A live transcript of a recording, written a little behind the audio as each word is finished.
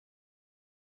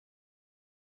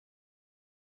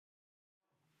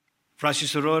Frați și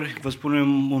surori, vă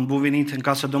spunem un bun venit în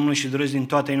casa Domnului și doresc din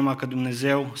toată inima ca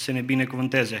Dumnezeu să ne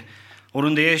binecuvânteze.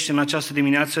 Oriunde ești în această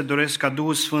dimineață, doresc ca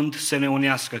Duhul Sfânt să ne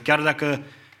unească. Chiar dacă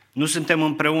nu suntem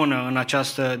împreună în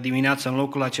această dimineață, în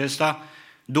locul acesta,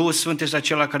 Duhul Sfânt este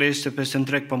acela care este peste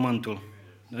întreg pământul.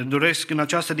 Doresc în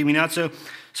această dimineață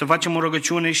să facem o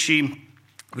rugăciune și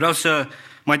vreau să,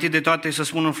 mai întâi de toate, să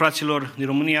spun fraților din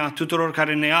România, tuturor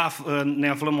care ne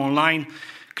aflăm online,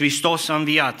 Hristos a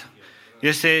înviat.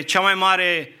 Este cea mai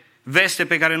mare veste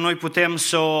pe care noi putem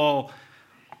să o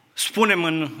spunem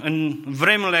în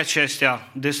vremurile acestea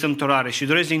de strâmtorare și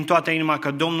doresc din toată inima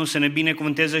ca Domnul să ne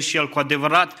binecuvânteze și El cu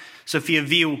adevărat să fie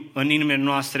viu în inimile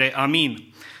noastre.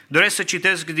 Amin. Doresc să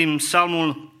citesc din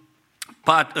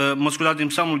din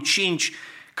Psalmul 5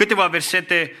 câteva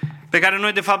versete pe care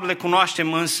noi de fapt le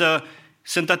cunoaștem, însă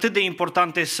sunt atât de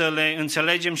importante să le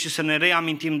înțelegem și să ne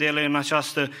reamintim de ele în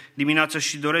această dimineață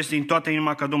și doresc din toată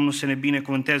inima ca Domnul să ne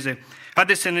binecuvânteze.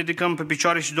 Haideți să ne ridicăm pe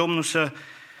picioare și Domnul să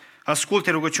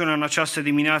asculte rugăciunea în această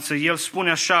dimineață. El spune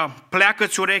așa: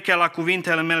 pleacă-ți urechea la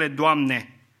cuvintele mele,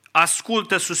 Doamne,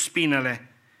 ascultă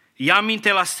suspinele, ia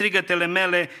aminte la strigătele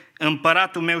mele,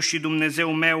 Împăratul meu și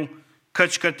Dumnezeu meu,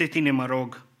 căci către Tine mă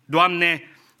rog. Doamne,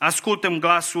 ascultă-mi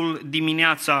glasul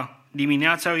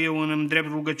dimineața eu îmi îndrept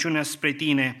rugăciunea spre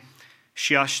Tine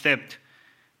și aștept.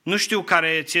 Nu știu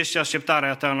care ți este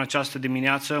așteptarea ta în această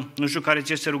dimineață, nu știu care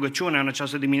ți este rugăciunea în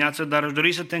această dimineață, dar aș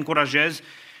dori să te încurajez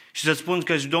și să spun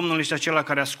că Domnul este acela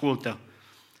care ascultă.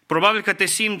 Probabil că te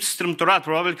simți strâmtorat,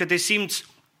 probabil că te simți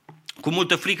cu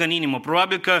multă frică în inimă,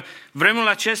 probabil că vremurile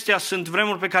acestea sunt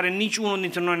vremuri pe care nici unul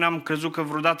dintre noi n-am crezut că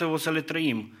vreodată o să le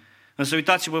trăim. Însă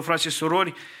uitați-vă, frați și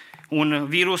surori, un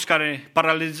virus care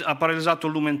a paralizat o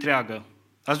lume întreagă.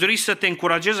 Aș dori să te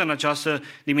încurajez în această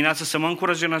dimineață, să mă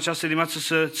încurajez în această dimineață,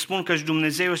 să spun că și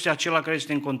Dumnezeu este acela care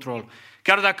este în control.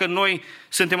 Chiar dacă noi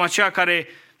suntem aceia care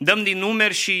dăm din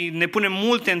numeri și ne punem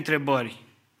multe întrebări,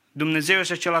 Dumnezeu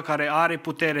este acela care are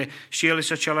putere și El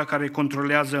este acela care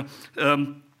controlează.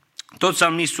 Tot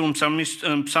psalmistul,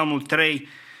 în Psalmul 3,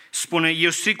 spune: eu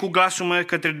strig cu glasul meu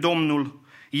către Domnul,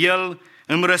 El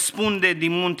îmi răspunde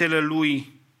din muntele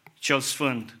Lui cel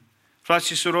Sfânt. Frați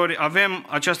și surori, avem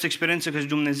această experiență că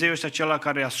Dumnezeu este acela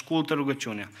care ascultă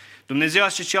rugăciunea. Dumnezeu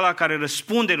este acela care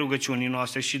răspunde rugăciunii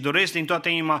noastre și doresc din toată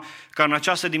inima ca în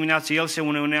această dimineață El să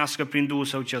ne unească prin Duhul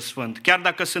Său cel Sfânt. Chiar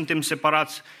dacă suntem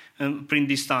separați prin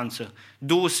distanță,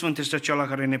 Duhul Sfânt este acela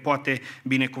care ne poate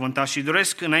binecuvânta. Și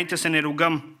doresc, înainte să ne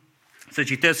rugăm, să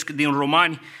citesc din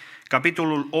Romani,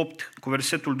 capitolul 8, cu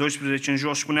versetul 12 în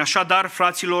jos, spune: așadar,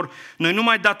 fraților, noi nu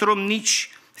mai datorăm nici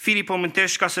firii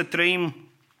pământești ca să trăim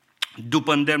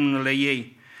după îndemnurile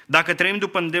ei. Dacă trăim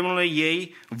după îndemnurile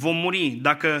ei, vom muri.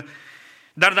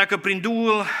 Dar dacă prin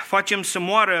Duhul facem să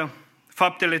moară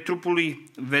faptele trupului,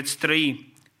 veți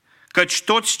trăi. Căci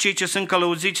toți cei ce sunt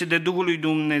călăuziți de Duhul lui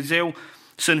Dumnezeu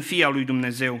sunt fii al lui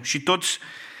Dumnezeu.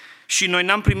 Și noi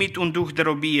n-am primit un duh de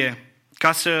robie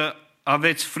ca să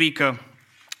aveți frică,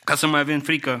 ca să mai avem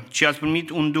frică, ci ați primit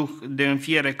un duh de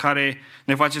înfiere care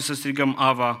ne face să strigăm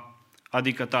Ava,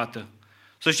 adică Tată.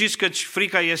 Să știți că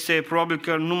frica este probabil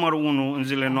că numărul 1 în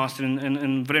zilele noastre,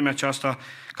 în vremea aceasta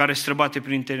care străbate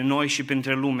printre noi și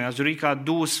printre lume. Aș dori ca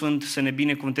Duhul Sfânt să ne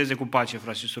binecuvânteze cu pace,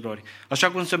 frați și surori.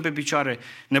 Așa cum stăm pe picioare,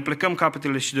 ne plecăm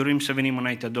capetele și dorim să venim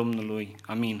înaintea Domnului.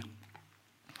 Amin.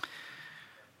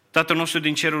 Tatăl nostru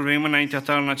din ceruri, venim înaintea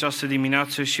Ta în această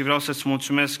dimineață și vreau să-ți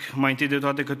mulțumesc mai întâi de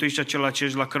toate că Tu ești acela ce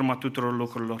ești la cărma tuturor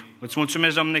lucrurilor. Îți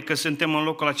mulțumesc, Doamne, că suntem în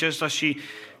locul acesta și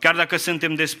chiar dacă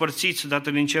suntem despărțiți,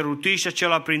 Tatăl din ceruri, Tu ești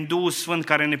acela prin Duhul Sfânt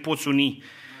care ne poți uni.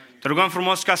 Te rugăm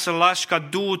frumos ca să lași ca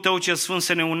Duhul Tău cel Sfânt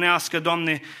să ne unească,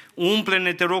 Doamne,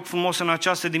 umple-ne, te rog frumos, în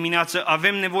această dimineață.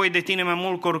 Avem nevoie de Tine mai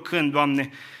mult ca oricând, Doamne.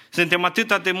 Suntem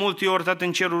atâta de multe ori, Tatăl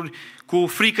în ceruri, cu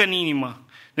frică în inimă.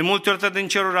 De multe ori, Tatăl în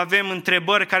ceruri, avem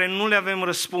întrebări care nu le avem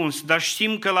răspuns, dar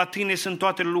știm că la Tine sunt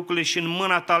toate lucrurile și în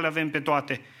mâna Ta le avem pe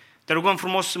toate. Te rugăm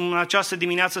frumos în această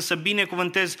dimineață să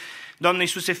binecuvântezi, Doamne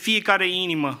Iisuse, fiecare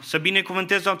inimă, să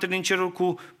binecuvântezi, Doamne, din ceruri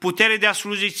cu putere de a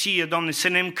sluji Ție, Doamne, să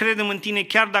ne încredem în Tine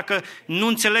chiar dacă nu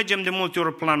înțelegem de multe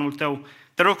ori planul Tău.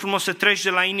 Te rog frumos să treci de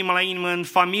la inimă, în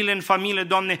familie,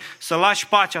 Doamne, să lași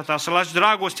pacea Ta, să lași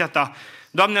dragostea Ta.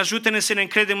 Doamne, ajută-ne să ne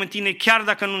încredem în Tine chiar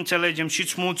dacă nu înțelegem și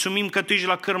îți mulțumim că Tu ești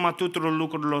la cărma tuturor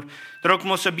lucrurilor. Te rog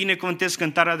frumos să binecuvântezi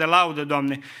cântarea de laudă,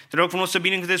 Doamne. Te rog frumos să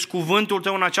binecuvântezi cuvântul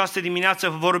Tău în această dimineață.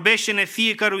 Vorbește-ne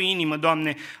fiecărui inimă,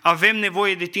 Doamne. Avem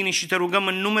nevoie de Tine și Te rugăm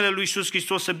în numele Lui Iisus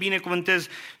Hristos să binecuvântezi,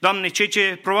 Doamne, cei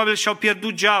ce probabil și-au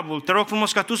pierdut geabul. Te rog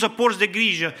frumos ca Tu să porți de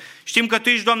grijă. Știm că Tu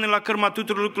ești, Doamne, la cărma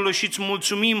tuturor lucrurilor și îți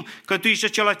mulțumim că Tu ești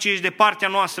acela ce ești de partea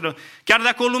noastră. Chiar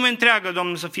dacă o lume întreagă,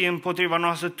 Doamne, să fie împotriva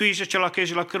noastră, Tu ești acela că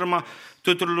ești la cârma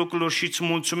tuturor lucrurilor și îți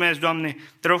mulțumesc, Doamne.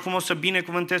 Te rog frumos să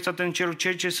binecuvântezi, Tată, în cerul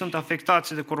cei ce sunt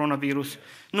afectați de coronavirus.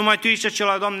 Numai Tu ești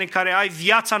acela, Doamne, care ai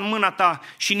viața în mâna Ta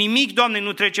și nimic, Doamne,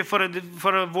 nu trece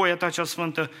fără voia Ta cea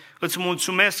sfântă. Îți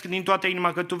mulțumesc din toată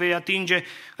inima că Tu vei atinge,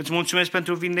 îți mulțumesc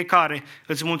pentru vindecare,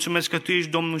 îți mulțumesc că Tu ești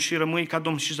Domnul și rămâi ca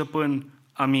Domn și Stăpân.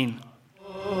 Amin.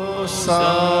 O să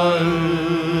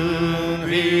învia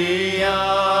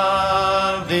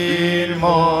din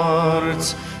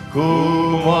morți, cu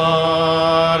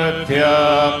moartea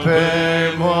pe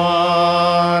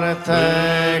moarte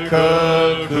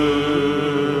călcând,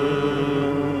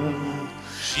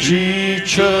 și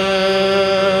celor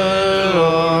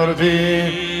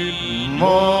din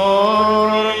morminte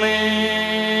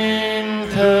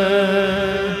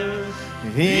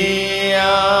viață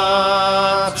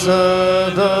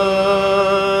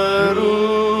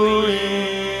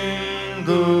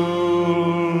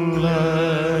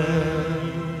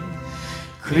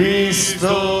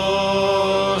Hristos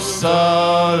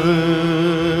a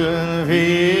înviat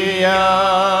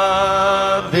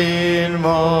din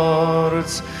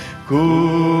morți, cu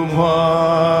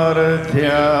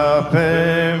moartea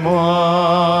pe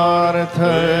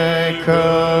moarte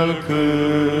călcând,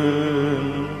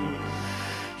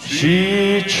 și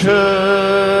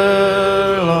celor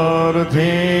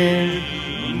din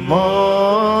morminte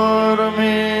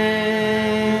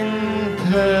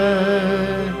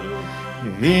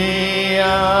viață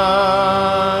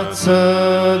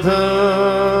dăruindu-ne.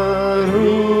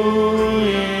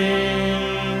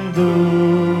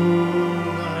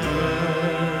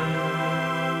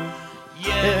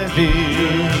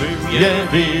 E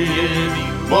viu,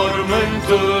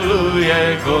 mormântul lui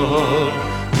e gol,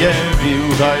 e viu,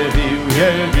 da, e viu,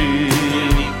 e viu,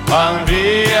 a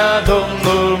înviat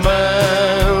Domnul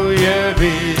meu, e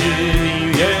viu,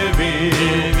 e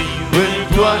viu, în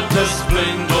toată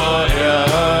splendoarea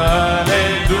ne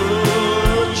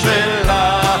duce la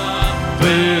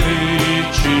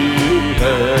fericire.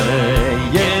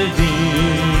 E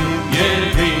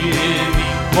viu,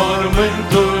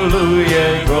 mormântul lui e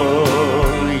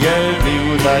gol, e viu,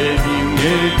 da, e viu,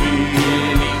 e viu,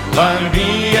 a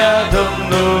înviat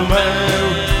Domnul meu,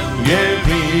 e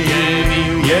viu,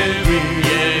 e viu,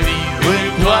 în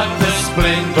toată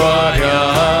splendoarea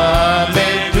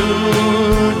ne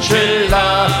duce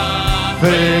la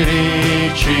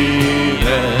fericire.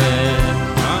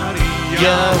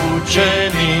 Ia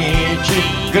ucenicii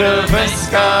grăbesc,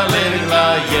 alerg la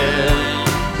el,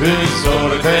 în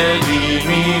zor de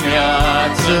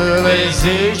dimineață le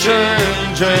zice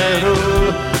îngerul: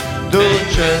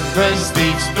 duceți,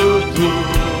 vestiți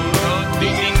tuturor,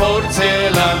 din morți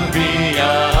l-a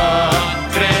înviat,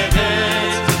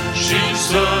 credeți și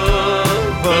să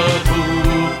vă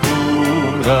bucurați.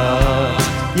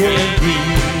 E viu,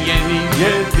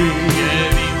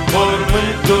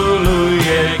 mormântul lui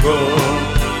e gol,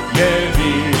 e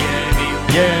viu,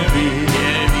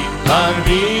 a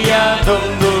înviat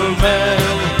Domnul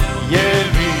meu, e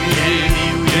viu,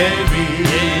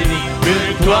 în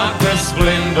toată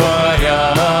splendoarea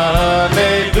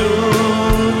ne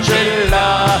duce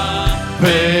la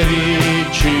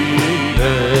fericire.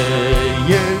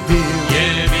 E viu,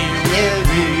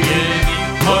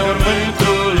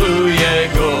 mormântul lui e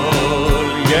gol,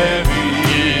 e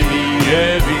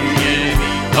viu,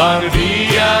 a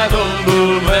înviat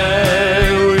Domnul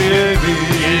meu, e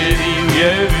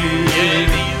viu,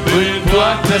 în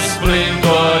toată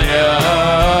splendoarea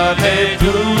ne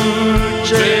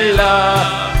duce la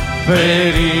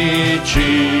fericire.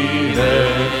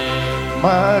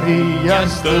 Maria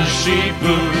stă și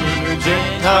plânge,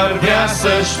 ar vrea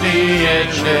să știe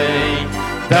ce-i,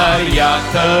 dar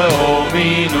iată o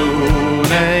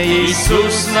minune,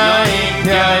 Iisus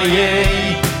înaintea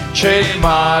ei. Ce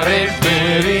mare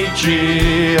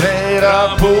fericire,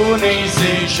 rabunii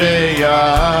zice ea,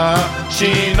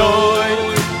 și noi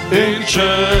în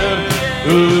cer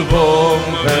îl vom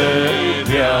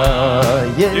vedea.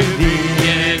 E viu,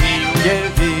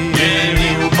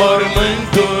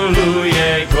 mormântul lui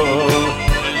e gol,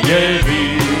 e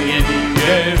viu,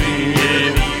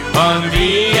 a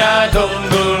înviat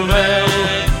Domnul meu,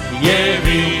 e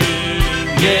viu,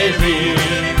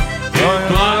 în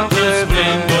toată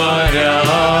splendoarea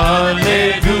ne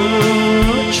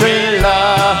duce la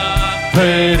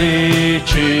fericire.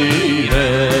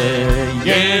 E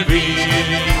viu,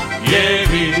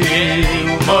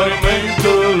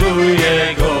 mormântul lui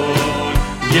e gol,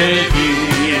 e viu,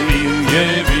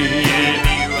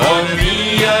 a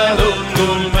înviat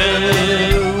Domnul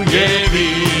meu, e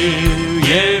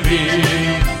viu,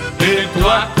 în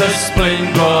toată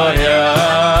splendoarea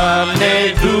ne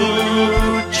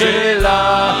duce la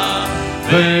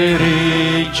fericire.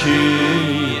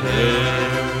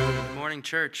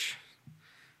 church.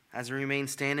 As we remain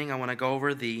standing, I want to go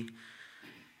over the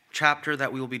chapter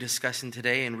that we will be discussing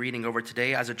today and reading over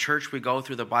today. As a church, we go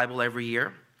through the Bible every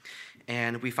year,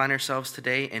 and we find ourselves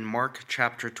today in Mark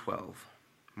chapter 12.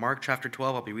 Mark chapter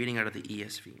 12, I'll be reading out of the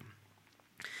ESV.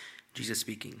 Jesus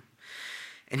speaking.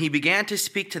 And he began to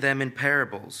speak to them in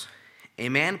parables. A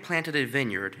man planted a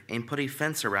vineyard and put a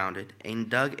fence around it and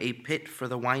dug a pit for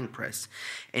the winepress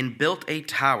and built a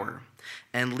tower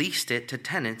and leased it to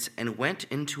tenants and went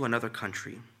into another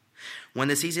country. When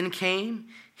the season came,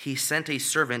 he sent a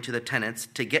servant to the tenants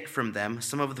to get from them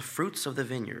some of the fruits of the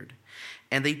vineyard.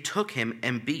 And they took him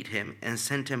and beat him and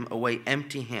sent him away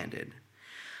empty-handed.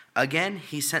 Again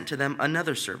he sent to them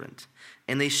another servant,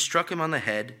 and they struck him on the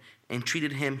head and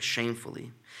treated him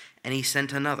shamefully. And he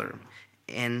sent another,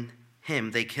 and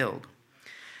him they killed.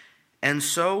 And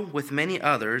so with many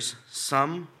others,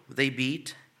 some they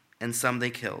beat, and some they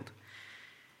killed.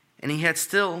 And he had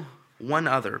still one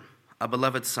other, a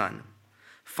beloved son.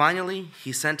 Finally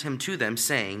he sent him to them,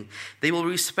 saying, They will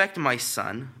respect my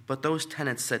son. But those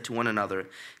tenants said to one another,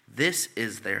 This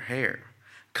is their heir.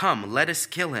 Come, let us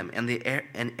kill him, and the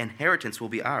inheritance will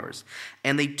be ours.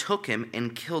 And they took him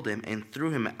and killed him and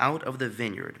threw him out of the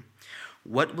vineyard.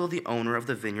 What will the owner of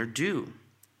the vineyard do?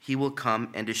 He will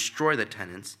come and destroy the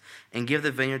tenants and give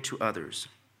the vineyard to others.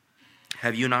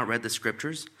 Have you not read the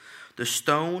scriptures? The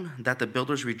stone that the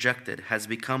builders rejected has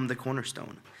become the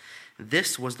cornerstone.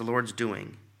 This was the Lord's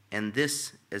doing, and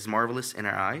this is marvelous in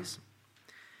our eyes.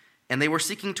 And they were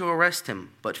seeking to arrest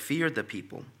him, but feared the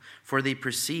people, for they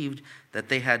perceived that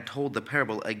they had told the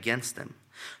parable against them.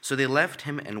 So they left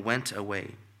him and went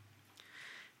away.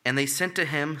 And they sent to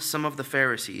him some of the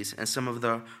Pharisees and some of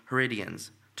the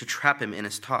Herodians to trap him in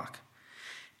his talk.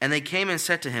 And they came and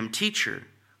said to him, Teacher,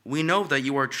 we know that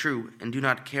you are true and do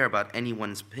not care about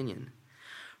anyone's opinion.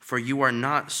 For you are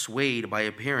not swayed by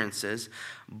appearances,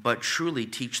 but truly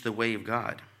teach the way of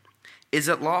God. Is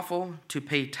it lawful to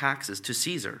pay taxes to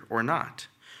Caesar or not?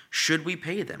 Should we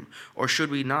pay them or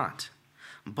should we not?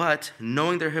 But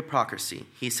knowing their hypocrisy,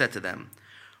 he said to them,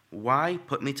 Why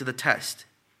put me to the test?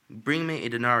 Bring me a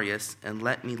denarius and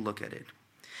let me look at it.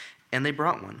 And they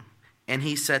brought one. And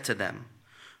he said to them,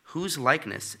 Whose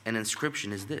likeness and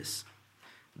inscription is this?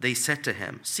 They said to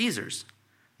him, Caesar's.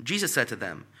 Jesus said to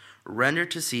them, Render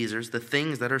to Caesar's the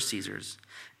things that are Caesar's,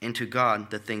 and to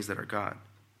God the things that are God.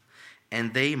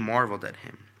 And they marveled at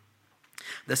him.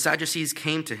 The Sadducees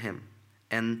came to him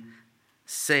and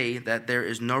say that there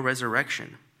is no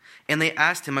resurrection. And they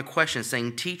asked him a question,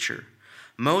 saying, Teacher,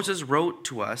 Moses wrote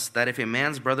to us that if a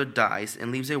man's brother dies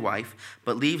and leaves a wife,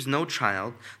 but leaves no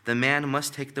child, the man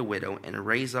must take the widow and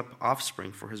raise up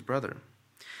offspring for his brother.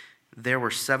 There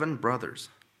were 7 brothers.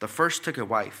 The first took a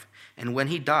wife, and when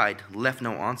he died, left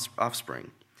no offspring.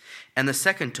 And the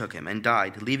second took him and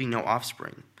died, leaving no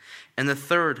offspring. And the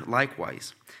third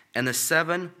likewise. And the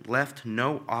 7 left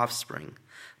no offspring.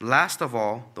 Last of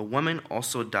all, the woman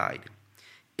also died.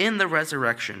 In the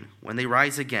resurrection, when they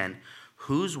rise again,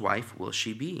 whose wife will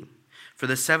she be? For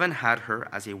the 7 had her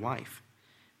as a wife.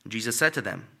 Jesus said to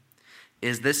them,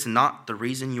 Is this not the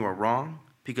reason you are wrong?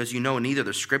 Because you know neither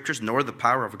the scriptures nor the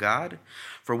power of God?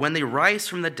 For when they rise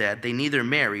from the dead, they neither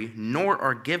marry nor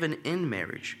are given in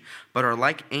marriage, but are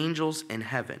like angels in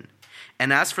heaven.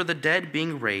 And as for the dead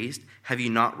being raised, have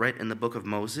you not read in the book of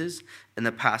Moses, in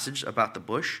the passage about the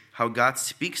bush, how God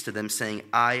speaks to them, saying,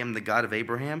 I am the God of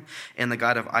Abraham, and the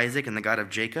God of Isaac, and the God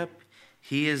of Jacob?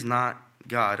 He is not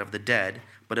God of the dead,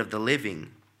 but of the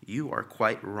living. You are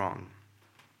quite wrong.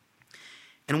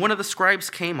 And one of the scribes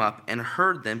came up and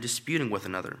heard them disputing with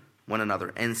one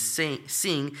another, and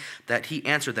seeing that he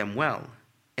answered them well,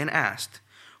 and asked,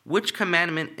 Which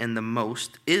commandment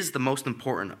is the most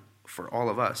important for all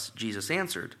of us? Jesus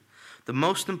answered, The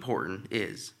most important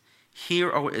is,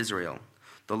 Hear, O Israel,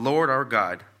 the Lord our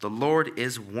God, the Lord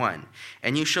is one,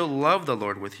 and you shall love the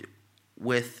Lord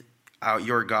with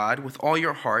your God with all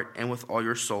your heart and with all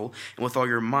your soul and with all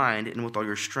your mind and with all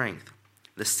your strength.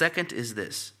 The second is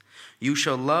this, You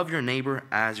shall love your neighbor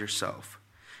as yourself.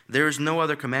 There is no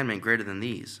other commandment greater than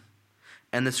these.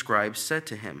 And the scribe said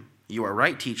to him, You are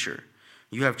right, teacher.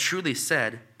 You have truly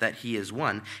said that he is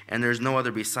one, and there is no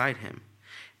other beside him.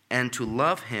 And to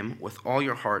love him with all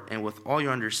your heart and with all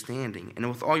your understanding and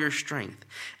with all your strength,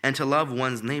 and to love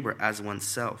one's neighbor as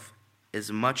oneself,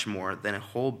 is much more than a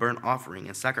whole burnt offering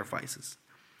and sacrifices.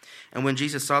 And when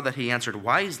Jesus saw that he answered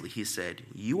wisely, he said,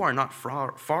 You are not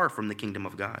far from the kingdom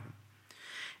of God.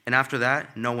 And after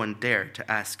that, no one dared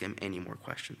to ask him any more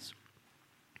questions.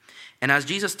 And as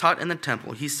Jesus taught in the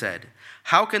temple, he said,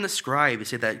 How can the scribes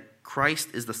say that Christ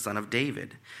is the son of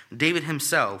David? David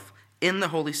himself, in the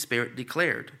Holy Spirit,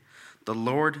 declared, The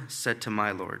Lord said to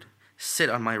my Lord, sit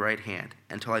on my right hand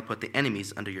until I put the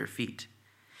enemies under your feet.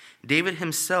 David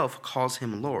himself calls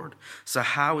him Lord, so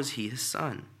how is he his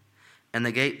son? And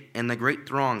the great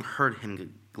throng heard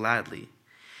him gladly.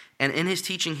 And in his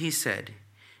teaching he said,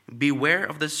 beware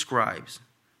of the scribes,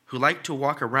 who like to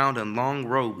walk around in long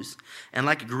robes, and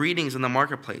like greetings in the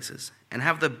marketplaces, and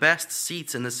have the best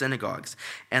seats in the synagogues,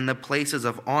 and the places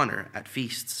of honor at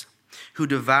feasts, who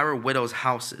devour widows'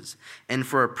 houses, and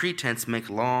for a pretense make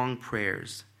long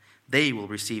prayers. They will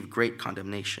receive great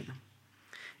condemnation.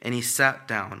 And he sat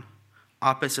down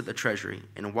opposite the treasury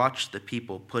and watched the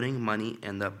people putting money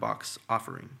in the box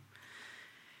offering.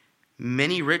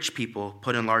 Many rich people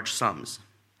put in large sums,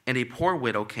 and a poor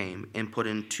widow came and put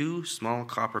in 2 small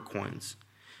copper coins,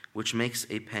 which makes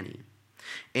a penny.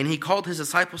 And he called his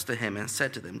disciples to him and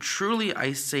said to them, truly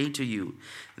I say to you,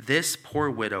 this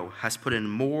poor widow has put in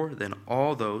more than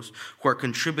all those who are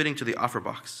contributing to the offering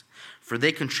box, for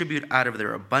they contribute out of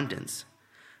their abundance.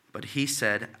 But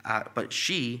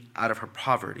she, out of her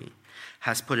poverty,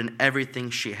 has put in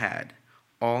everything she had,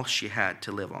 all she had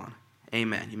to live on.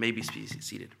 Amen. You may be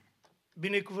seated.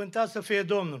 Binecuvântat să fie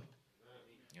Domnul.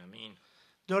 Amin.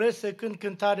 Doresc să cânt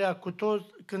cântarea cu toți,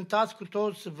 cântați cu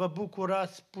toți, vă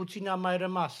bucurați, puțin a mai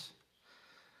rămas.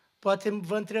 Poate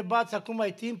vă întrebați, acum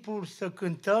e timpul să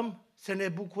cântăm, să ne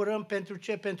bucurăm pentru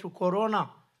ce? Pentru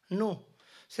corona? Nu.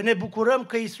 Să ne bucurăm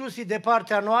că Iisus e de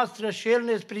partea noastră și El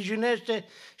ne sprijinește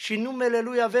și în numele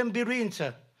Lui avem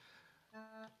biruință.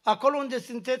 Acolo unde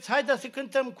sunteți, haideți să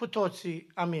cântăm cu toții.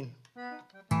 Amin.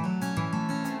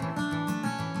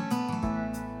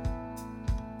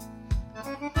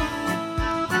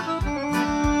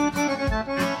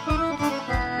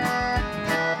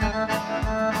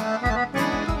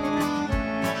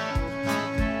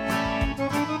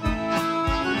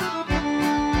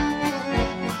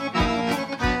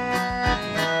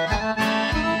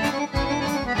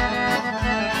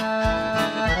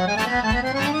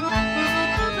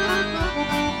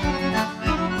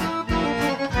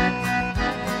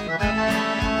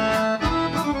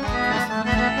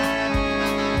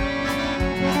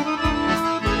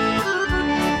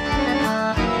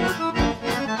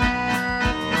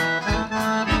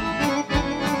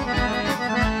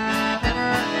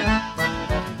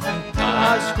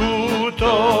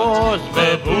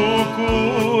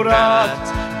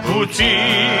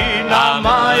 Puțin a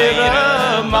mai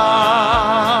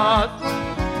rămas,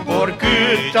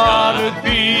 oricât ar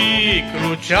fi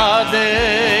crucea de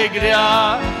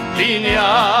grea, din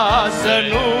ea să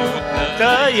nu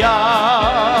tăia.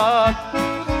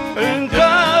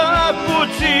 Încă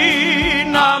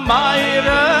puțin a mai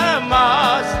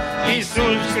rămas,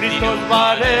 Iisus Hristos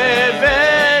va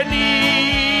reveni,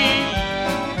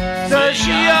 să-și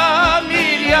ia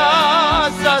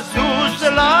mireasa sus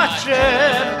la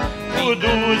cer, cu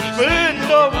Duhul Sfânt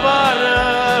o va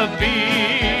răpi.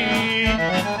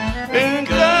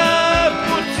 Încă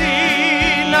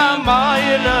puțin a mai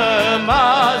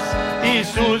rămas,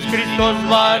 Iisus Hristos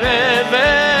va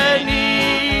reveni,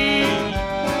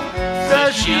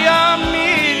 să-și ia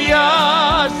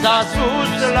mireasa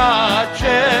sus la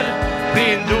cer,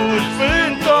 prin Duhul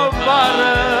Sfânt o va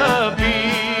răpi.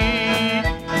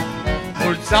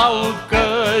 Mulți au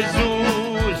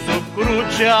căzut sub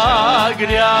crucea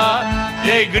grea,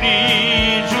 de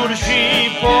grijuri și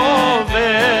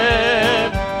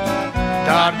poveri,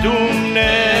 dar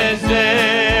Dumnezeu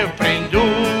prin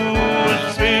Duhul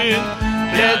Sfânt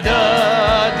le dă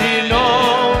din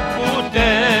nou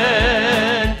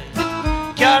puteri.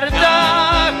 Chiar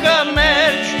dacă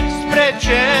mergi spre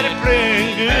cer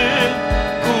plângând,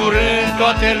 curând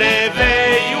toate le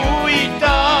vei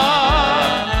uita.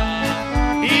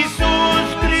 Iisus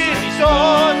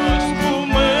Hristos cu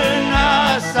mâna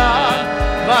sa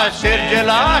va șterge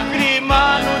lacrima,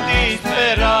 nu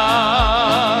dispera.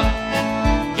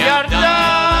 Iar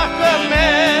dacă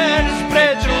mergi spre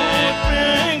cer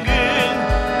plângând,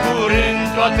 curând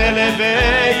toate le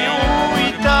vei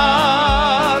uita.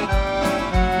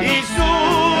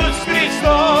 Iisus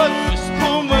Hristos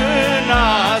cu mâna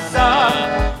sa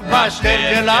va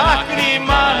șterge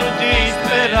lacrima, nu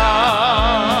dispera.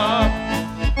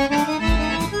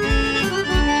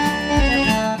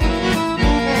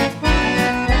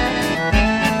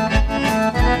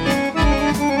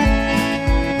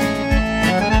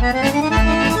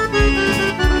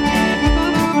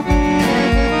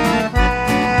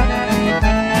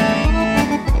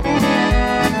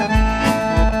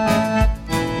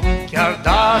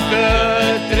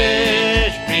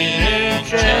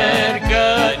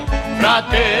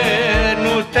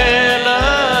 Nu te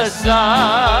lăsa,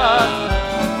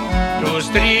 tu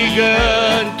strigă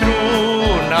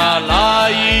într-una la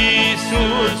Iisus.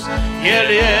 El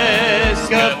e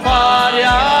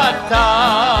scăparea ta,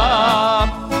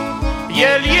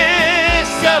 El e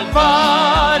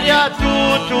scăparea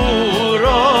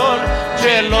tuturor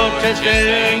celor ce se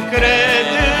încred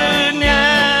în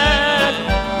El.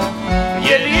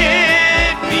 El e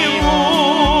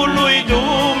Fiul lui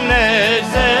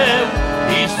Dumnezeu,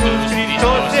 Iisus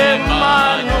Hristos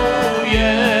Emanuel.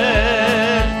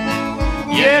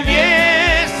 El e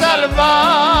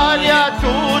salvarea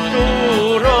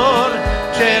tuturor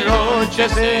celor ce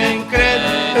se încred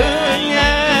în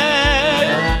El.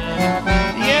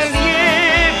 El e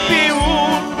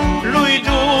Fiul lui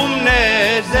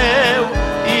Dumnezeu,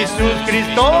 Iisus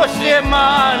Hristos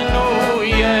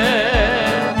Emanuel.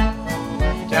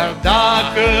 Chiar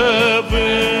dacă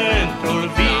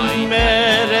vântul vin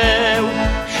mereu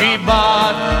și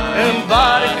bat în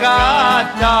barca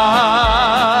ta,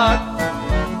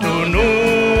 tu nu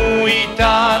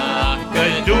uita că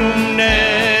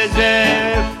Dumnezeu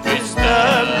îți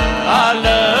stă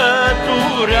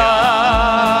alăturat.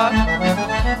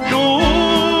 Tu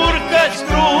urcă-ți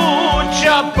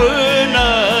crucea până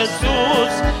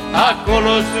sus,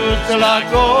 acolo sus la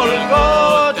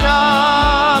Golgota,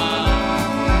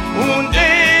 unde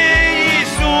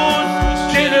Iisus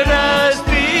cel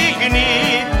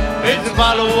răstignit îți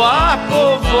va lua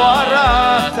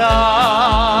povoara ta.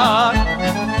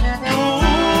 Tu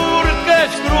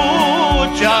urcă-ți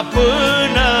crucea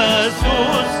până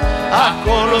sus,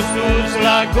 acolo sus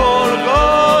la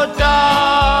Golgota,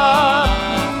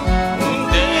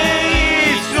 unde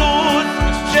Iisus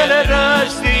cel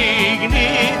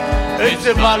răstignit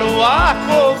îți va lua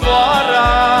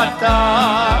povoara ta.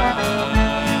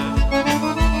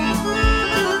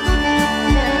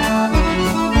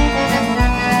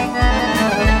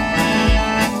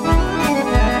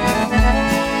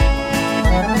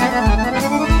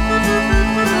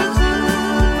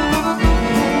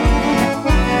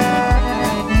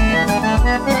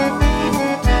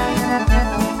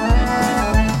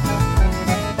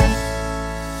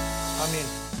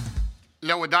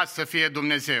 Lăudat să fie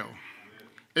Dumnezeu!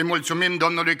 Îi mulțumim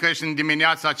Domnului că și în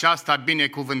dimineața aceasta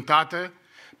binecuvântată,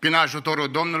 prin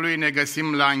ajutorul Domnului ne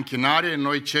găsim la închinare,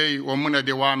 noi cei o mână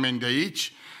de oameni de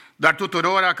aici, dar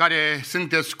tuturora care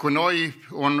sunteți cu noi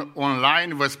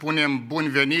online, vă spunem bun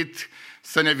venit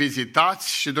să ne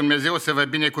vizitați și Dumnezeu să vă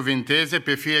binecuvinteze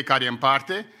pe fiecare în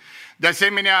parte. De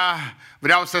asemenea,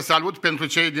 vreau să salut pentru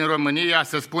cei din România,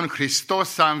 să spun Hristos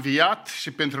s-a înviat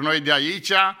și pentru noi de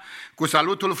aici, cu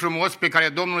salutul frumos pe care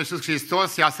Domnul Iisus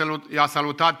Hristos i-a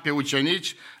salutat pe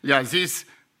ucenici, le-a zis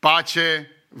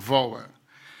pace vouă.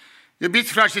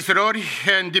 Iubiți frați și surori,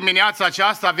 în dimineața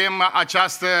aceasta avem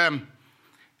această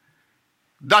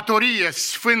datorie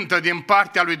sfântă din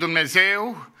partea lui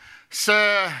Dumnezeu să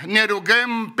ne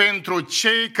rugăm pentru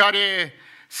cei care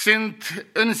sunt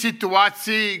în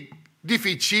situații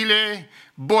dificile,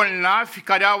 bolnavi,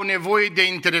 care au nevoie de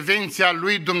intervenția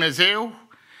lui Dumnezeu.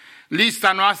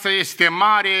 Lista noastră este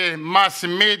mare, mass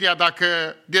media,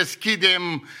 dacă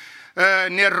deschidem,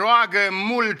 ne roagă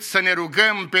mult să ne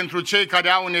rugăm pentru cei care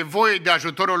au nevoie de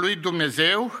ajutorul lui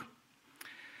Dumnezeu.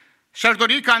 Și aș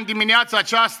dori ca în dimineața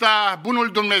aceasta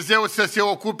bunul Dumnezeu să se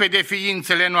ocupe de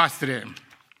ființele noastre.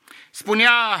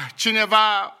 Spunea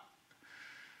cineva,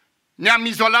 ne-am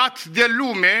izolat de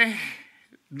lume,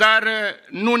 dar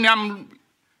nu ne-am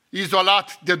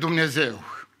izolat de Dumnezeu.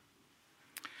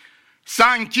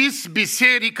 S-a închis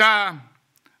biserica,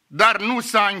 dar nu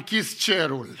s-a închis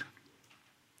cerul.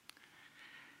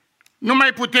 Nu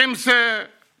mai putem să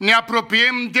ne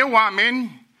apropiem de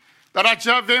oameni, dar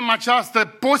avem această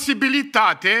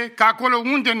posibilitate ca acolo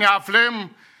unde ne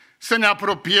aflăm să ne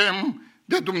apropiem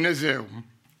de Dumnezeu.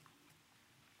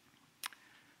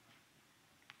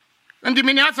 În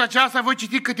dimineața aceasta voi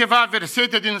citi câteva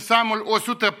versete din Psalmul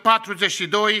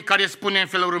 142 care spune în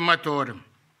felul următor.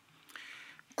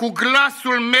 Cu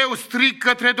glasul meu strig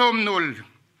către Domnul,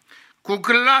 cu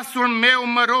glasul meu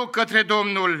mă rog către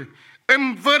Domnul,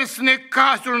 îmi vărs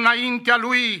necazul înaintea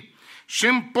Lui și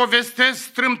îmi povestesc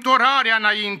strâmtorarea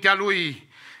înaintea Lui.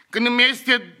 Când mi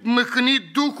este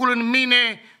mâhnit Duhul în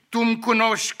mine, Tu îmi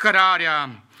cunoști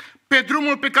cărarea. Pe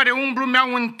drumul pe care umblu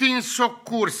mi-au întins o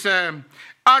cursă,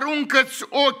 aruncă-ți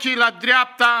ochii la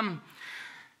dreapta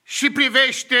și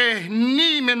privește,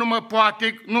 nimeni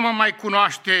nu mă mai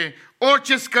cunoaște.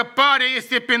 Orice scăpare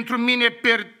este pentru mine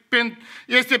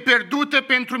este pierdută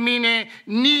pentru mine,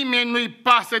 nimeni nu-i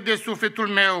pasă de sufletul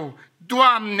meu.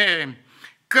 Doamne,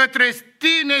 către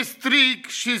Tine strig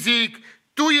și zic,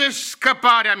 Tu ești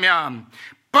scăparea mea,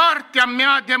 partea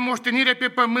mea de moștenire pe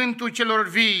pământul celor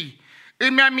vii.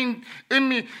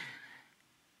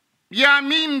 ia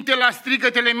aminte la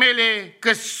strigătele mele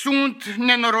că sunt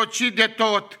nenorocit de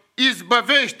tot.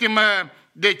 Izbăvește-mă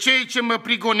de cei ce mă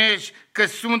prigonești, că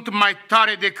sunt mai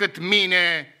tare decât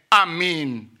mine.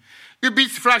 Amin.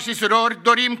 Iubiți frați și surori,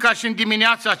 dorim ca și în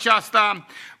dimineața aceasta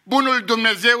bunul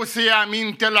Dumnezeu să ia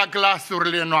aminte la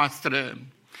glasurile noastre.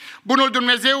 Bunul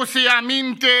Dumnezeu să ia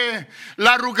aminte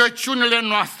la rugăciunile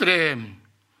noastre.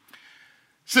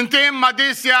 Suntem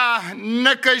adesea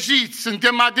năcăjiți,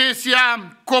 suntem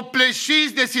adesea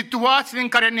copleșiți de situații în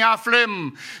care ne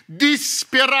aflăm,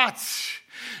 disperați.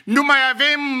 Nu mai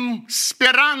avem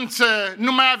speranță,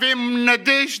 nu mai avem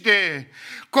nădejde,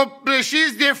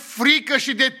 copleșiți de frică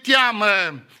și de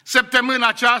teamă. Săptămâna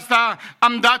aceasta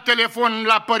am dat telefon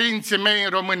la părinții mei în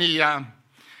România.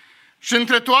 Și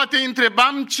între toate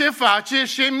întrebam ce face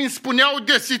și mi spuneau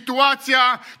de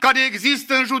situația care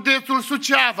există în județul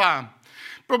Suceava.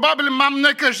 Probabil m-am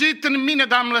năcăjit în mine,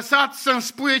 dar am lăsat să-mi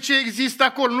spune ce există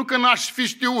acolo, nu că n-aș fi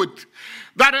știut.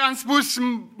 Dar am spus,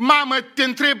 mamă, te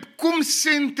întreb, cum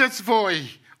sunteți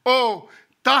voi? O,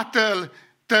 tatăl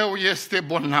tău este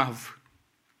bolnav.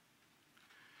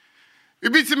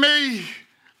 Iubiții mei,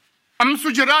 am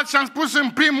sugerat și am spus în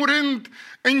primul rând,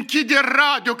 închide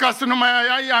radio ca să nu mai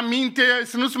ai aminte,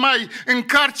 să nu-ți mai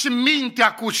încarci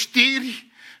mintea cu știri.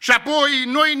 Și apoi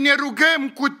noi ne rugăm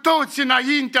cu toți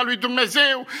înaintea lui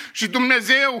Dumnezeu și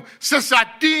Dumnezeu să se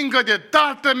atingă de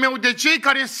tatăl meu, de cei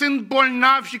care sunt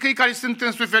bolnavi și cei care sunt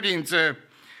în suferință.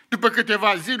 După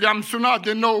câteva zile am sunat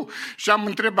de nou și am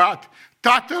întrebat,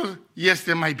 tatăl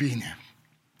este mai bine.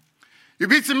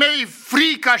 Iubiții mei,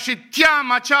 frica și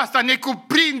teama aceasta ne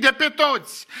cuprinde pe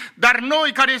toți, dar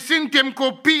noi care suntem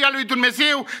copii al lui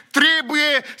Dumnezeu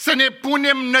trebuie să ne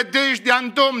punem nădejdea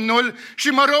în Domnul și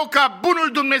mă rog ca bunul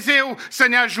Dumnezeu să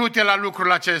ne ajute la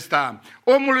lucrul acesta.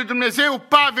 Omul lui Dumnezeu,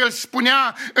 Pavel,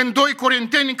 spunea în 2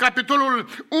 Corinteni,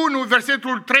 capitolul 1,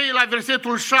 versetul 3 la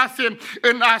versetul 6,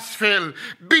 în astfel: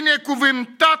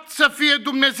 binecuvântat să fie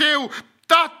Dumnezeu,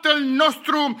 Tatăl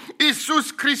nostru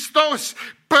Iisus Hristos,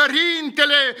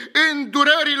 Părintele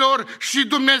îndurărilor și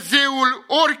Dumnezeul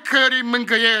oricărei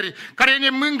mângâieri, care ne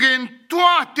mângâie în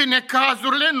toate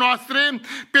necazurile noastre,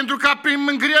 pentru ca prin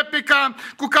mângâierea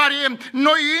cu care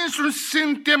noi însuși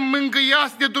suntem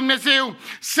mângâiați de Dumnezeu,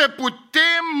 să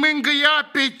putem mângâia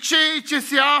pe cei ce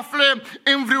se află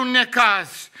în vreun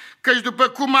necaz. Căci după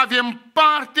cum avem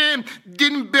parte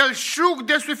din belșug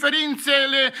de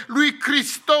suferințele lui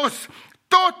Hristos,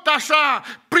 tot așa,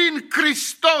 prin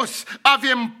Hristos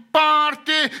avem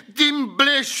parte din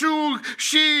belșug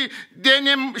și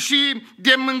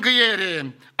de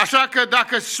mângâiere. Așa că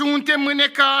dacă suntem în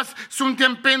necaz,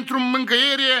 suntem pentru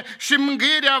mângâiere și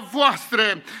mângâierea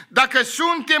voastră. Dacă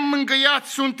suntem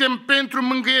mângâiați, suntem pentru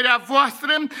mângâierea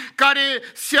voastră, care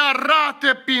se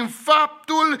arată prin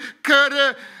faptul că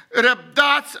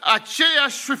răbdați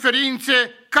aceeași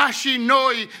suferințe ca și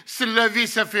noi,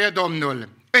 slăviți să fie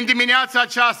Domnul. În dimineața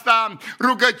aceasta,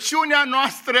 rugăciunea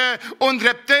noastră o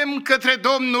îndreptăm către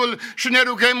Domnul și ne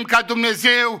rugăm ca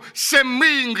Dumnezeu să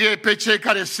mângâie pe cei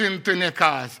care sunt în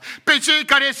necaz, pe cei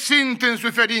care sunt în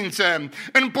suferință.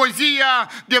 În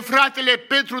poezia de fratele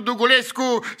Petru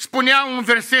Dugulescu spunea un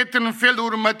verset în felul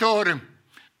următor: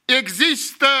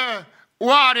 există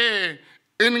oare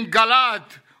în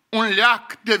Galaad un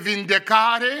leac de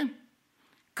vindecare?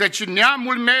 Căci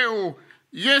neamul meu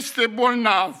este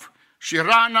bolnav și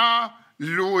rana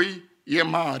lui e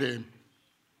mare.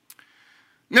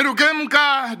 Ne rugăm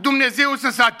ca Dumnezeu să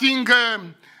se atingă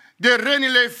de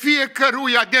rănile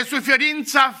fiecăruia, de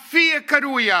suferința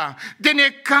fiecăruia, de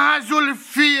necazul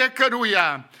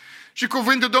fiecăruia. Și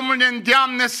cuvântul Domnului ne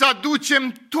îndeamnă să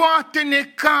aducem toate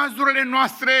necazurile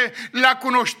noastre la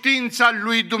cunoștința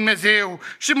lui Dumnezeu.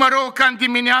 Și mă rog ca în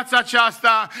dimineața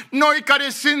aceasta, noi care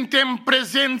suntem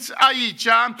prezenți aici,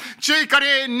 cei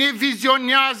care ne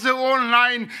vizionează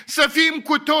online, să fim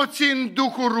cu toții în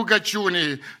duhul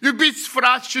rugăciunii. Iubiți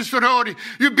frați și surori,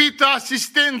 iubită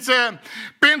asistență,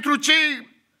 pentru cei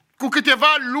cu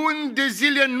câteva luni de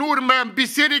zile în urmă,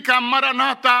 Biserica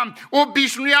Maranata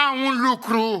obișnuia un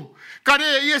lucru care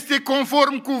este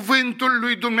conform cuvântului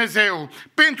lui Dumnezeu.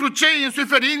 Pentru cei în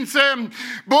suferință,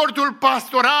 bordul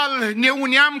pastoral, ne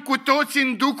uneam cu toți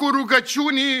în ducul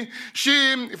rugăciunii și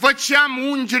făceam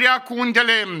ungerea cu un de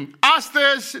lemn.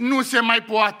 Astăzi nu se mai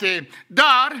poate,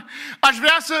 dar aș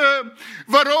vrea să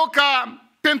vă rog ca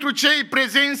pentru cei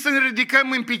prezenți să ne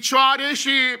ridicăm în picioare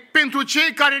și pentru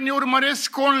cei care ne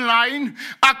urmăresc online,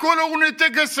 acolo unde te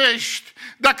găsești.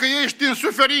 Dacă ești în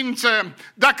suferință,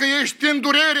 dacă ești în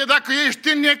durere, dacă ești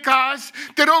în necaz,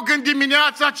 te rog în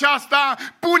dimineața aceasta,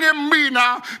 pune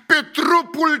mâna pe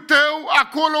trupul tău,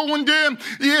 acolo unde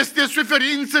este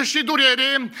suferință și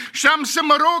durere, și am să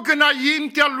mă rog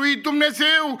înaintea lui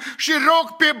Dumnezeu și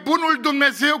rog pe bunul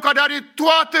Dumnezeu care are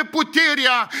toată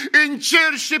puterea în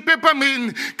cer și pe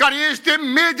pământ, care este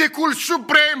medicul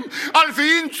suprem al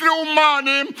ființelor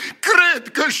umane. Cred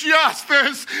că și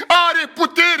astăzi are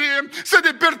putere să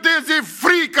depărteze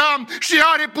frica și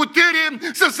are putere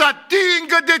să se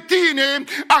atingă de tine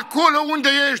acolo unde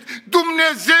ești.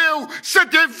 Dumnezeu să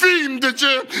te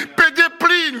vindece pe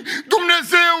deplin,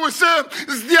 Dumnezeu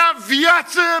să-ți dea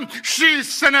viață și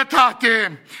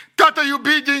sănătate. Tată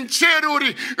iubit din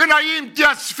ceruri,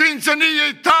 înaintea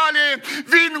sfințeniei tale,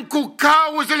 vin cu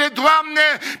cauzele, Doamne,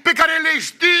 pe care le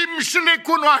știm și le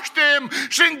cunoaștem.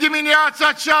 Și în dimineața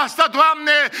aceasta,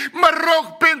 Doamne, mă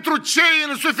rog pentru cei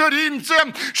în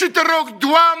suferință și te rog,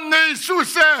 Doamne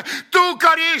Iisuse, Tu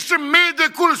care ești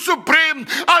medicul suprem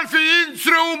al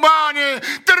ființelor umane,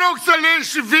 te rog să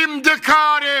leși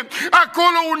vindecare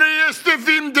acolo unde este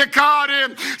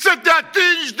vindecare, să te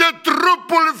atingi de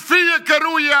trupul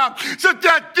fiecăruia, să te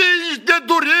atingi de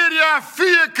durerea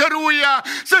fiecăruia,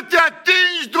 să te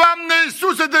atingi, Doamne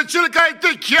Iisuse, de Cel care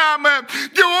te cheamă,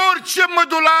 de orice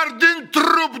mădular din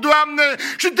trup, Doamne,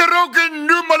 și te rog în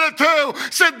numele Tău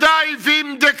să dai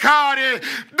vindecare.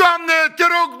 Doamne, te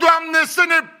rog, Doamne, să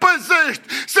ne păzești,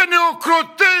 să ne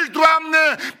ocrotești, Doamne,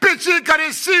 pe cei care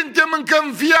suntem încă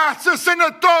în viață,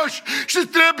 sănătoși, și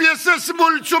trebuie să-ți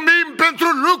mulțumim pentru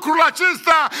lucrul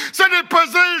acesta, să ne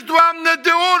păzești, Doamne,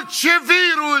 de orice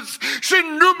virus. Și în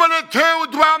numele Tău,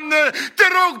 Doamne, te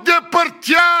rog,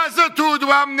 depărtează Tu,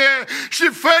 Doamne, și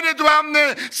fă-ne,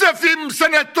 Doamne, să fim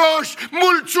sănătoși,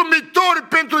 mulțumitori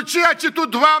pentru ceea ce Tu,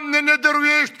 Doamne, ne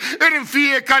dăruiești în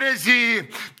fiecare zi.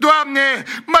 Doamne,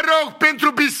 mă rog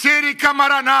pentru Biserica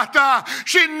Maranata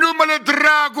și în numele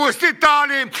dragostei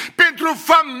Tale, pentru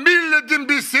familiile din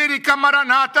Biserica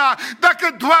Maranata,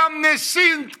 dacă, Doamne,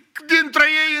 sunt dintre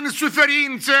ei în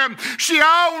suferință și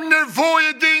au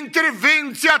nevoie de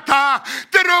intervenția Ta,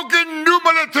 te rog în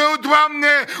numele Tău,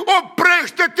 Doamne,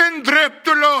 oprește-te în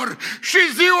dreptul lor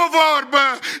și zi o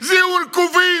vorbă, zi un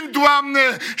cuvânt,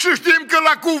 Doamne, și știm că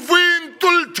la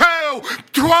cuvântul Tău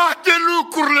toate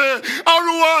lucrurile au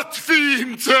luat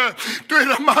ființă. Tu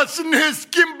ai rămas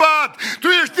neschimbat, Tu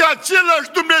ești același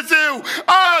Dumnezeu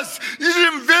azi și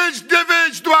în veci de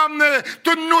veci, Doamne,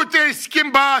 Tu nu te-ai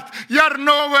schimbat, iar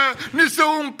nouă ni se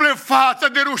umple fața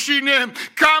de rușine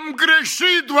că am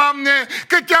greșit, Doamne,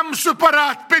 că Te-am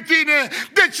supărat pe Tine,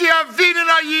 de aceea vin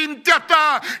înaintea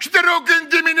Ta și te rog în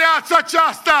dimineața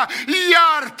aceasta,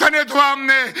 iartă-ne,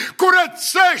 Doamne,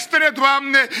 curățește-ne,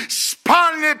 Doamne,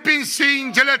 spală-ne prin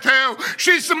sângele Tău și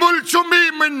îți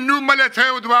mulțumim în numele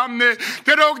Tău, Doamne.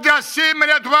 Te rog de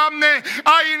asemenea, Doamne,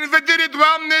 ai în vedere,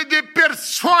 Doamne, de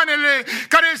persoanele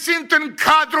care sunt în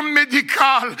cadrul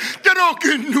medical. Te rog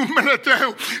în numele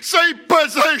Tău să-i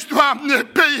păzești, Doamne,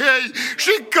 pe ei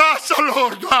și casa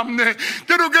lor, Doamne.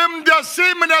 Te rugăm de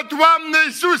asemenea, Doamne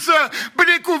Iisuse,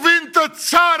 binecuvântă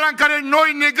țara în care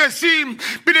noi ne găsim,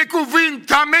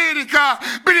 binecuvântă America,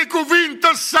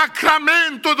 binecuvântă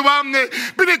Sacramento, Doamne,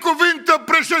 binecuvântă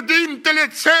președintele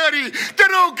țării. Te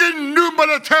rog în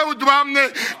numele Tău,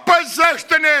 Doamne,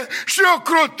 păzește-ne și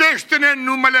ocrotește-ne în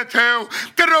numele Tău.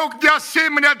 Te rog de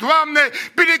asemenea, Doamne,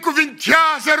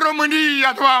 binecuvintează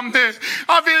România, Doamne.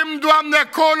 Avem, Doamne,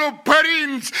 acolo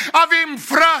părinți, avem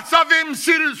frați, avem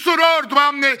surori,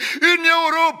 Doamne, în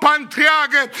Europa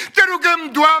întreagă. Te rugăm,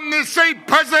 Doamne, să-i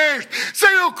păzești,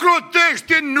 să-i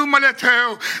ocrotești în numele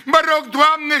Tău. Mă rog,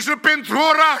 Doamne, și pentru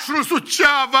orașul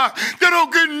Suceava, te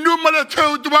rog în numele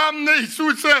Tău, Doamne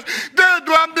Iisuse, dă,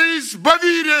 Doamne,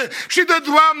 izbăvire și dă,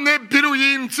 Doamne,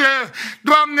 biruință.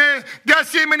 Doamne, de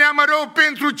asemenea mă rog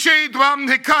pentru cei,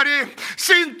 Doamne, care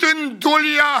sunt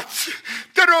îndoliați.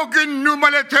 Te rog în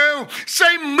numele Tău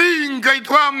să-i mângâi,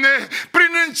 Doamne, prin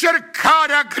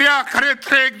încercarea grea care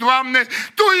trec, Doamne.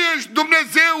 Tu ești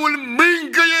Dumnezeul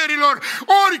mângâierilor,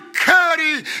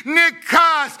 oricărui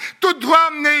necaz. Tu,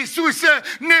 Doamne Iisuse,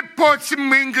 ne poți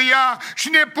mângâia și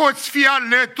ne poți fi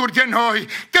alături de noi.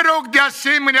 Te rog de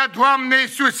asemenea, Doamne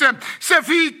Iisuse, să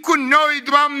fii cu noi,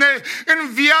 Doamne,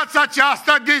 în viața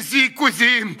aceasta de zi cu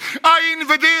zi. Ai în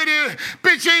vedere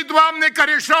pe cei, Doamne,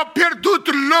 care și-au pierdut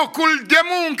locul de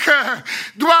muncă.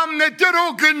 Doamne, te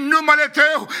rog în numele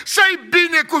Tău să-i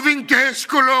binecuvintezi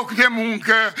cu loc de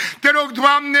muncă. Te rog,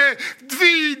 Doamne,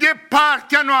 fii de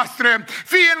partea noastră,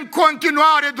 fie în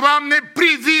continuare, Doamne,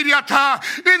 privirea Ta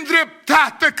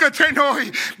îndreptată către noi.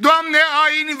 Doamne,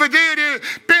 ai în vedere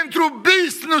pentru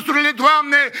business-urile,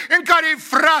 Doamne, în care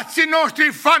frații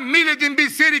noștri, familie din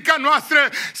biserica noastră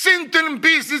sunt în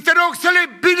business. Te rog să le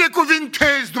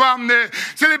binecuvintezi, Doamne,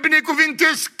 să le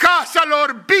binecuvintezi casa lor,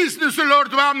 business-ul lor,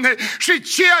 Doamne, și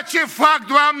ceea ce fac,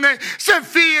 Doamne, să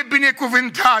fie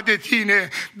binecuvântat de Tine.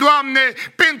 Doamne,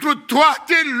 pentru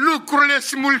toate lucrurile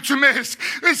îți mulțumesc.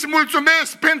 Îți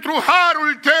mulțumesc pentru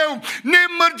harul Tău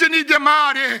nemărginit de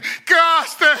mare, că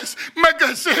astăzi mă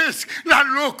găsesc la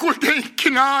locul de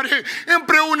închinare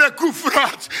împreună cu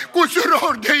frați, cu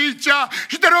surori de aici,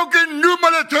 și te rog în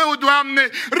numele Tău, Doamne,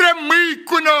 rămâi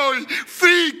cu noi,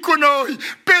 fii cu noi,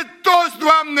 pe toți,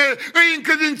 Doamne, îi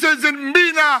încredințez în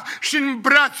mina și în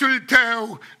brațul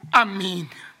Tău. Amin.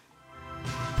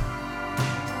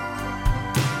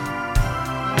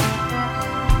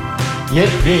 E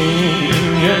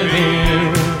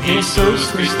viu,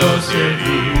 Iisus Hristos e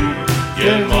viu,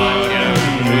 El m-a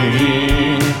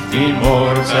înviat, din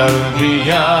morți a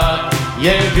înviat.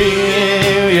 E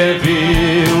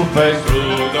viu pentru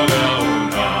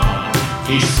totdeauna,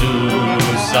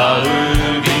 Iisus a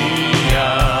înviat.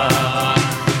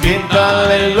 Cânt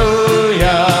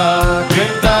aleluia,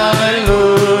 cânt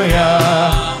aleluia,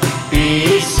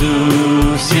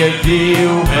 Iisus e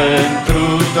viu pentru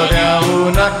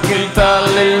totdeauna. Cânt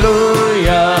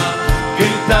aleluia,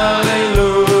 cânt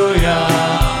aleluia,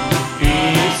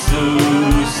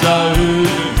 Iisus a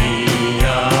înviat.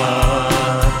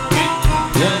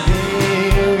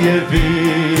 E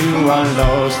viu, al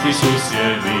nostru Iisus e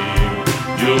viu,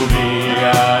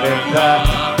 iubirea are dat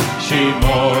și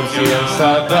morții El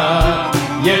s-a dat.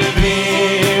 E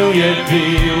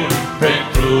viu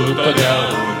pentru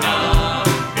totdeauna,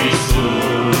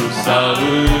 Iisus a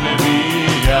înviat.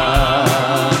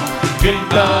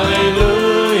 Cânt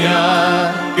aleluia,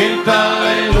 cânt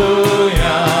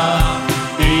aleluia,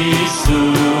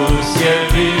 Iisus e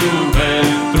viu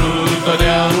pentru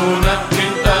totdeauna.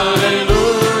 Cânt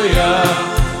aleluia,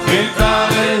 cânt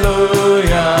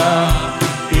aleluia,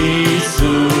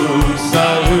 Iisus a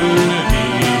înviat.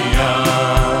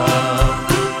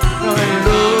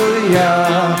 Aleluia,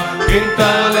 cânt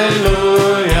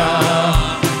aleluia,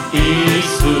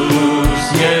 Iisus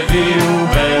e viu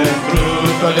pentru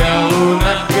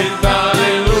totdeauna. Cânt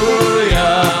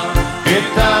aleluia,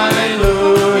 cânt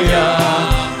aleluia,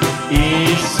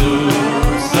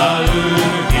 Iisus a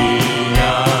înviat.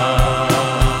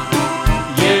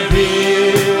 E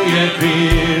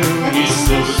viu,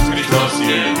 Iisus Hristos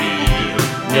e viu,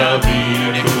 ne-a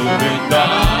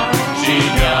binecuvântat și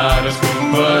ne-a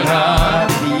răscumpărat.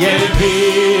 E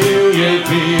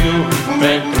viu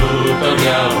pentru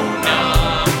totdeauna,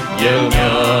 El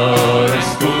ne-a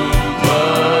răscumpărat.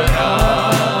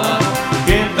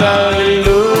 Cânt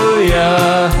aleluia,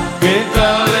 cânt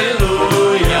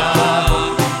aleluia,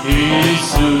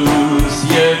 Iisus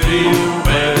e viu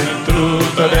pentru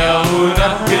totdeauna.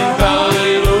 Cânt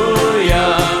aleluia,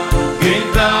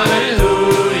 cânt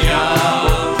aleluia,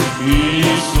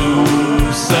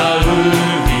 Iisus a înviat.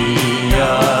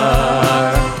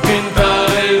 Cânt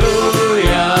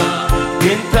aleluia,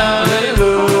 cânt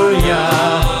aleluia,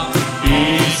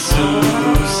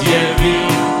 Iisus e viu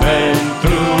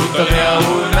pentru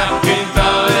totdeauna. Cânt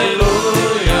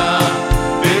aleluia,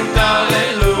 cânt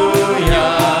aleluia,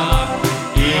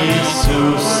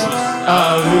 Iisus a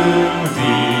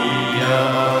înviat.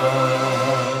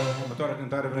 Următoarea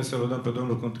cântare vrem să lăudăm pe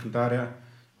Domnul cu cântarea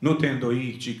Nu te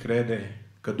îndoi, ci crede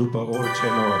că după orice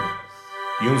nor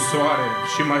e un soare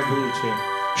și mai dulce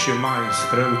și mai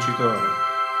strălucitor.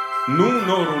 Nu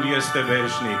norul este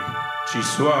veșnic, ci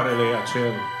soarele e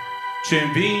acel ce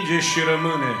învinge și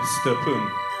rămâne stăpân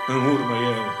în urmă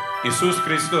El. Iisus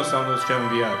Hristos al nostru ce-a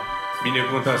înviat.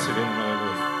 Binecuvântat să fie numele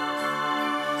Lui.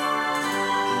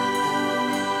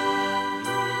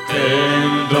 Te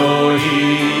îndoi,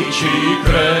 ci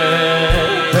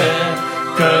crede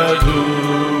că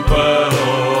după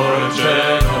orice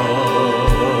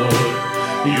nor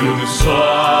e un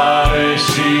soare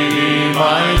și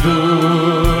mai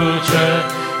dulce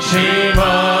și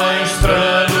mai strălucitor.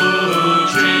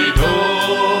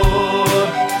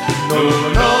 Nu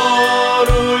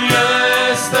norul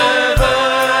este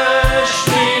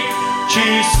veșnic, ci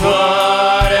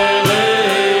soarele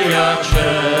e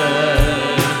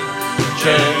acel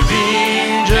ce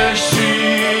învinge și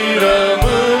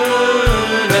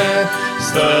rămâne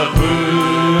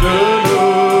stăpân în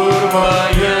urma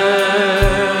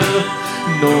El.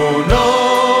 Nu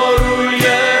norul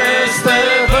este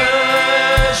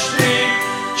veșnic,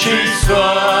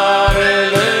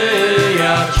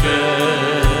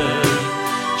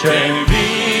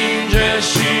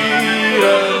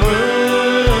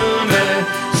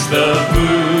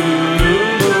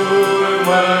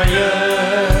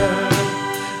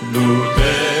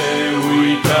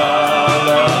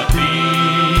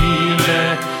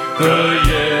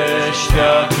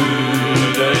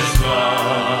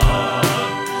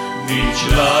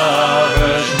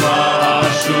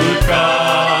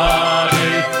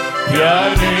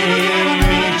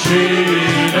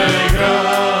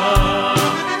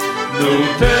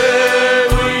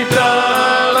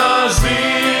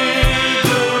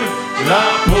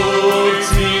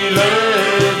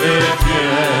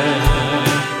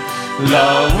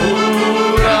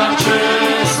 ura ce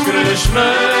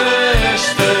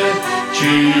scrâșnește,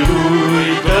 ci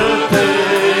uită-te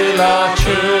la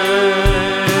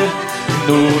cer.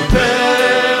 Nu te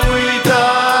uita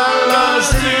la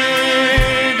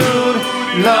ziduri,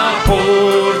 la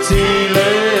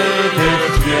porțile de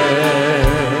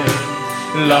fier,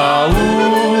 la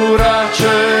ura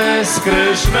ce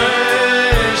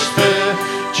scrâșnește,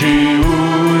 ci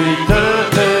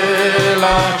uită-te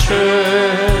la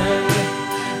cer.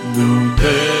 Nu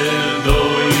te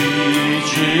îndoi,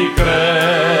 ci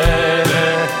crede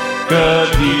că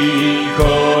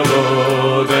dincolo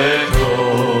de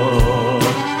tot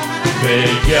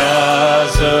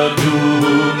veghează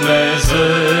Dumnezeul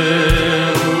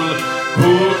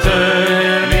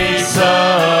puternic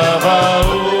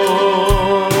Savaot,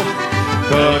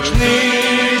 căci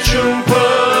niciun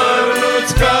păr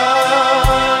nu-ți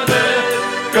cade,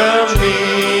 că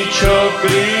nici-o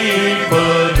clipă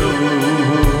nu,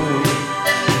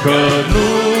 că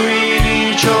nu-i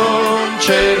nicio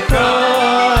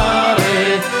încercare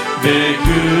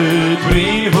decât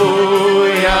prin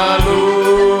voia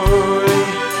Lui,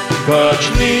 căci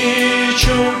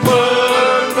niciun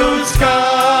păr nu-ți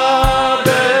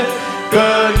cade, că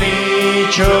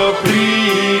nici-o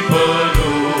clipă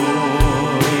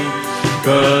nu-i,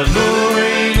 că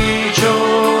nu-i nicio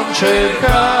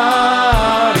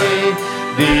încercare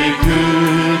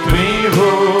decât prin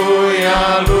voia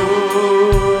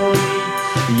Lui.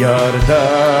 Iar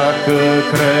dacă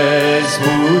crezi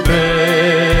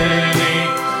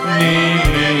puternic,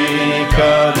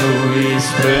 nimica nu-i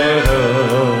spre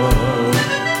rău,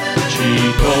 ci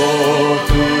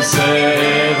totul se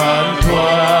va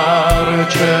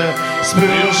întoarce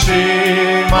spre și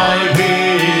mai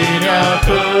bine a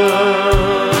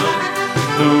tău.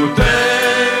 Nu te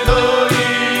îndoi,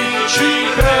 ci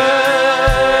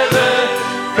crede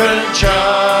că-n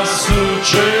ceasul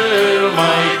cel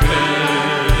mai greu,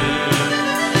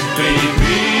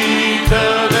 clipită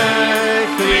de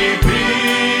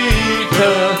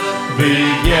clipită,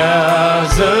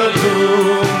 veghează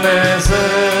Dumnezeu.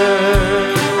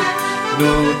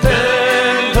 Nu te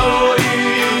îndoi,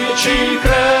 ci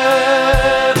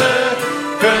crede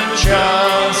că-n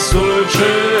ceasul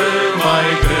cel mai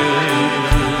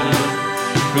greu,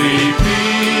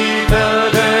 clipită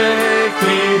de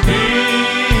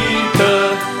clipită,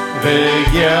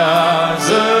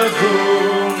 veghează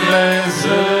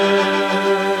Dumnezeu.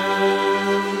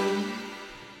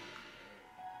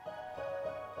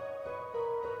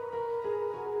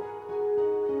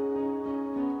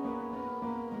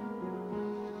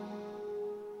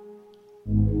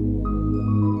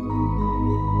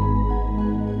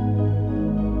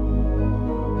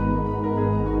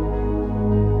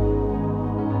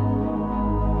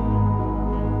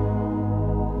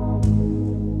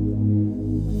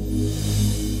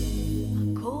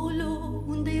 Acolo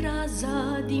unde-i raza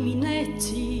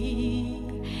dimineții,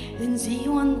 în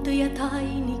ziua întâia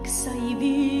tainic s-a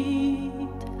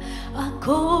ivit,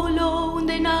 acolo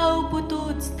unde n-au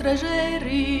putut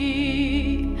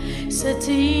străjerii să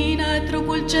țină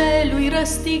trupul celui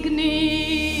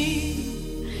răstignit,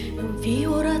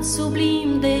 înfiorat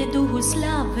sublim de Duhul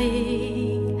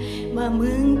Slavei, m-am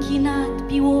închinat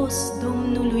pios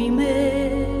Domnului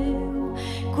meu,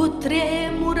 cu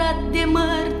tremurat de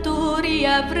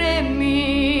mărturia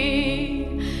vremii,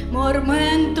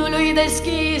 mormântului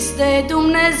deschis de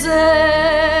Dumnezeu.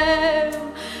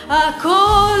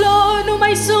 Acolo nu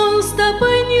mai sunt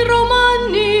stăpâni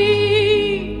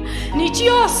romani, nici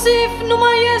Iosif nu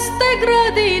mai este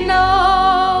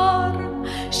grădinar,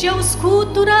 și-au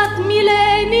scuturat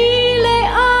mileniile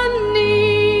ani,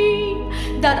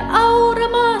 dar au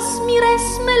rămas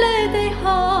miresmele de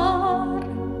har.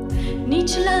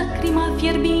 Nici lacrima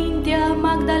fierbinte a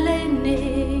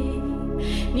Magdalenei,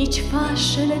 nici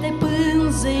fașele de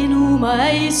pânze nu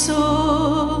mai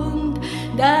sunt,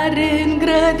 dar în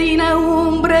grădina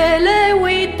umbrele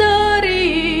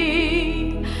uitării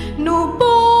nu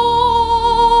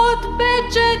pot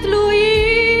pecetlui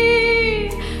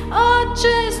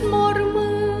acest mormânt.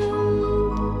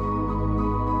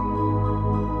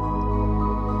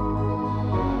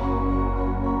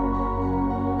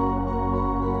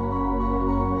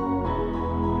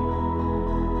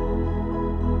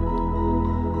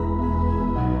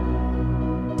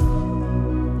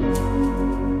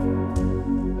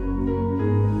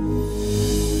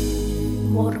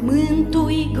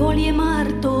 Mormântul-i gol e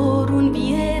martorul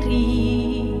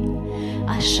învierii,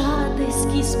 așa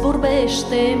deschis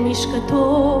vorbește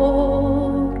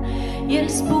mișcător. El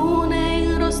spune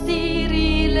în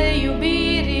rostirile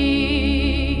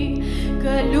iubirii că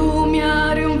lumea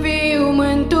are un viu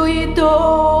mântuitor.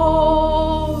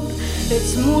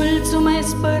 Îți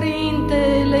mulțumesc,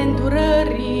 Părintele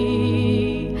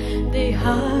îndurării, de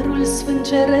harul sfânt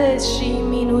ceresc și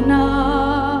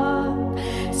minunat,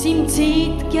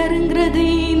 simțit chiar în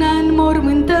grădina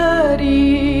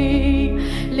înmormântării,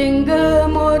 lângă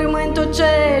mormântul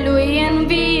celui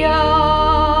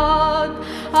înviat.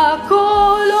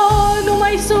 Acolo nu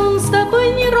mai sunt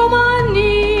stăpâni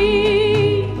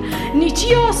romanii, nici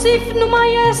Iosif nu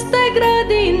mai este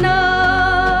grădinar,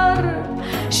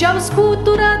 și-au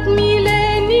scuturat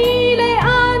mileniile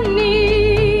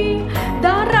ani,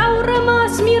 dar au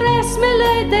rămas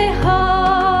miresmele de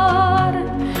har.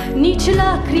 Nici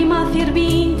lacrima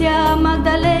fierbinte a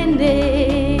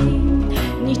Magdalenei,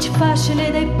 nici fașele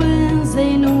de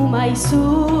pânze nu mai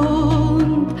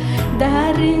sunt,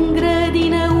 dar în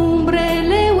grădină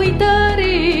umbrele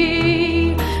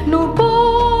uitării nu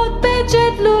pot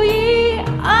pecetlui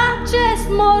acest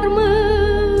mormânt.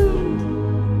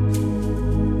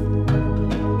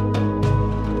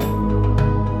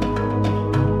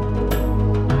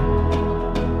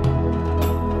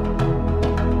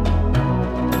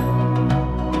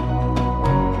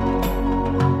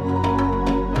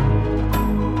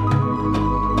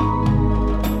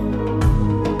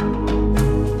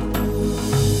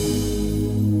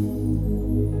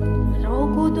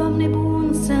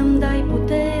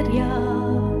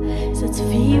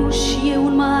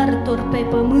 Pe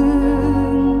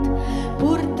pământ,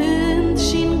 purtând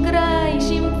și-n grai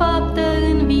și-n faptă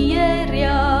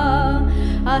învierea,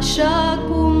 așa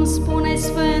cum spune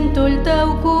Sfântul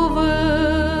Tău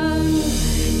cuvânt.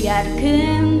 Iar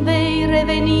când vei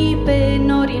reveni pe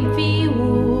nori în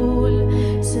Fiul,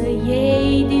 să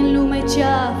iei din lume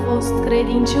ce-a fost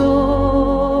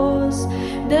credincios,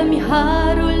 dă-mi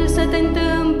harul să te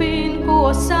întâmpin cu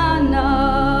osana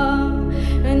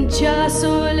în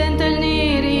ceasul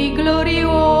întâlnirii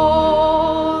glorios.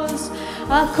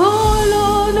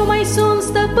 Acolo nu mai sunt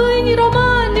stăpâni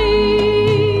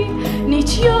romanii,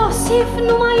 nici Iosif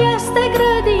nu mai este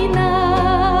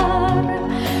grădinar,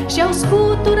 și-au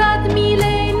scuturat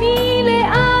mileniile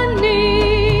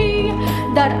ani,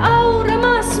 dar au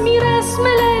rămas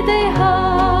miresmele de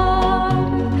har.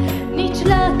 Nici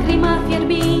lacrima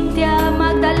fierbinte a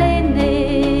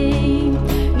Magdalenei,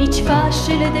 nici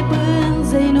fașele de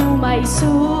pânze nu mai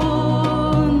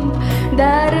sunt,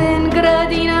 dar în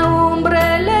grădina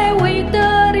umbrele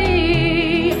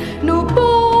uitării nu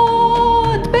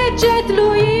pot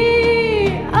pecetlui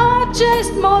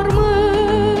acest mormânt.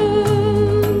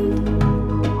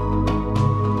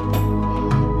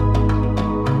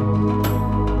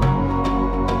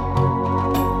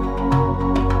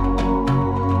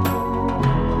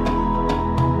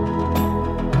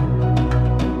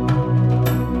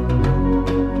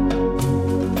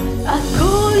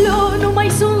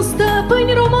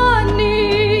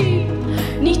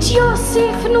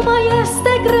 Iosif nu mai este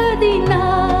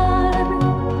grădinar,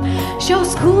 și-au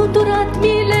scuturat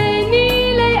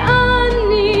mileniile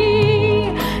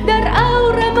ani, dar au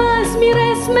rămas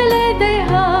miresmele de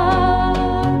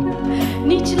har.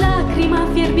 Nici lacrima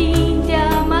fierbinte a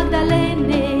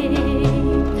Magdalenei,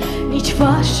 nici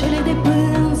fașele de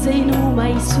pânze nu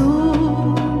mai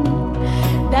sunt,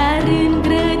 dar în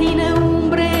grădină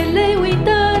umbrele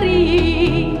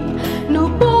uitării nu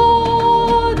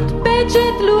pot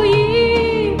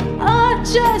pecetlui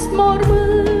acest mormânt.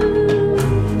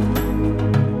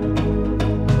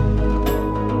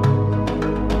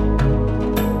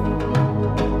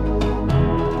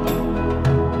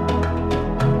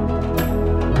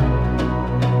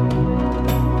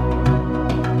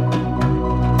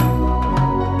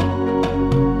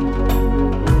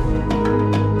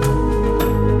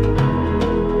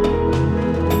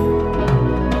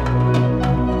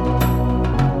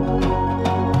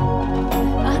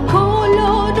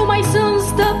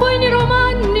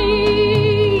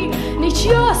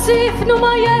 Iosif nu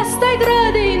mai este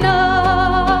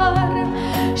grădinar,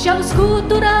 și-au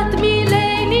scuturat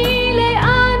mileniile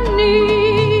ani,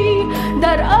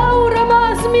 dar au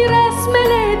rămas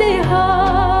miresmele de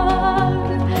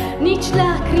har. Nici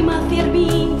lacrima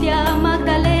fierbinte a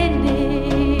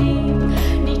Magdalenei,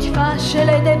 nici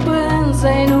fașele de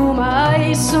pânze nu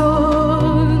mai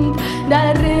sunt,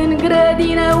 dar în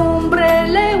grădină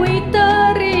umbrele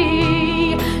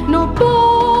uitării nu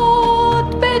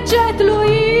pot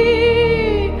pecetlui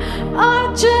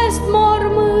acest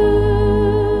mormânt.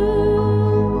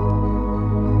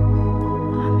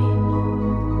 Amin.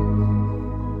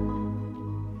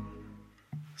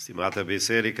 Stimată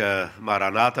Biserică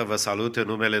Maranata, vă salut în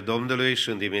numele Domnului și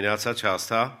în dimineața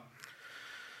aceasta,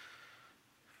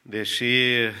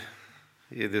 deși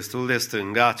e destul de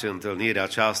stângace întâlnirea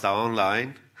aceasta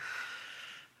online,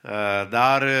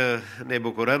 dar ne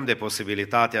bucurăm de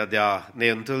posibilitatea de a ne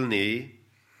întâlni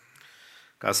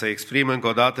ca să exprim încă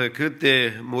o dată cât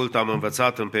de mult am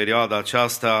învățat în perioada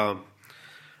aceasta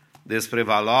despre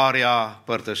valoarea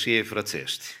părtășiei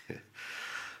frățești.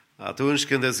 Atunci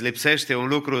când îți lipsește un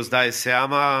lucru, îți dai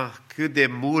seama cât de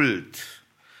mult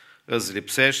îți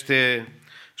lipsește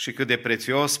și cât de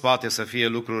prețios poate să fie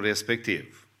lucrul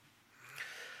respectiv.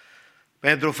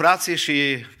 Pentru frații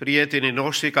și prietenii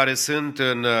noștri care sunt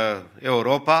în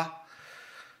Europa,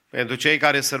 pentru cei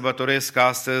care sărbătoresc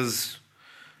astăzi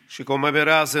și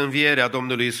comemorează învierea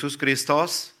Domnului Iisus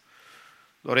Hristos,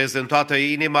 doresc din toată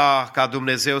inima ca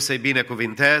Dumnezeu să-i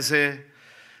binecuvinteze.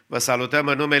 Vă salutăm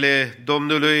în numele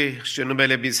Domnului și în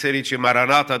numele Bisericii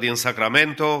Maranata din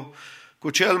Sacramento cu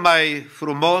cel mai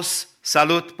frumos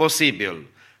salut posibil.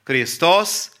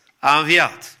 Hristos a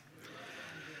înviat!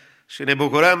 Și ne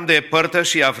bucurăm de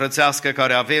părtășia frățească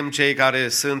care avem cei care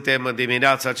suntem în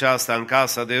dimineața aceasta în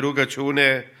casa de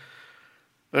rugăciune,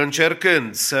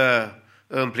 încercând să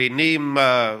împlinim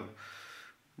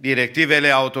directivele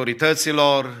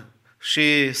autorităților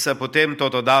și să putem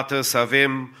totodată să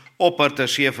avem o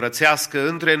părtășie frățească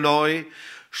între noi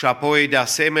și apoi de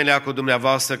asemenea cu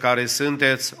dumneavoastră care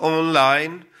sunteți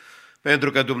online,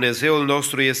 pentru că Dumnezeul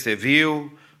nostru este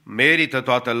viu, merită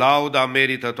toată lauda,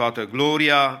 merită toată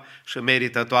gloria și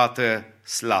merită toată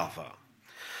slava.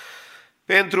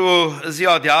 Pentru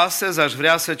ziua de astăzi aș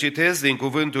vrea să citesc din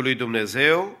Cuvântul lui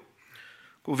Dumnezeu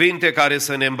cuvinte care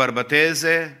să ne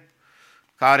îmbărbăteze,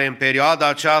 care în perioada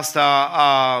aceasta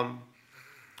a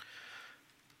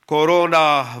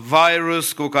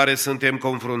coronavirus cu care suntem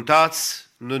confruntați,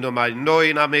 nu numai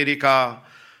noi în America,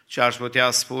 ci aș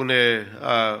putea spune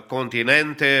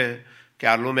continente,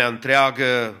 chiar lumea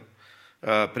întreagă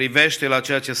privește la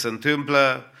ceea ce se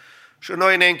întâmplă și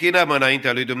noi ne închinăm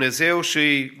înaintea lui Dumnezeu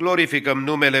și glorificăm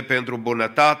numele pentru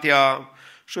bunătatea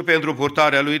și pentru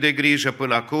purtarea lui de grijă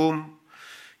până acum,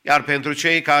 iar pentru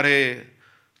cei care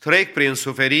trec prin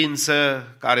suferință,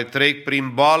 care trec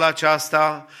prin boala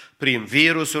aceasta, prin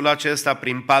virusul acesta,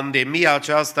 prin pandemia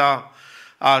aceasta,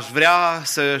 aș vrea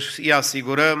să-i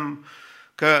asigurăm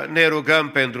că ne rugăm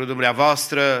pentru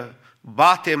dumneavoastră,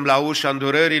 batem la ușa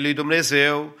îndurării lui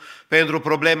Dumnezeu pentru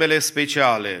problemele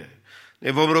speciale.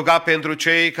 Ne vom ruga pentru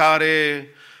cei care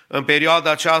în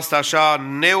perioada aceasta așa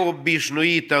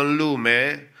neobișnuită în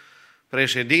lume,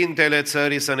 președintele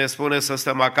țării să ne spune să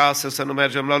stăm acasă, să nu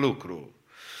mergem la lucru.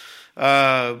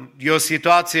 E o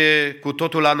situație cu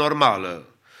totul anormală.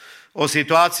 O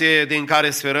situație din care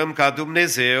sperăm ca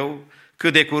Dumnezeu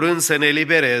cât de curând să ne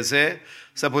elibereze,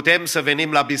 să putem să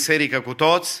venim la biserică cu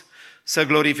toți, să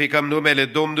glorificăm numele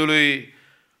Domnului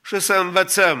și să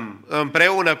învățăm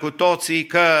împreună cu toții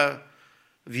că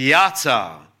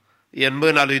viața e în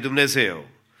mâna lui Dumnezeu.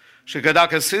 Și că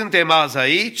dacă suntem azi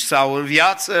aici sau în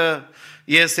viață,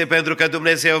 este pentru că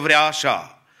Dumnezeu vrea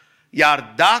așa.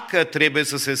 Iar dacă trebuie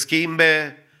să se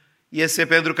schimbe, este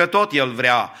pentru că tot El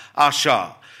vrea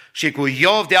așa. Și cu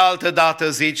Iov de altă dată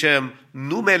zicem,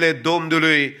 numele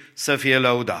Domnului să fie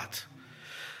lăudat.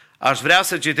 Aș vrea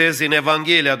să citesc din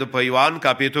Evanghelia după Ioan,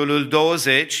 capitolul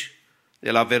 20,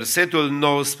 de la versetul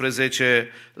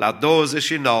 19 la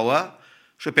 29,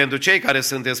 și pentru cei care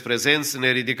sunteți prezenți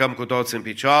ne ridicăm cu toți în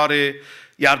picioare,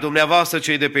 iar dumneavoastră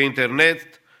cei de pe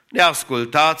internet ne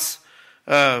ascultați,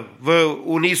 vă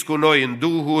uniți cu noi în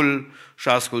Duhul și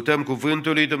ascultăm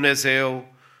cuvântul lui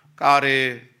Dumnezeu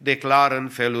care declară în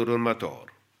felul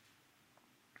următor.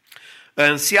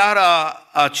 În seara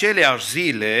aceleiași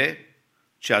zile,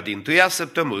 cea dintâia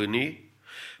săptămânii,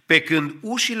 pe când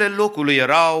ușile locului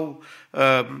erau,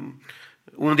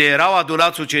 unde erau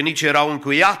adunați ucenicii, erau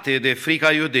încuiate de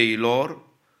frica iudeilor,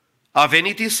 a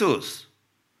venit Iisus.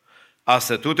 A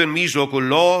stătut în mijlocul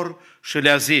lor și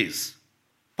le-a zis,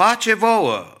 pace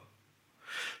vouă!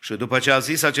 Și după ce a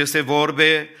zis aceste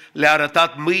vorbe, le-a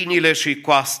arătat mâinile și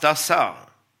coasta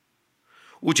sa.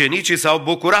 Ucenicii s-au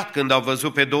bucurat când au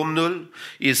văzut pe Domnul.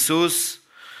 Iisus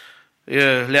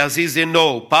le-a zis din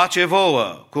nou, pace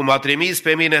vouă, cum a trimis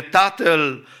pe mine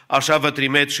Tatăl, așa vă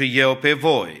trimit și eu pe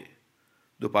voi.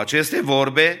 După aceste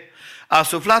vorbe, a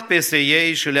suflat peste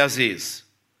ei și le-a zis,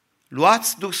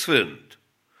 luați Duh Sfânt.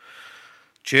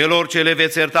 Celor ce le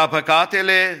veți ierta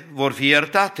păcatele vor fi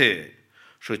iertate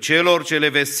și celor ce le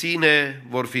veți ține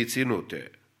vor fi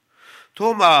ținute.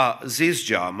 Toma, zis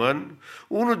Geamăn,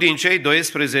 unul din cei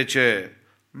 12,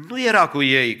 nu era cu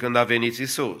ei când a venit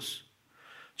Iisus.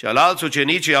 Ceilalți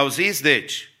ucenicii au zis,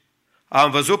 deci,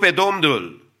 am văzut pe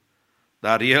Domnul,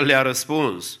 dar el le-a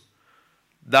răspuns,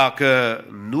 dacă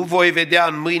nu voi vedea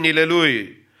în mâinile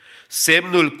lui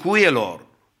semnul cuielor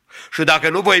și dacă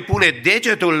nu voi pune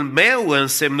degetul meu în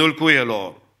semnul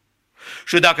cuielor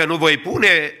Și dacă nu voi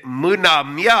pune mâna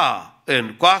mea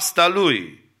în coasta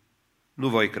lui, nu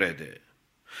voi crede.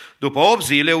 După 8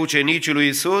 zile, ucenicii lui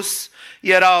Iisus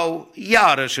erau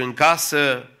iarăși în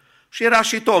casă și era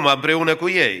și Toma împreună cu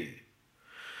ei.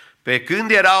 Pe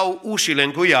când erau ușile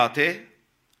încuiate,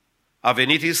 a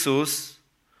venit Iisus,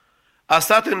 a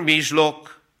stat în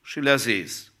mijloc și le-a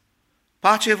zis: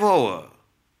 pace vouă!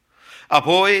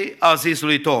 Apoi a zis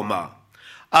lui Toma: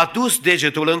 adu-ți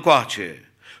degetul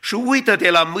încoace și uită-te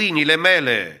la mâinile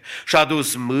mele și a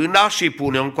dus mâna și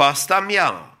pune-o în coasta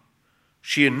mea.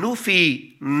 Și nu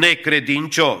fi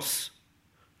necredincios,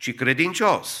 ci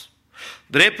credincios.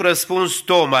 Drept răspuns,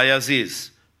 Toma i-a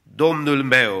zis: Domnul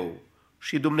meu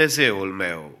și Dumnezeul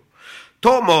meu.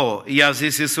 Tomo, i-a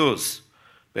zis Iisus,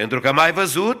 pentru că m-ai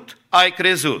văzut, ai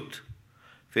crezut.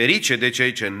 Ferice de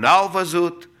cei ce n-au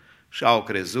văzut și au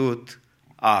crezut.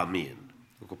 Amin.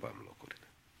 Ocupăm locurile.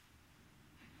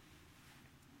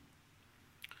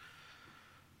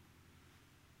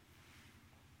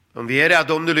 Învierea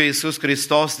Domnului Iisus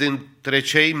Hristos dintre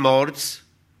cei morți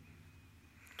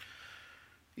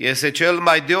este cel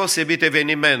mai deosebit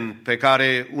eveniment pe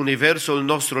care universul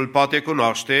nostru îl poate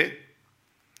cunoaște,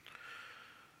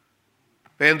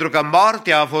 pentru că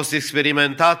moartea a fost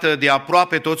experimentată de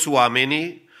aproape toți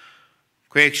oamenii,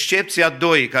 cu excepția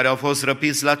 2 care au fost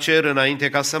răpiți la cer înainte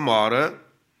ca să moară,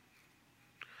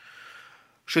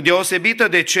 și deosebită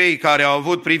de cei care au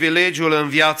avut privilegiul în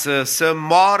viață să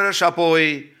moară și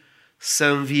apoi să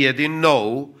învie din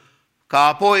nou, ca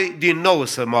apoi din nou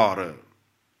să moară.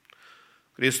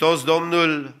 Hristos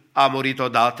Domnul a murit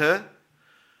odată,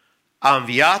 a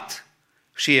înviat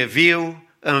și e viu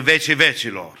în vecii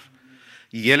vecilor.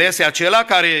 El este acela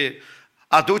care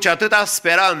aduce atâta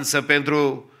speranță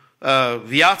pentru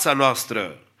viața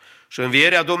noastră. Și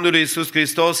învierea Domnului Iisus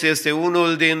Hristos este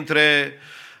unul dintre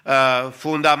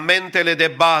fundamentele de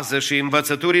bază și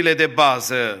învățăturile de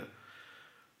bază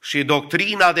și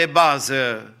doctrina de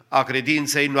bază a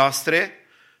credinței noastre,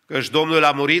 căci Domnul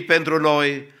a murit pentru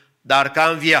noi, dar că a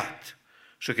înviat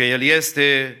și că El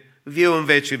este viu în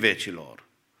vecii vecilor.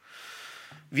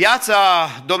 Viața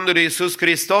Domnului Iisus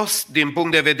Hristos, din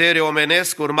punct de vedere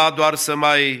omenesc, urma doar să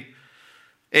mai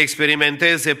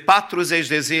experimenteze 40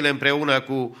 de zile împreună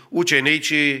cu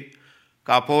ucenicii,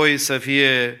 ca apoi să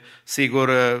fie, sigur,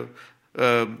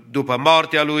 după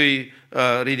moartea Lui,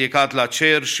 ridicat la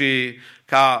cer și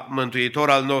ca mântuitor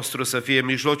al nostru să fie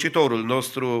mijlocitorul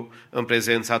nostru în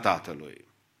prezența Tatălui.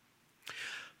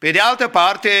 Pe de altă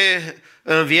parte,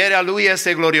 învierea Lui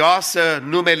este glorioasă,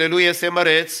 numele Lui este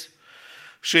măreț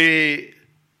și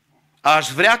aș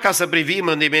vrea ca să privim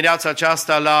în dimineața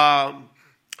aceasta la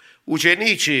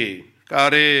ucenicii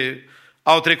care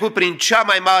au trecut prin cea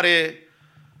mai mare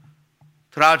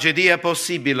tragedie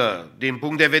posibilă din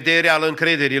punct de vedere al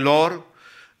încrederii lor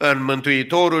în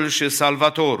Mântuitorul și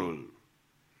Salvatorul.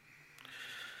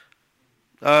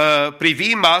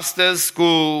 Privim astăzi cu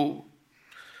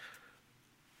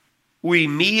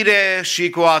uimire și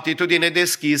cu o atitudine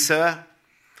deschisă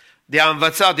de a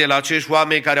învăța de la acești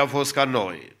oameni care au fost ca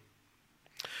noi.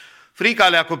 Frica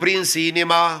le-a cuprins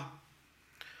inima,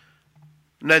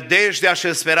 nădejdea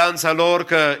și speranța lor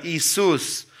că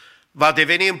Iisus va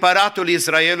deveni împăratul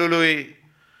Israelului,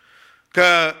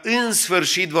 că în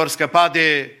sfârșit vor scăpa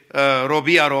de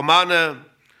robia romană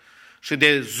și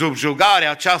de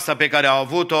subjugarea aceasta pe care au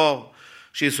avut-o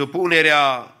și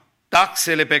supunerea,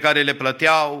 taxele pe care le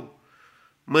plăteau,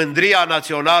 mândria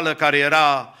națională care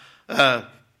era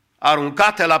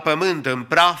aruncată la pământ în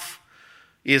praf.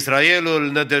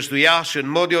 Israelul nădăjduia și în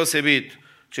mod deosebit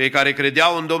cei care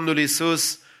credeau în Domnul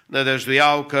Iisus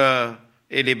nădăjduiau că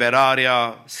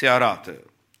eliberarea se arată.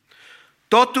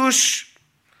 Totuși,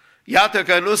 iată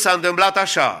că nu s-a întâmplat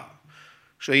așa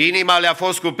și inima le-a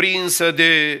fost cuprinsă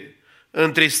de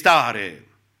întristare,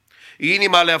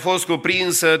 inima le-a fost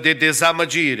cuprinsă de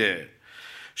dezamăgire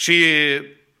și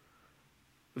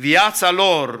viața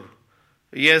lor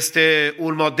este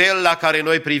un model la care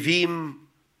noi privim,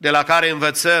 de la care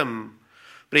învățăm,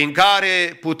 prin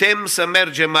care putem să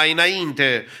mergem mai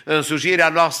înainte în slujirea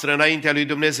noastră înaintea lui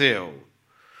Dumnezeu.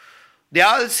 De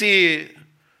alții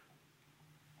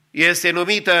este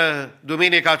numită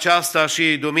duminica aceasta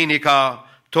și Duminica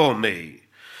Tomei.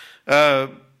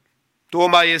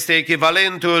 Toma este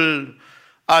echivalentul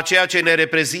a ceea ce ne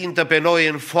reprezintă pe noi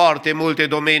în foarte multe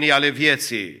domenii ale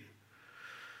vieții.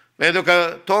 Pentru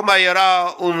că Toma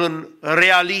era un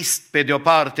realist pe de o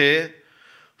parte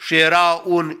și era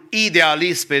un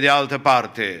idealist pe de altă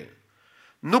parte.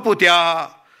 Nu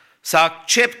putea să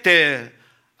accepte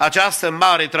această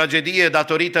mare tragedie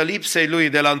datorită lipsei lui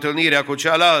de la întâlnirea cu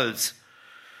ceilalți.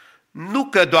 Nu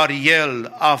că doar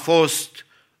el a fost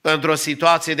într-o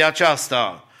situație de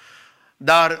aceasta.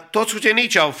 Dar toți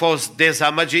ucenicii au fost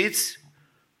dezamăgiți,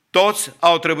 toți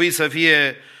au trebuit să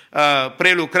fie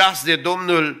prelucrați de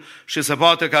Domnul și să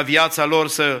poată ca viața lor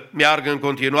să meargă în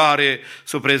continuare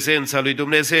sub prezența lui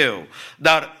Dumnezeu.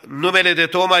 Dar numele de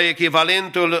Toma e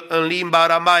echivalentul în limba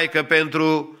aramaică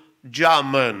pentru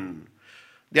geamăn.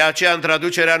 De aceea în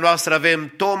traducerea noastră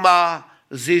avem Toma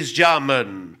zis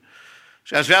geamăn.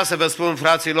 Și aș vrea să vă spun,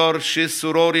 fraților și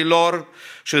surorilor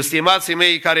și stimații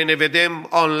mei care ne vedem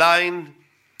online,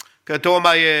 că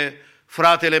Toma e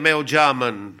fratele meu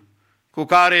geamăn, cu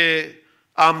care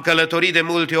am călătorit de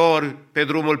multe ori pe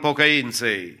drumul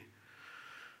pocăinței.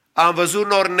 Am văzut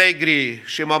nori negri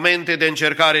și momente de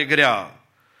încercare grea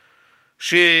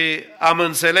și am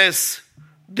înțeles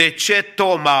de ce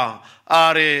Toma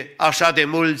are așa de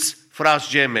mulți frați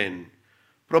gemeni.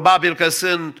 Probabil că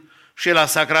sunt și la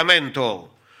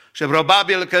Sacramento și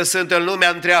probabil că sunt în lumea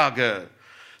întreagă.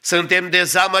 Suntem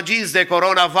dezamăgiți de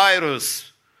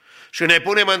coronavirus și ne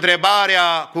punem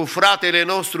întrebarea cu fratele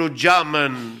nostru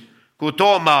geamăn, cu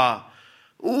Toma,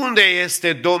 unde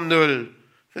este Domnul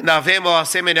când avem o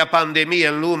asemenea pandemie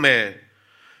în lume,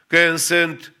 când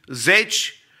sunt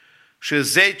zeci și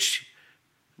zeci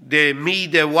de mii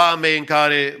de oameni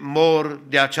care mor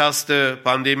de această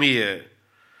pandemie.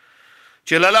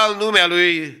 Celălalt nume al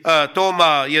lui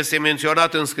Toma este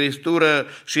menționat în Scriptură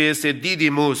și este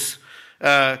Didimus,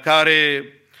 care,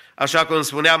 așa cum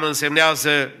spuneam,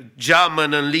 însemnează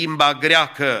geamăn în limba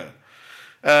greacă.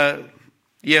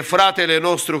 E fratele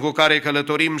nostru cu care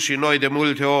călătorim și noi de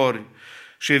multe ori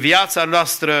și viața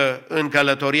noastră în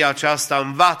călătoria aceasta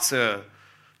învață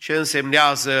ce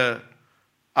însemnează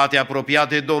a te apropia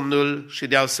de Domnul și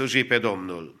de a-L sluji pe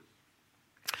Domnul.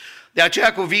 De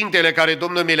aceea cuvintele care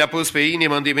Domnul mi le-a pus pe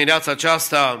inimă în dimineața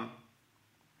aceasta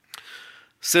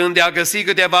sunt de a găsi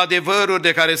câteva adevăruri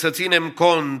de care să ținem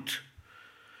cont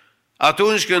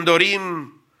atunci când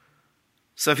dorim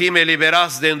să fim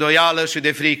eliberați de îndoială și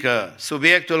de frică.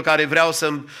 Subiectul care vreau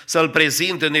să-l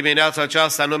prezint în dimineața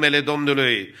aceasta în numele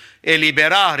Domnului: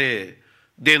 eliberare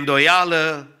de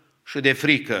îndoială și de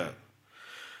frică.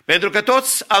 Pentru că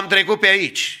toți am trecut pe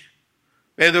aici,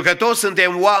 pentru că toți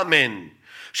suntem oameni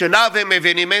și nu avem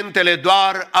evenimentele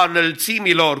doar a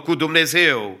înălțimilor cu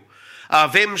Dumnezeu,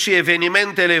 avem și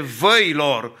evenimentele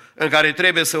văilor în care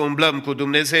trebuie să umblăm cu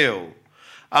Dumnezeu,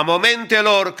 a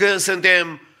momentelor când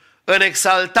suntem în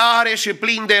exaltare și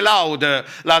plini de laudă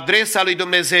la adresa lui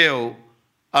Dumnezeu,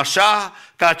 așa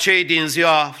ca cei din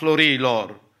ziua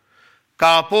florilor,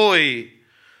 ca apoi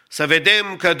să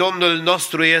vedem că Domnul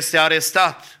nostru este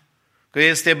arestat, că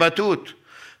este bătut,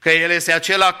 că El este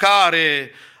acela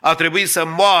care a trebuit să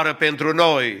moară pentru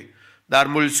noi, dar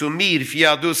mulțumiri fie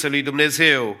aduse lui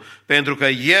Dumnezeu, pentru că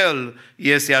El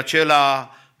este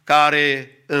acela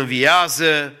care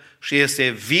înviază și este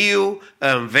viu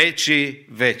în vecii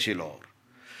vecilor.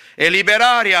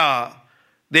 Eliberarea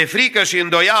de frică și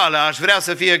îndoială aș vrea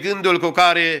să fie gândul cu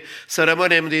care să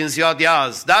rămânem din ziua de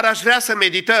azi, dar aș vrea să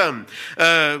medităm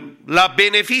la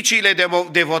beneficiile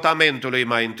devotamentului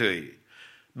mai întâi.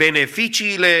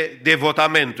 Beneficiile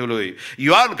devotamentului.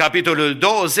 Ioan, capitolul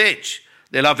 20,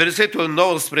 de la versetul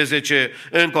 19,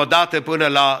 încă o dată până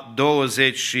la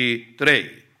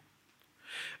 23.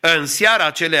 În seara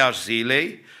aceleași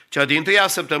zilei, cea dintâia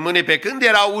săptămânii, pe când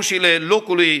erau ușile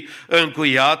locului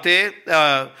încuiate,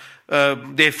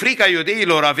 de frica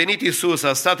iudeilor a venit Iisus,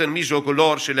 a stat în mijlocul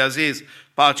lor și le-a zis: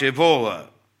 pace vouă.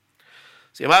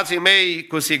 Stimații mei,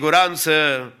 cu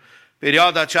siguranță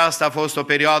perioada aceasta a fost o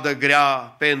perioadă grea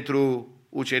pentru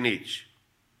ucenici.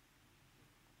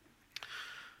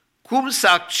 Cum să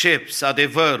accepți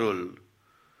adevărul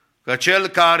că Cel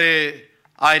care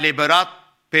a eliberat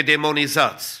pe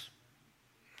demonizați,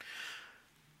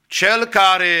 Cel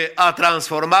care a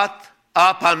transformat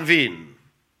apa în vin,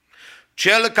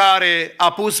 Cel care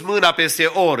a pus mâna peste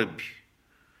orbi,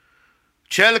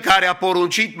 Cel care a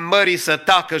poruncit mării să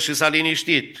tacă și s-a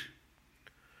liniștit,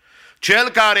 Cel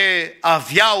care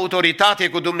avea autoritate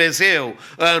cu Dumnezeu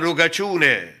în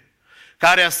rugăciune,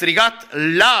 care a strigat: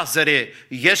 Lazare,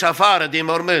 ieși afară din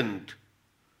mormânt,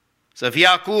 să fie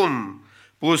acum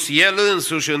pus El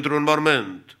însuși într-un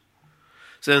mormânt.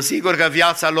 Sunt sigur că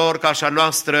viața lor, ca și a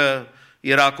noastră,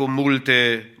 era cu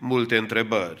multe, multe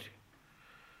întrebări.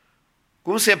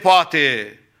 Cum se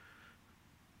poate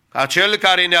ca Cel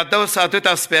care ne-a dat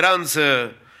atâta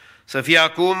speranță să fie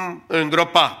acum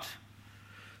îngropat,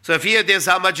 să fie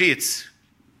dezamăgiți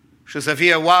și să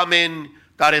fie oameni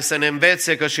care să ne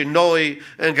învețe că și noi,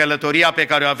 în călătoria pe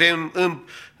care o avem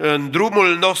în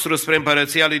drumul nostru spre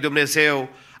Împărăția lui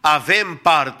Dumnezeu, avem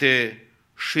parte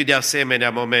și de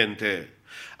asemenea momente?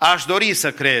 Aș dori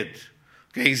să cred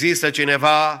că există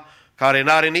cineva care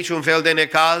nu are niciun fel de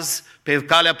necaz pe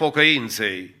calea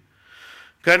pocăinței,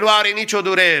 că nu are nicio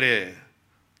durere,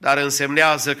 dar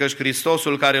însemnează că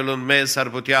Hristosul care îl urmez ar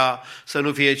putea să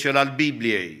nu fie cel al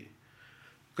Bibliei.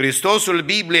 Hristosul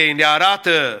Bibliei ne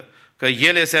arată că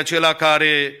El este acela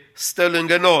care stă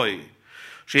lângă noi.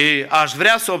 Și aș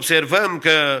vrea să observăm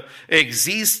că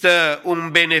există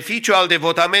un beneficiu al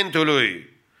devotamentului,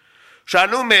 și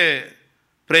anume,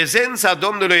 prezența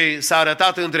Domnului s-a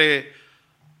arătat între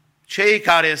cei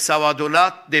care s-au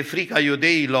adunat de frica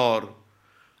iudeilor,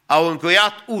 au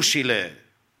încuiat ușile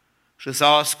și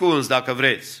s-au ascuns, dacă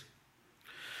vreți.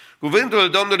 Cuvântul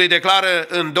Domnului declară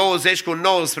în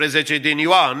 20:19 din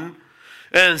Ioan,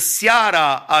 în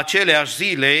seara aceleași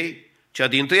zilei, cea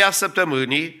dintâia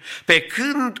săptămânii, pe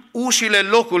când ușile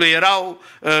locului erau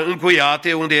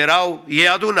încuiate, unde erau ei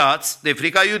adunați de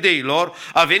frica iudeilor,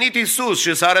 a venit Iisus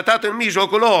și s-a arătat în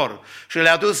mijlocul lor și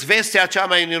le-a dus vestea cea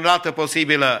mai minunată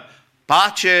posibilă: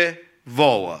 pace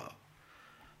vouă.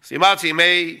 Stimații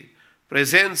mei,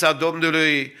 prezența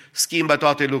Domnului schimbă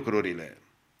toate lucrurile.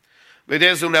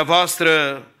 Vedeți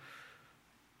dumneavoastră,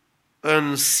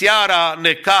 în seara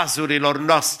necazurilor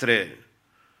noastre,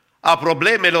 a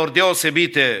problemelor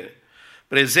deosebite,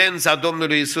 prezența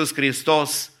Domnului Iisus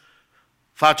Hristos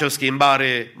face o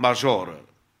schimbare majoră.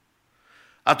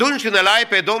 Atunci când îl ai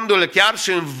pe Domnul chiar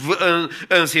și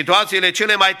în situațiile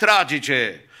cele mai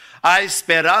tragice, ai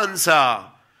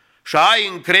speranța și ai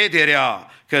încrederea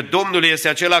că Domnul este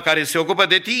acela care se ocupă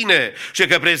de tine și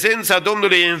că prezența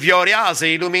Domnului înviorează,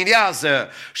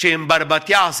 iluminează și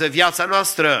îmbărbătează viața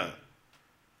noastră.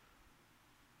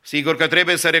 Sigur că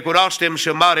trebuie să recunoaștem și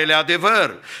marele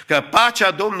adevăr, că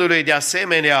pacea Domnului de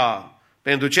asemenea,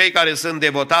 pentru cei care sunt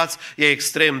devotați, e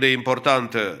extrem de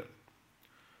importantă.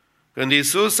 Când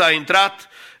Iisus a intrat,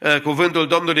 cuvântul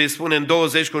Domnului spune în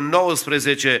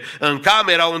 20:19, în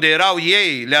camera unde erau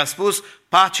ei, le-a spus: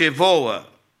 pace vouă.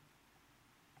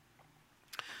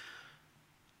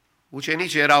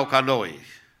 Ucenicii erau ca noi.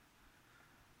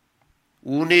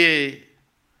 Unii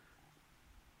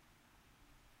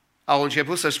au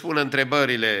început să-și pună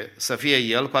întrebările, să fie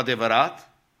El cu adevărat?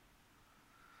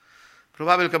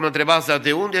 Probabil că mă întrebați, dar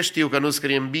de unde știu că nu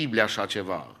scrie în Biblie așa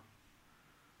ceva?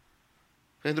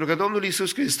 Pentru că Domnul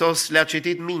Iisus Hristos le-a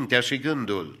citit mintea și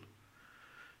gândul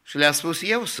și le-a spus: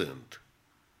 eu sunt.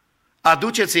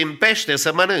 Aduceți-mi pește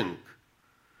să mănânc.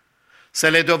 Să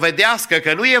le dovedească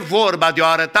că nu e vorba de o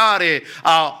arătare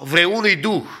a vreunui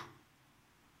duh.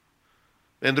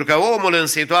 Pentru că omul în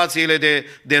situațiile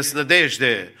de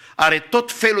desnădejde are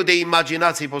tot felul de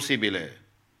imaginații posibile.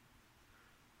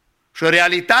 Și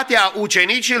realitatea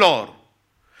ucenicilor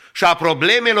și a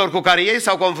problemelor cu care ei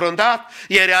s-au confruntat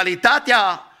e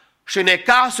realitatea și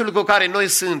necazul cu care noi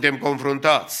suntem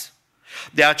confruntați.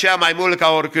 De aceea, mai mult ca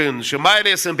oricând, și mai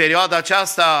ales în perioada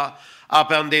aceasta a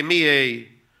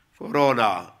pandemiei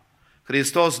corona,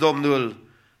 Hristos Domnul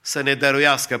să ne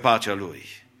dăruiască pacea Lui.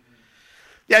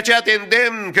 De aceea te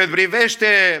îndemn, cât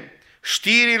privește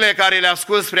știrile care le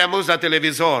asculți prea mult la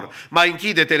televizor, mai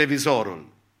închide televizorul.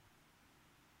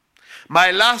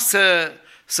 Mai lasă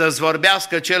să-ți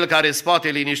vorbească Cel care îți poate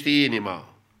liniști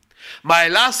inima. Mai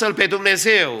lasă-L pe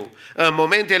Dumnezeu în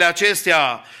momentele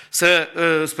acestea să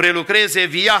îți prelucreze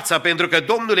viața, pentru că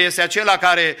Domnul este acela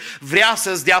care vrea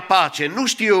să-ți dea pace. Nu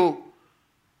știu,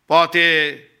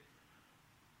 poate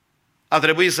a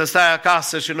trebuit să stai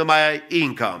acasă și nu mai ai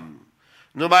income,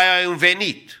 nu mai ai un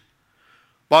venit.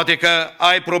 Poate că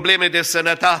ai probleme de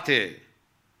sănătate.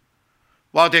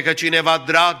 Poate că cineva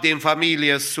drag din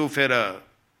familie suferă.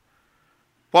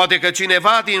 Poate că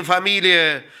cineva din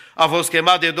familie a fost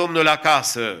chemat de Domnul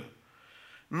acasă.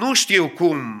 Nu știu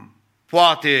cum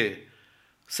poate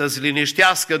să-ți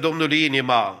liniștească Domnul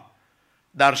inima,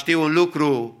 dar știu un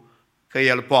lucru, că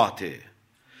El poate.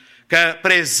 Că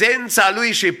prezența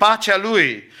Lui și pacea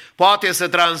Lui poate să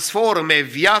transforme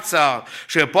viața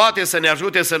și poate să ne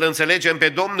ajute să-L înțelegem pe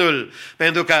Domnul,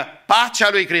 pentru că pacea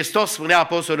Lui Hristos, spunea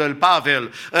Apostolul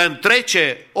Pavel,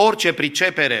 întrece orice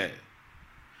pricepere.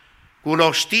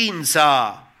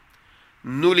 Cunoștința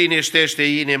nu liniștește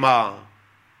inima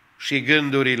și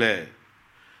gândurile,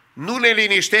 nu le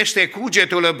liniștește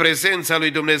cugetul în prezența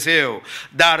lui Dumnezeu,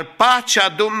 dar pacea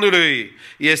Domnului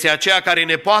este aceea care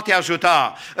ne poate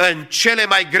ajuta în cele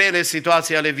mai grele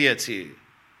situații ale vieții.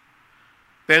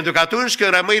 Pentru că atunci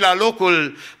când rămâi la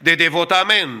locul de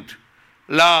devotament,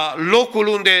 la locul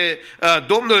unde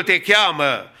Domnul te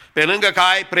cheamă, pe lângă că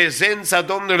ai prezența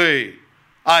Domnului,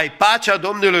 ai pacea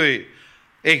Domnului,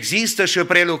 există și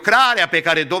prelucrarea pe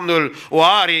care Domnul o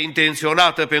are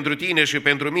intenționată pentru tine și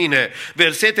pentru mine.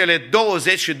 Versetele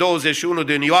 20 și 21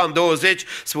 din Ioan 20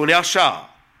 spune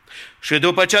așa: Și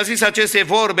după ce a zis aceste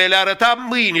vorbe, le arăta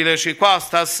mâinile și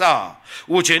coasta sa.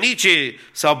 Ucenicii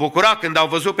s-au bucurat când au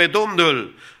văzut pe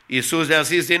Domnul. Iisus le-a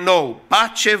zis din nou: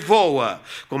 pace vouă,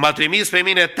 cum a trimis pe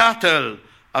mine Tatăl,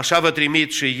 așa vă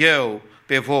trimit și eu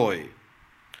pe voi.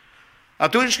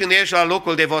 Atunci când ești la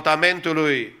locul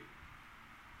devotamentului,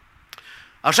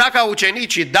 așa ca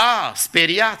ucenicii, da,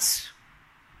 speriați,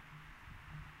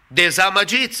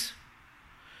 dezamăgiți,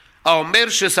 au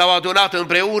mers și s-au adunat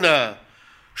împreună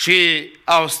și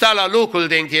au stat la locul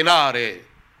de închinare.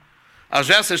 Aș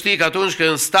vrea să știi că atunci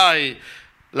când stai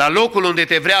la locul unde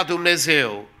te vrea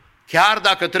Dumnezeu, chiar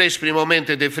dacă treci prin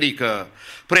momente de frică,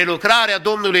 prelucrarea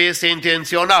Domnului este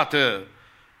intenționată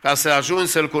ca să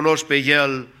ajungi să-L cunoști pe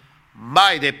El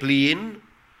mai deplin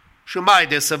și mai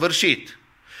desăvârșit.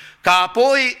 Ca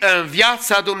apoi în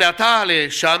viața dumneatale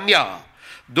și a mea,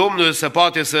 Domnul să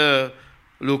poate să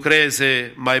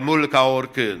lucreze mai mult ca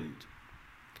oricând.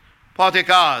 Poate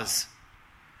că azi,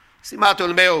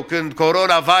 stimatul meu, când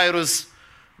coronavirus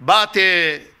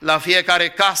bate la fiecare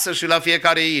casă și la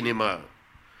fiecare inimă,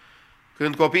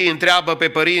 când copiii întreabă pe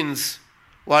părinți: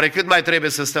 oare cât mai trebuie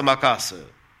să stăm acasă?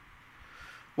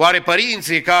 Oare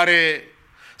părinții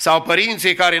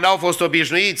care n-au fost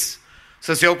obișnuiți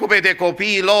să se ocupe de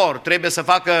copiii lor trebuie să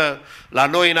facă, la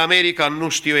noi în America, nu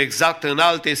știu exact în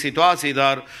alte situații,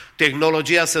 dar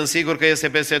tehnologia sunt sigur că este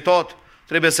peste tot,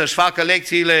 trebuie să-și facă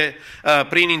lecțiile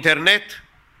prin internet?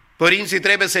 Părinții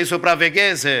trebuie să-i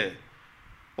supravegheze.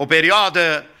 O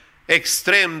perioadă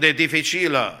extrem de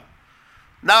dificilă.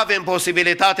 N-avem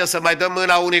posibilitatea să mai dăm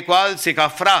mâna unii cu alții ca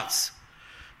frați,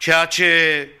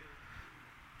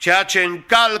 ceea ce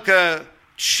încalcă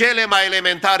cele mai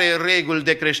elementare reguli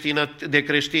de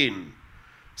creștin.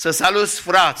 Să saluți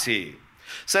frații,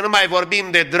 să nu mai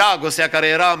vorbim de dragostea care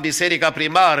era în biserica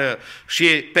primară și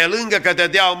pe lângă că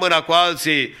dădeau mâna cu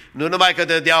alții, nu numai că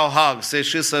dădeau hug, se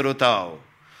și sărutau.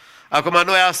 Acum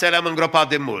noi astea le-am îngropat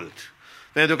de mult,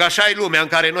 pentru că așa e lumea în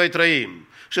care noi trăim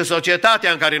și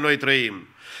societatea în care noi trăim.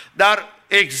 Dar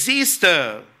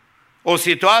există o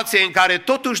situație în care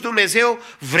totuși Dumnezeu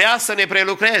vrea să ne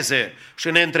prelucreze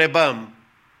și ne întrebăm: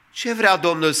 ce vrea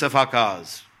Domnul să facă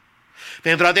azi?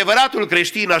 Pentru adevăratul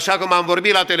creștin, așa cum am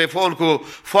vorbit la telefon cu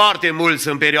foarte mulți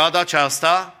în perioada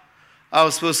aceasta, au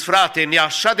spus: frate, mi-e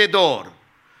așa de dor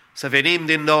să venim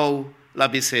din nou la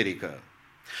biserică.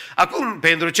 Acum,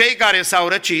 pentru cei care s-au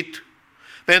răcit,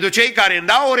 pentru cei care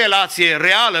n-au o relație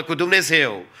reală cu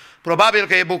Dumnezeu, probabil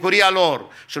că e bucuria lor,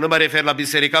 și nu mă refer la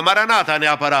Biserica Maranata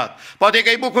neapărat, poate că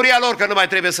e bucuria lor că nu mai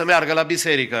trebuie să meargă la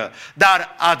biserică,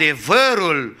 dar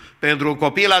adevărul pentru un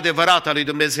copil adevărat al lui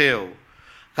Dumnezeu,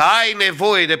 că ai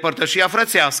nevoie de părtășia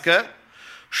frățească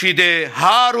și de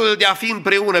harul de a fi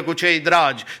împreună cu cei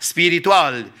dragi,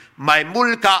 spirituali, mai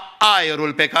mult ca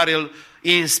aerul pe care îl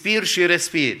inspiri și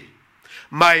respiri,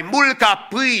 mai mult ca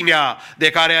pâinea de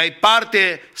care ai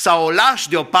parte sau o lași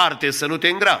deoparte să nu te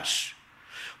îngrași.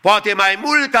 Poate mai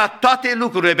mult ca toate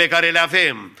lucrurile pe care le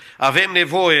avem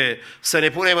nevoie să ne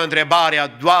punem întrebarea: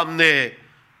 Doamne,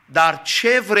 dar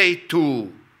ce vrei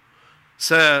Tu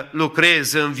să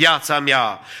lucrezi în viața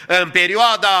mea? În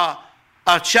perioada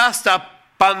aceasta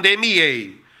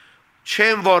pandemiei, ce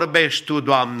îmi vorbești Tu,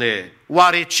 Doamne?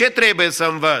 Oare ce trebuie să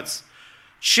învăț?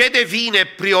 Ce devine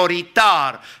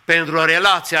prioritar pentru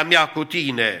relația mea cu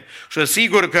Tine? Și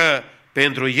sigur că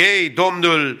pentru ei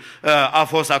Domnul a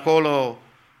fost acolo,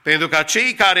 pentru că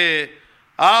cei care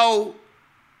au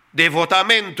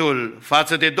devotamentul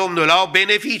față de Domnul, au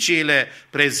beneficiile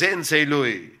prezenței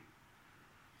Lui,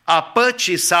 a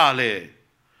păcii sale,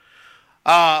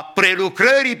 a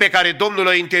prelucrării pe care Domnul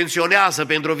o intenționează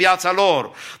pentru viața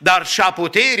lor, dar și a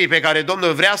puterii pe care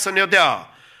Domnul vrea să ne-o dea.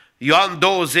 Ioan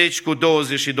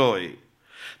 20:22.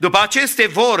 După aceste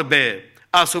vorbe,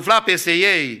 a suflat peste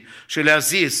ei și le-a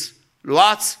zis: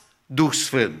 luați Duh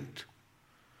Sfânt.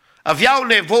 Aveau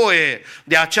nevoie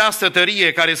de această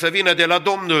tărie care să vină de la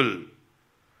Domnul.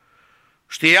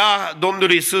 Știa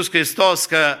Domnul Iisus Hristos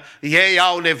că ei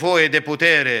au nevoie de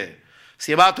putere.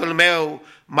 Stimatul meu,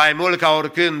 mai mult ca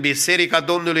oricând, Biserica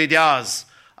Domnului de azi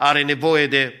are nevoie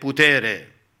de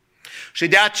putere. Și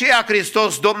de aceea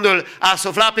Hristos, Domnul, a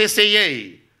suflat peste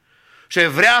ei și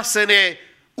vrea să ne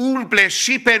umple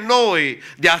și pe noi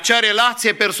de acea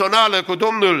relație personală cu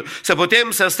Domnul, să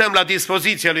putem să stăm la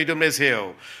dispoziția lui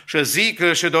Dumnezeu. Și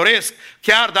zic și doresc,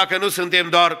 chiar dacă nu suntem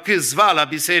doar câțiva la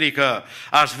biserică,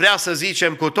 aș vrea să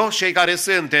zicem cu toți cei care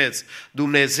sunteți: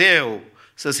 Dumnezeu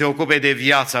să se ocupe de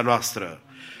viața noastră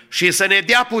și să ne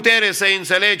dea putere să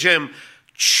înțelegem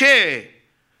ce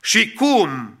și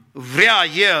cum vrea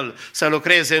El să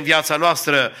lucreze în viața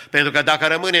noastră, pentru că dacă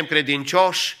rămânem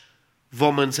credincioși,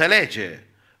 vom înțelege,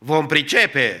 vom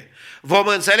pricepe, vom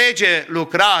înțelege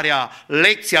lucrarea,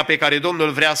 lecția pe care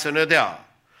Domnul vrea să ne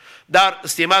dea. Dar,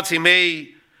 stimații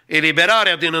mei,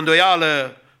 eliberarea din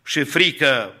îndoială și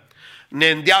frică ne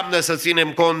îndeamnă să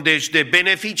ținem cont, deci, de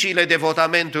beneficiile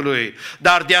devotamentului,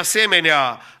 dar de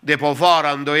asemenea de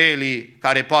povara îndoielii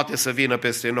care poate să vină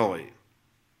peste noi.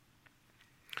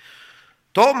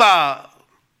 Toma,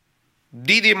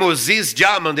 Didymus zis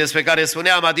geamăn, despre care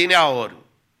spuneam adineaori,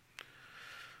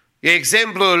 e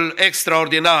exemplul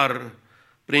extraordinar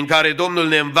prin care Domnul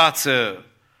ne învață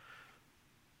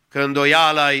că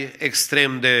îndoiala e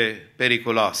extrem de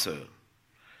periculoasă.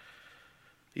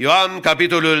 Ioan,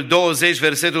 capitolul 20,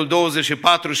 versetul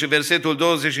 24 și versetul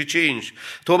 25,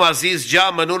 Toma zis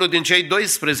geamăn, unul din cei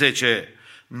 12,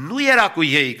 nu era cu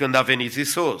ei când a venit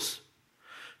Iisus.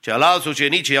 Ceilalți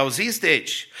ucenici i-au zis,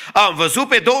 deci, am văzut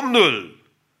pe Domnul.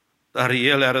 Dar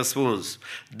el a răspuns,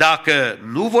 dacă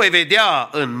nu voi vedea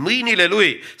în mâinile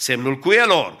lui semnul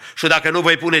cuielor și dacă nu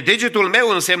voi pune degetul meu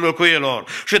în semnul cuielor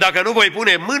și dacă nu voi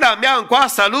pune mâna mea în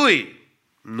coasta lui,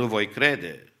 nu voi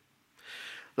crede.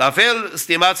 La fel,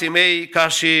 stimații mei, ca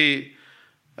și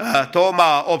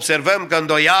Toma, observăm că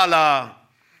îndoiala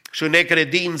și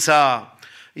necredința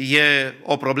e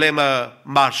o problemă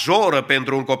majoră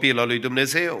pentru un copil al lui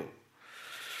Dumnezeu.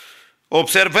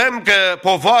 Observăm că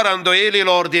povara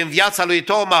îndoielilor din viața lui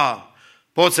Toma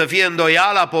pot să fie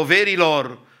îndoiala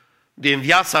poverilor din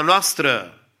viața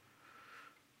noastră.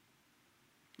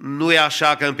 Nu e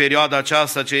așa că în perioada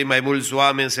aceasta cei mai mulți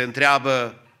oameni se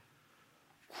întreabă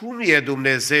cum e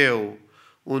Dumnezeu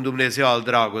un Dumnezeu al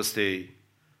dragostei?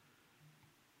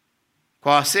 Cu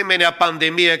o asemenea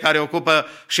pandemie care ocupă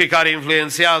și care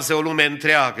influențează o lume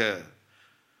întreagă.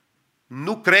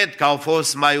 Nu cred că au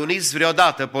fost mai uniți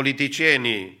vreodată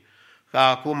politicienii ca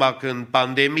acum când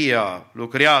pandemia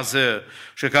lucrează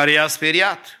și care i-a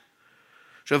speriat.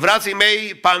 Și, frații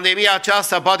mei, pandemia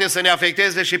aceasta poate să ne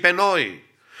afecteze și pe noi.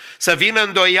 Să vină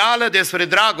îndoială despre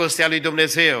dragostea lui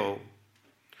Dumnezeu.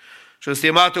 Și,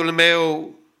 stimatul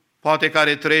meu, poate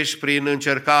care treci prin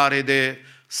încercare de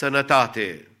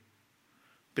sănătate,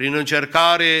 prin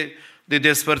încercare de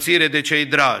despărțire de cei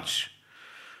dragi,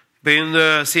 prin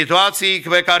situații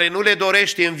pe care nu le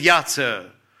dorești în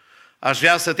viață, aș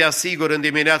vrea să te asigur în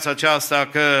dimineața aceasta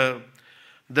că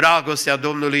dragostea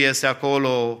Domnului este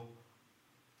acolo,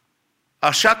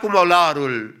 așa cum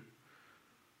olarul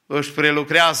își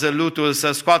prelucrează lutul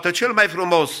să scoată cel mai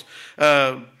frumos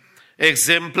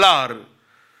exemplar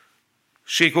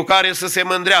și cu care să se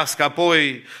mândrească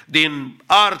apoi din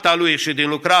arta lui și din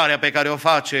lucrarea pe care o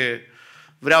face.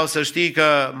 Vreau să știi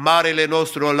că marele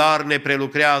nostru olar ne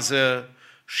prelucrează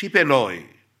și pe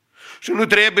noi. Și nu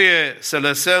trebuie să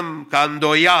lăsăm ca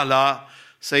îndoiala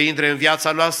să intre în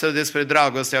viața noastră despre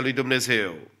dragostea lui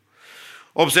Dumnezeu.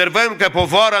 Observăm că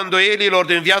povara îndoielilor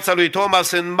din viața lui Toma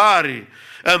sunt mari.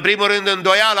 În primul rând,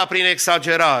 îndoiala prin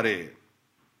exagerare.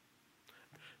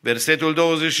 Versetul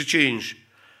 25.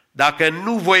 Dacă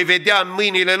nu voi vedea în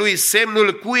mâinile lui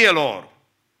semnul cuielor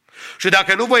și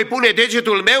dacă nu voi pune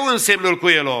degetul meu în semnul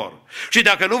cuielor și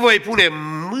dacă nu voi pune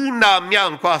mâna mea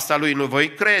în coasta lui, nu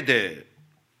voi crede.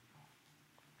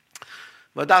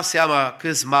 Vă dați seama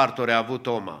câți martori a avut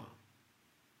Toma?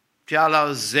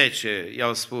 Ceilalți 10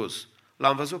 i-au spus,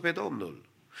 l-am văzut pe Domnul.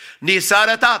 Ni s-a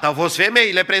arătat, au fost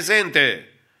femeile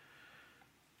prezente.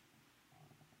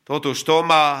 Totuși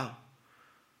Toma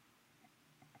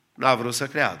n-a vrut să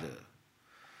creadă.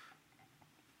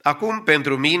 Acum,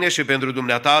 pentru mine și pentru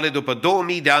dumneatale, după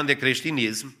 2000 de ani de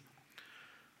creștinism,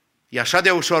 e așa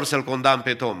de ușor să-l condamn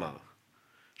pe Toma.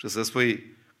 Și să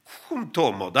spui, cum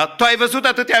Toma? Dar tu ai văzut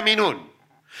atâtea minuni.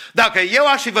 Dacă eu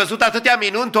aș fi văzut atâtea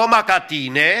minuni, Toma, ca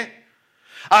tine,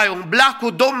 ai umblat cu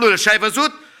Domnul și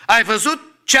ai văzut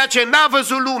ceea ce n-a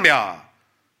văzut lumea.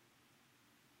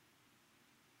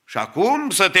 Și acum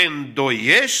să te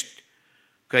îndoiești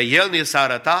că El ne s-a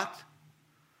arătat?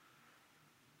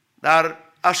 Dar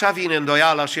așa vine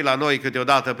îndoiala și la noi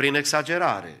câteodată prin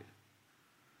exagerare.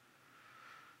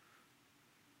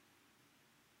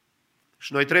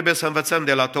 Și noi trebuie să învățăm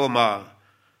de la Toma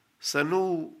să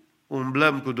nu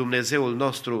umblăm cu Dumnezeul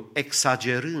nostru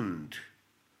exagerând,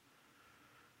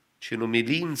 ci în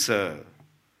umilință,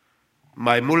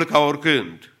 mai mult ca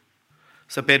oricând,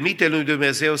 să permite lui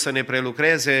Dumnezeu să ne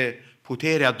prelucreze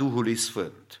puterea Duhului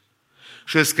Sfânt.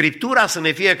 Și Scriptura să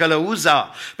ne fie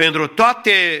călăuza pentru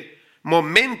toate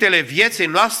momentele vieții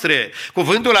noastre.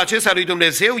 Cuvântul acesta lui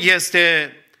Dumnezeu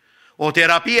este o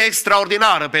terapie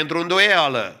extraordinară pentru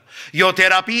îndoială. E o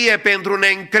terapie pentru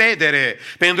neîncredere,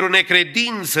 pentru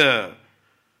necredință.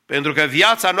 Pentru că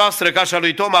viața noastră, ca și a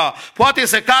lui Toma, poate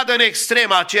să cadă în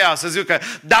extrema aceea, să zică,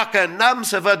 dacă n-am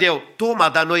să văd eu, Toma,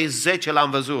 dar noi 10 l-am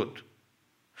văzut.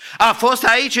 A fost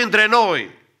aici între noi.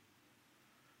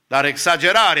 Dar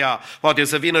exagerarea poate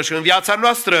să vină și în viața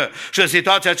noastră și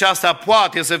situația aceasta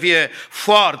poate să fie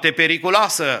foarte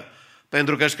periculoasă,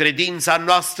 pentru că și credința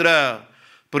noastră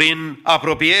prin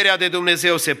apropierea de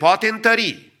Dumnezeu se poate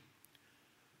întări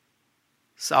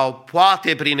sau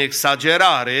poate prin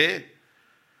exagerare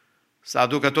să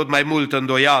aducă tot mai multă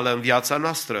îndoială în viața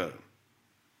noastră.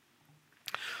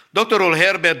 Doctorul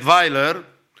Herbert Weiler,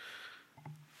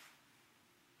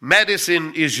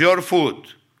 medicine is your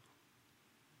food,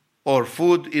 or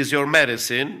food is your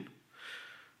medicine.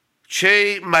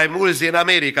 Cei mai mulți din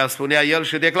America, spunea el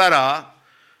și declara,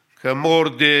 că mor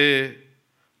de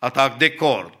atac de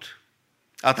cord,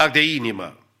 atac de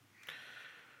inimă.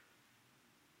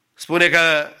 Spune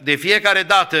că de fiecare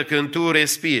dată când tu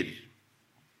respiri,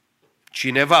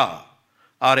 cineva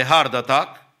are heart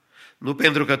attack, nu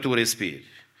pentru că tu respiri,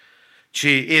 ci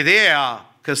ideea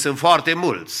că sunt foarte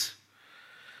mulți.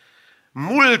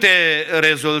 Multe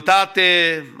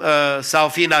rezultate s-au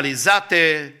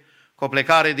finalizate cu o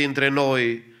plecare dintre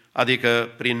noi,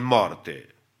 adică prin moarte.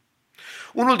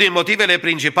 Unul din motivele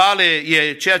principale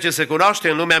e ceea ce se cunoaște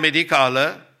în lumea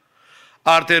medicală,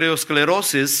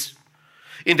 arteriosclerosis.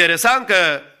 Interesant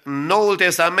că în Noul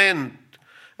Testament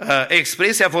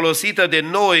expresia folosită de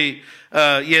noi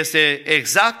este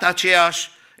exact aceeași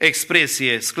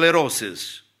expresie,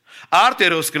 sclerosis.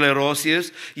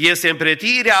 Arteriosclerosis este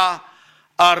împletirea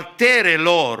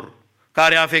arterelor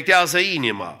care afectează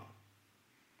inima.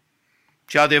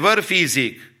 Ce adevăr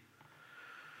fizic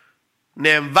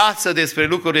ne învață despre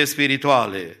lucrurile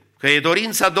spirituale, că e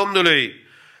dorința Domnului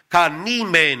ca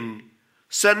nimeni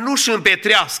să nu-și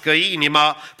împetrească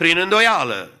inima prin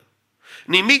îndoială.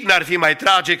 Nimic n-ar fi mai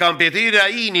tragic ca împetrirea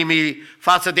inimii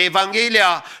față de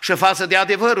Evanghelia și față de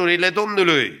adevărurile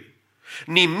Domnului.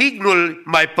 Nimic nu-l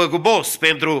mai păgubos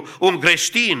pentru un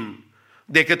creștin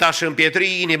decât a-și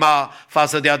împietri inima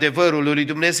față de adevărul lui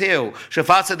Dumnezeu și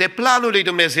față de planul lui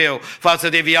Dumnezeu, față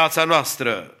de viața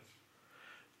noastră.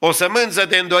 O sămânță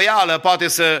de îndoială poate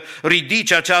să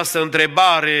ridice această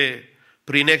întrebare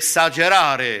prin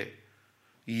exagerare.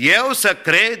 Eu să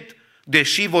cred,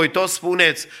 deși voi toți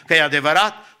spuneți că e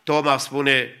adevărat? Toma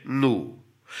spune nu.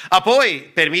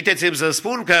 Apoi, permiteți-mi să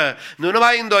spun că nu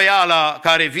numai îndoiala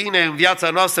care vine în viața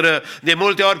noastră de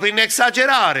multe ori prin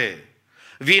exagerare,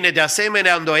 vine de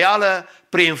asemenea îndoială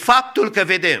prin faptul că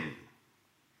vedem.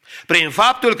 Prin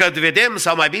faptul că vedem,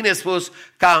 sau mai bine spus,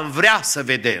 că am vrea să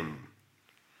vedem.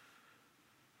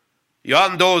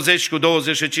 Ioan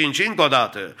 20:25, încă o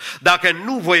dată. Dacă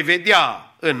nu voi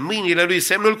vedea în mâinile lui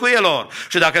semnul cuielor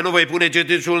și dacă nu voi pune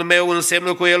getișul meu în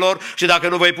semnul cuielor și dacă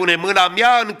nu voi pune mâna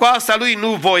mea în coasta lui,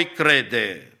 nu voi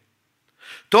crede.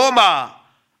 Toma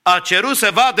a cerut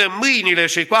să vadă mâinile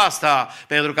și coasta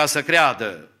pentru ca să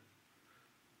creadă.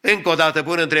 Încă o dată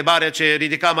pun întrebarea ce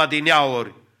ridicam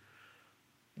adineauri.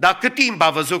 Dar cât timp a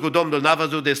văzut cu Domnul, n-a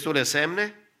văzut destule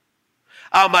semne?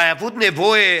 A mai avut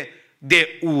nevoie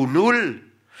de unul?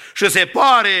 Și se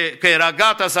pare că era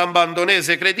gata să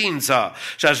abandoneze credința.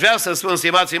 Și aș vrea să spun,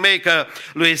 stimații mei, că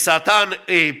lui Satan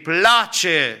îi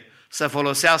place să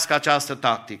folosească această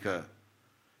tactică.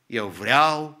 Eu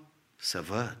vreau să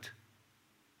văd.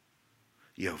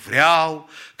 Eu vreau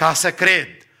ca să cred,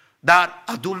 dar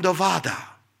adu-mi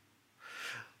dovada.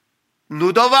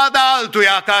 Nu dovada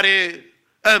altuia care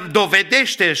îmi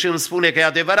dovedește și îmi spune că e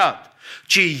adevărat,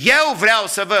 ci eu vreau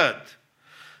să văd.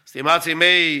 Stimații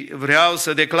mei, vreau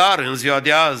să declar în ziua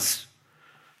de azi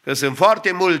că sunt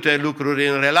foarte multe lucruri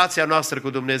în relația noastră cu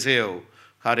Dumnezeu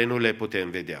care nu le putem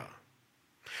vedea.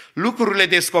 Lucrurile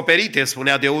descoperite,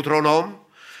 spunea Deuteronom,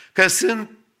 că sunt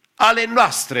ale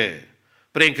noastre,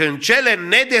 prin când cele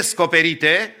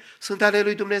nedescoperite sunt ale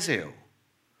lui Dumnezeu.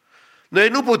 Noi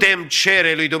nu putem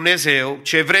cere lui Dumnezeu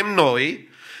ce vrem noi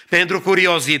pentru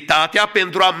curiozitatea,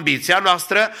 pentru ambiția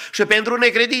noastră și pentru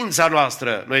necredința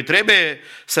noastră. Noi trebuie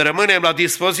să rămânem la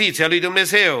dispoziția lui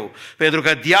Dumnezeu, pentru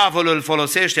că diavolul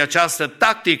folosește această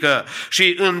tactică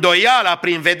și îndoiala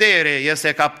prin vedere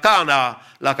este capcana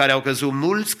la care au căzut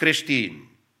mulți creștini.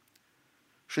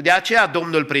 Și de aceea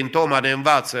Domnul prin Toma ne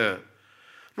învață,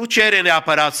 nu cere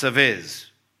neapărat să vezi.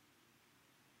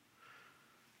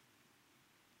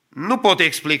 Nu pot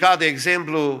explica, de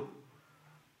exemplu,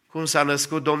 cum s-a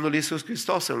născut Domnul Iisus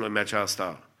Hristos în lumea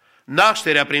aceasta.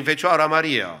 Nașterea prin Fecioara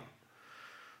Maria.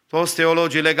 Toți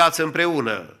teologii legați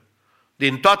împreună,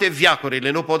 din toate veacurile,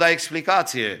 nu pot da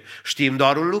explicație. Știm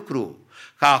doar un lucru,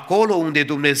 că acolo unde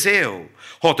Dumnezeu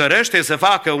hotărăște să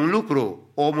facă un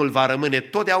lucru, omul va rămâne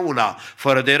totdeauna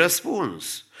fără de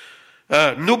răspuns.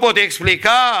 Nu pot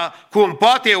explica cum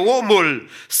poate omul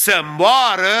să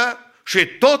moară și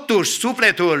totuși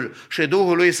sufletul și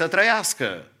Duhul lui să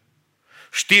trăiască.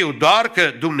 Știu doar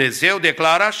că Dumnezeu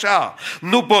declară așa.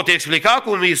 Nu pot explica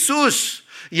cum Iisus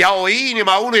ia o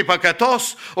inimă a unui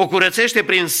păcătos, o curățește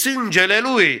prin sângele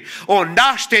Lui, o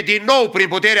naște din nou prin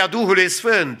puterea Duhului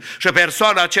Sfânt și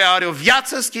persoana aceea are o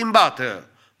viață schimbată.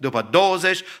 După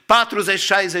 20, 40,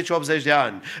 60, 80 de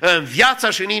ani, în viața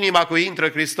și în inima cui intră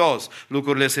Hristos,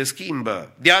 lucrurile se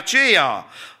schimbă. De aceea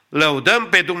lăudăm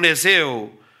pe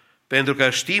Dumnezeu, pentru că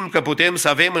știm că putem să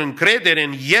avem încredere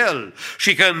în El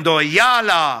și că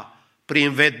îndoiala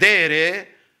prin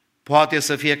vedere poate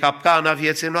să fie capcana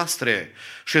vieții noastre.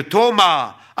 Și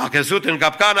Toma a căzut în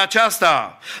capcana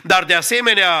aceasta, dar de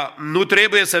asemenea nu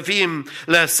trebuie să fim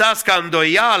lăsați ca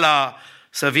îndoiala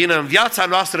să vină în viața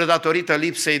noastră datorită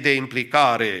lipsei de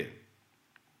implicare.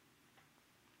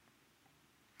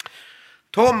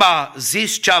 Toma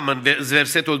zis ceamă în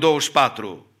versetul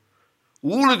 24.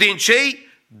 Unul din cei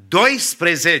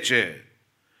 12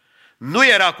 nu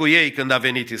era cu ei când a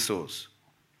venit Iisus.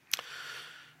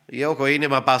 Eu, cu o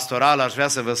inimă pastorală, aș vrea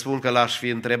să vă spun că l-aș fi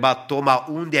întrebat: Toma,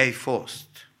 unde ai fost?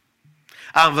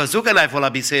 Am văzut că n-ai fost la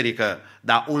biserică,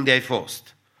 dar unde ai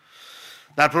fost?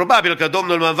 Dar probabil că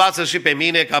Domnul mă învață și pe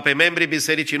mine, ca pe membrii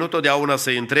bisericii, nu totdeauna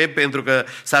să-i întreb, pentru că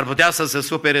s-ar putea să se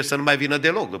supere să nu mai vină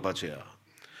deloc după aceea.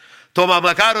 Toma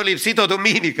măcar o lipsit o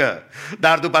duminică,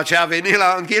 dar după aceea a venit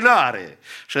la închinare.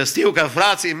 Și știu că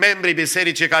frații, membrii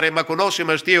bisericii care mă cunosc și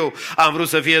mă știu, am vrut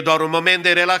să fie doar un moment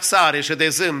de relaxare și de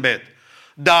zâmbet.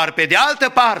 Dar pe de altă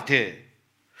parte,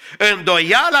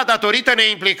 îndoiala datorită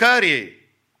neimplicării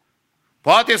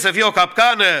poate să fie o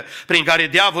capcană prin care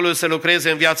diavolul să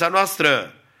lucreze în viața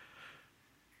noastră.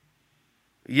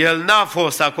 El n-a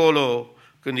fost acolo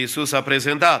când Iisus a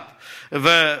prezentat.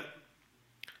 Vă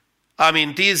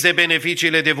amintiți de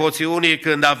beneficiile devoțiunii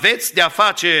când aveți de-a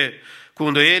face cu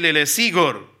îndoielile?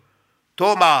 Sigur,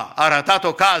 Toma a ratat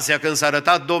ocazia când s-a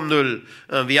arătat Domnul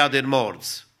înviat din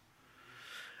morți.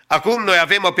 Acum noi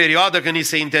avem o perioadă când ni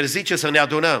se interzice să ne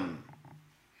adunăm.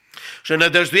 Și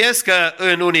nădăjduiesc că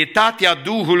în unitatea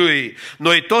Duhului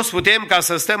noi toți putem ca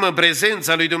să stăm în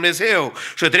prezența lui Dumnezeu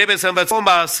și trebuie să învățăm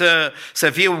să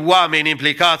fim oameni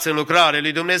implicați în lucrarea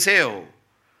lui Dumnezeu.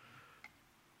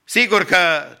 Sigur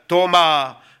că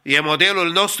Toma e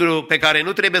modelul nostru pe care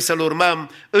nu trebuie să-l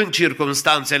urmăm în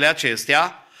circunstanțele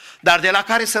acestea, dar de la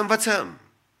care să învățăm.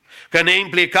 Că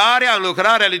neimplicarea în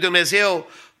lucrarea lui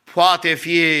Dumnezeu poate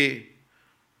fi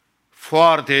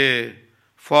foarte,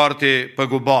 foarte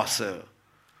păguboasă.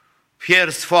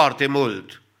 Pierzi foarte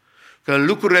mult. Că în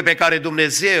lucrurile pe care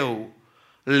Dumnezeu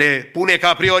le pune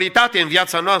ca prioritate în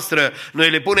viața noastră, noi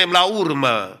le punem la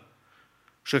urmă.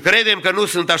 Și credem că nu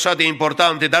sunt așa de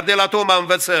importante, dar de la Toma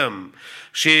învățăm.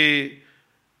 Și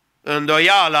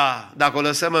îndoiala, dacă o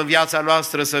lăsăm în viața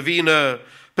noastră să vină,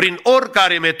 prin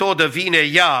oricare metodă vine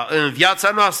ea în viața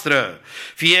noastră,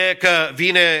 fie că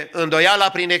vine îndoiala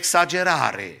prin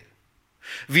exagerare,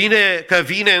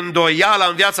 vine îndoiala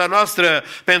în viața noastră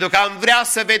pentru că am vrea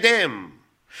să vedem,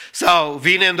 sau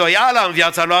vine îndoiala în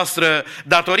viața noastră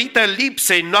datorită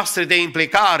lipsei noastre de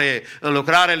implicare în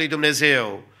lucrarea lui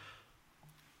Dumnezeu.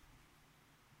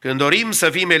 Când dorim să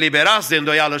fim eliberați de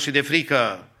îndoială și de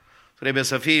frică, trebuie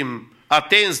să fim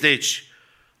atenți, deci,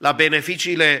 la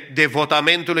beneficiile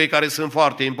devotamentului, care sunt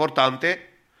foarte importante,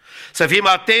 să fim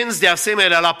atenți de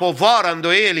asemenea la povara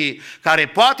îndoielii care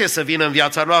poate să vină în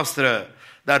viața noastră.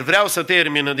 Dar vreau să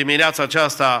termin în dimineața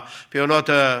aceasta pe o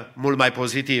notă mult mai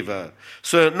pozitivă.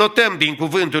 Să notăm din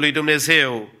cuvântul lui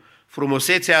Dumnezeu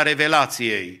frumusețea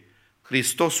revelației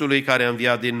Hristosului care a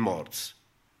înviat din morți.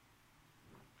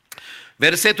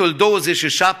 Versetul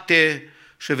 27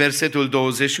 și versetul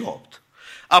 28.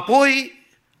 Apoi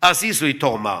a zis lui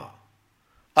Toma: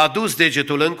 adu-ți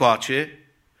degetul încoace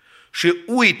și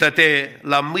uită-te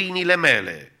la mâinile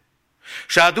mele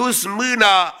și a dus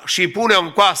mâna și pune-o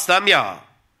în coasta mea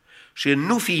și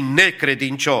nu fi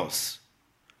necredincios,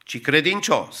 ci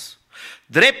credincios.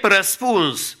 Drept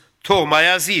răspuns, Toma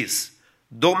i-a zis: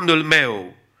 Domnul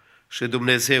meu și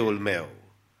Dumnezeul meu.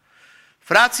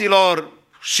 Fraților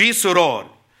și surori,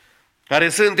 care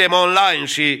suntem online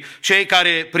și cei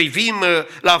care privim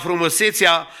la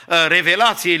frumusețea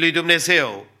revelației lui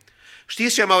Dumnezeu,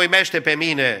 știți ce mă uimește pe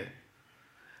mine?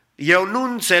 Eu nu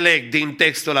înțeleg din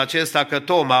textul acesta că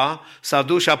Toma s-a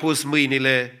dus și a pus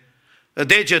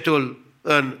degetul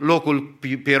în locul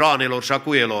piroanelor și a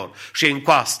cuielor și în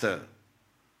coastă.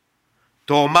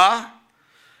 Toma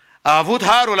a avut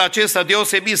harul acesta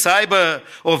deosebit să aibă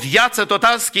o viață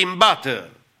total schimbată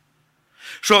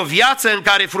și o viață în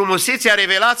care frumusețea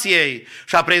revelației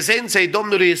și a prezenței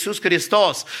Domnului Iisus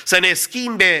Hristos să ne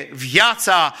schimbe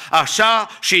viața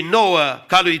așa și nouă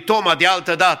ca lui Toma de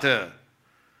altă dată.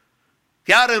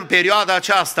 Chiar în perioada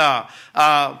aceasta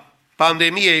a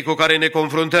pandemiei cu care ne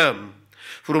confruntăm.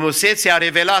 Frumusețea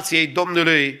revelației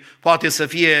Domnului poate să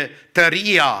fie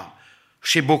tăria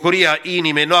și bucuria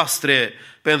inimii noastre,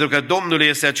 pentru că Domnul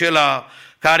este acela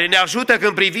care ne ajută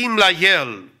când privim la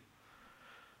El,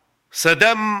 să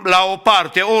dăm la o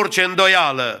parte orice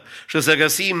îndoială și să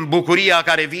găsim bucuria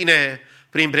care vine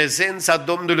prin prezența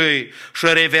Domnului și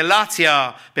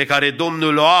revelația pe care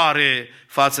Domnul o are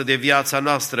față de viața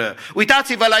noastră.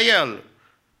 Uitați-vă la El!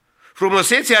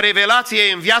 Frumusețea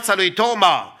revelației în viața lui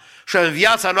Toma și în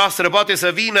viața noastră poate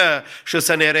să vină și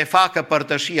să ne refacă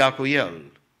părtășia cu El.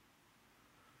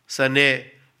 Să ne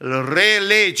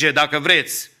relege, dacă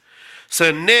vreți, să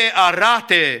ne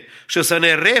arate și să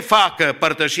ne refacă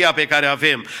părtășia pe care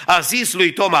avem. A zis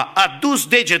lui Toma, adu-ți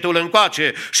degetul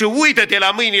încoace și uită-te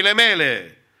la mâinile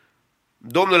mele.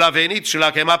 Domnul a venit și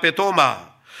l-a chemat pe Toma.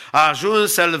 A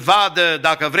ajuns să-l vadă,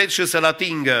 dacă vreți, și să-l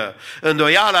atingă.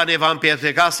 Îndoiala ne va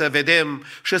împiedica să vedem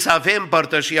și să avem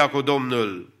părtășia cu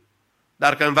Domnul.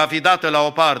 Dar când va fi dată la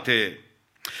o parte,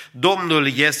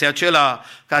 Domnul este acela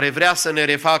care vrea să ne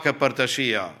refacă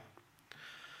părtășia.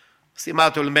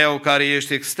 Stimatul meu, care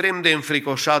ești extrem de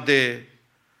înfricoșat de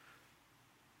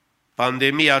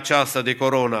pandemia aceasta de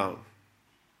corona,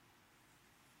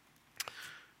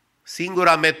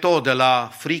 singura metodă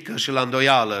la frică și la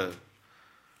îndoială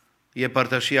e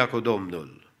părtășia cu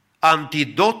Domnul.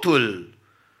 Antidotul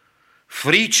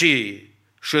fricii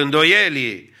și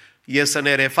îndoielii e să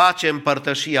ne refacem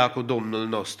părtășia cu Domnul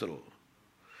nostru.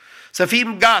 Să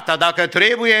fim gata, dacă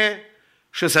trebuie,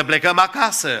 și să plecăm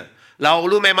acasă, la o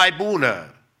lume mai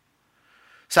bună.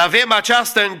 Să avem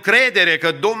această încredere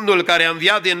că Domnul care a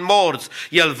înviat din morți,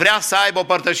 El vrea să aibă o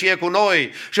părtășie cu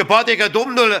noi și poate că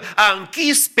Domnul a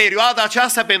închis perioada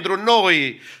aceasta pentru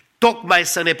noi, tocmai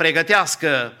să ne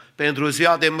pregătească pentru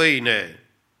ziua de mâine.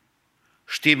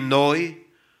 Știm noi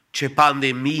ce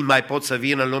pandemii mai pot să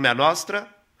vină în lumea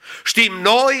noastră? Știm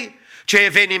noi ce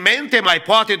evenimente mai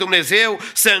poate Dumnezeu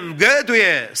să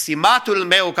îngăduie? Stimatul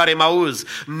meu care mă auzi,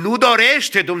 nu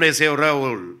dorește Dumnezeu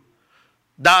răul,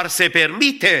 dar se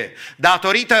permite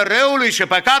datorită răului și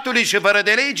păcatului și fără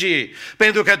de legii,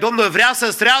 pentru că Domnul vrea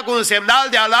să-ți treagă un semnal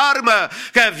de alarmă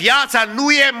că viața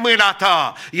nu e în mâna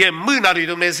ta, e în mâna lui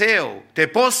Dumnezeu. Te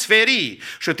poți feri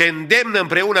și te îndemn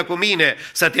împreună cu mine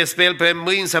să te speli pe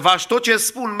mâini, să faci tot ce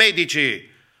spun medicii,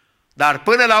 dar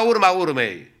până la urma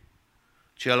urmei,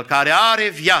 cel care are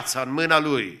viața în mâna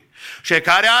lui și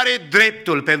care are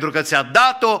dreptul, pentru că ți-a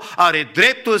dat-o, are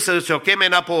dreptul să ți-o cheme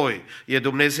înapoi, e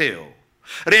Dumnezeu.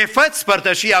 Refă-ți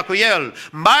părtășia cu El,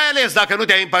 mai ales dacă nu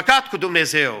te-ai împăcat cu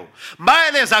Dumnezeu, mai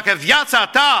ales dacă viața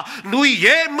ta nu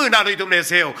e în mâna lui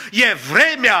Dumnezeu. E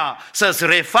vremea să-ți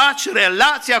refaci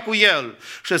relația cu El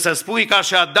și să spui ca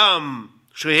și Adam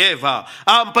și Eva,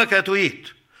 am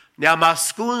păcătuit, ne-am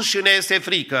ascuns și ne este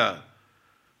frică,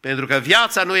 pentru că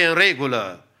viața nu e în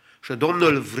regulă și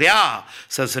Domnul vrea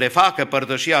să-ți refacă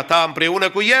părtășia ta împreună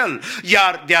cu El.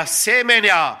 Iar de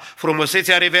asemenea,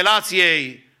 frumusețea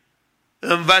revelației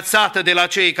învățată de la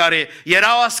cei care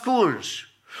erau ascunși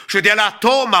și de la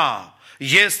Toma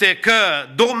este că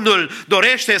Domnul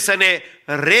dorește să ne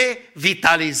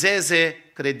revitalizeze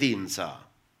credința.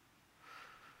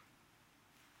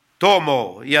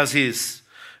 Tomo i-a zis,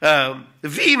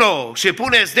 vino și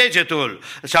puneți degetul.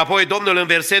 Și apoi Domnul în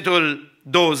versetul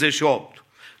 28,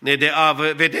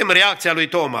 vedem reacția lui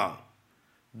Toma.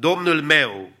 Domnul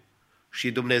meu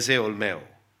și Dumnezeul meu.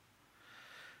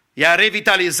 I-a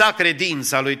revitalizat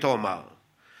credința lui Toma.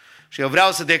 Și eu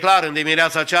vreau să declar în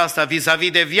dimineața aceasta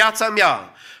vis-a-vis de viața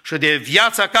mea și de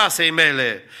viața casei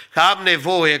mele că am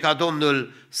nevoie ca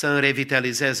Domnul să-mi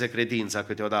revitalizeze credința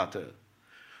câteodată.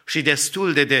 Și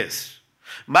destul de des.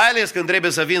 Mai ales când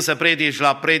trebuie să vin să predici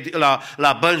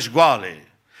la bănci goale.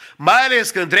 Mai ales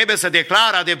când trebuie să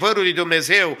declar adevărul lui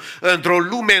Dumnezeu într-o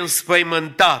lume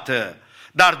înspăimântată.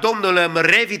 Dar Domnul îmi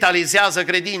revitalizează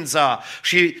credința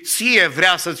și ție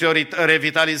vrea să ți-o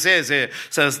revitalizeze,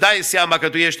 să-ți dai seama că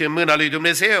tu ești în mâna lui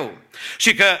Dumnezeu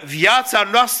și că viața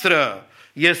noastră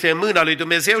este în mâna lui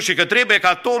Dumnezeu și că trebuie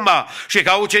ca Toma și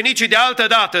ca ucenicii de altă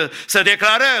dată să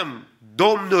declarăm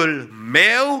Domnul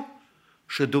meu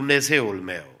și Dumnezeul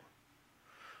meu.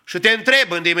 Și te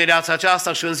întreb în dimineața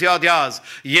aceasta și în ziua de azi,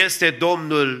 este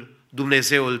Domnul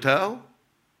Dumnezeul tău?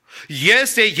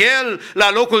 Este El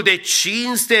la locul de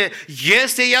cinste?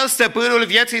 Este El stăpânul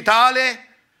vieții tale?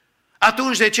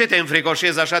 Atunci de ce te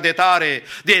înfricoșezi așa de tare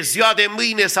de ziua de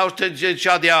mâine sau de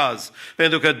cea de azi?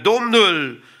 Pentru că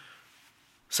Domnul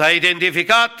s-a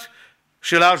identificat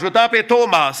și l-a ajutat pe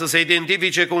Toma să se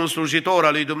identifice cu un slujitor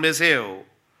al lui Dumnezeu.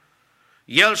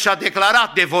 El și-a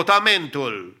declarat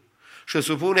devotamentul și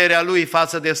supunerea lui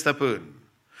față de stăpân.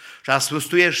 Și a spus,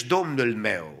 tu ești Domnul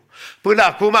meu Până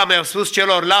acum mi-au spus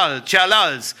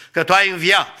cealalți că Tu ai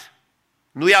înviat.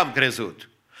 Nu i-am crezut.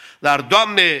 Dar,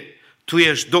 Doamne, Tu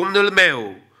ești Domnul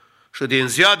meu și din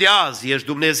ziua de azi ești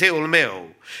Dumnezeul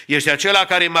meu. Ești acela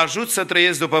care mă ajut să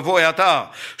trăiesc după voia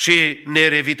Ta și ne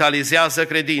revitalizează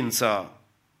credința.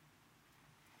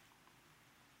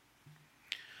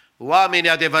 Oamenii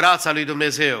adevărați al lui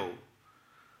Dumnezeu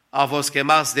au fost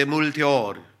chemați de multe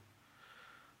ori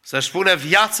să-și pună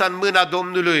viața în mâna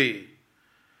Domnului,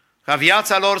 ca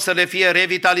viața lor să le fie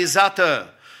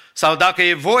revitalizată, sau dacă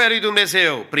e voia lui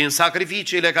Dumnezeu, prin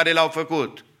sacrificiile care le-au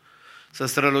făcut, să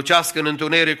strălucească în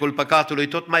întunericul păcatului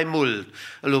tot mai mult,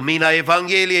 lumina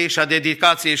Evangheliei și a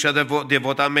dedicației și a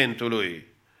devotamentului.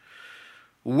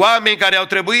 Oameni care au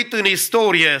trebuit în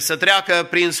istorie să treacă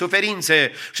prin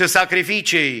suferințe și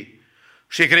sacrificii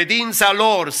și credința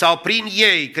lor sau prin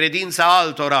ei credința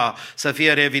altora să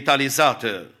fie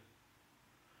revitalizată.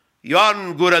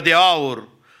 Ioan Gură de Aur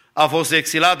a fost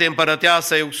exilat de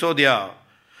împărăteasa Euxodia.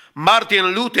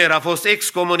 Martin Luther a fost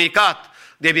excomunicat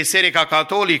de Biserica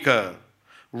Catolică.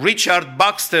 Richard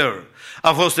Baxter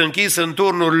a fost închis în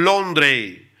turnul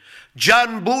Londrei.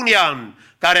 John Bunyan,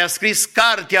 care a scris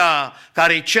cartea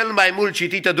care e cel mai mult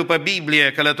citită după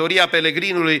Biblie, Călătoria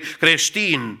pelegrinului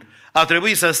creștin, a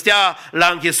trebuit să stea la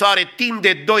închisoare timp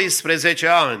de 12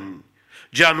 ani.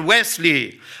 John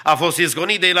Wesley a fost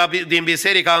izgonit din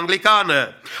biserica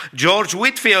anglicană. George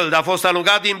Whitefield a fost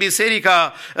alungat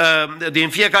din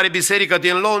fiecare biserică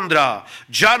din Londra.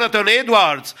 Jonathan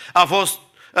Edwards a fost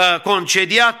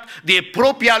concediat de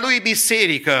propria lui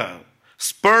biserică.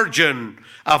 Spurgeon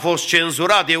a fost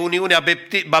cenzurat de Uniunea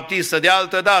Baptistă de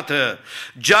altă dată.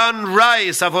 John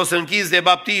Rice a fost închis de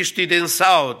baptiștii din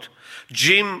South.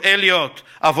 Jim Elliot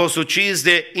a fost ucis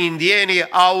de indienii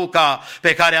Auca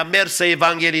pe care a mers să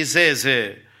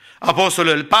evangelizeze.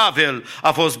 Apostolul Pavel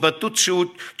a fost bătut și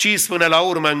ucis până la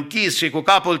urmă, închis și cu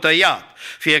capul tăiat.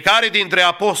 Fiecare dintre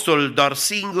apostoli, doar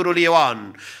singurul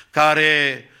Ioan,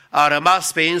 care a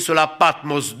rămas pe insula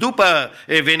Patmos după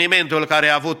evenimentul care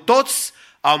a avut, toți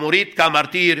au murit ca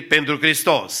martiri pentru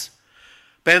Hristos.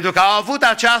 Pentru că au avut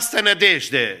această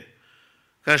nădejde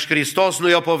că Hristos nu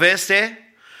e o poveste,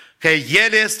 că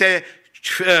El este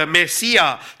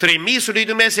Mesia, trimisul lui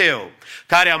Dumnezeu,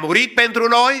 care a murit pentru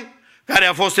noi, care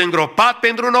a fost îngropat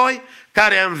pentru noi,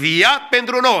 care a înviat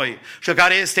pentru noi și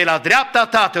care este la dreapta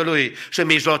Tatălui și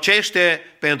mijlocește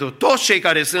pentru toți cei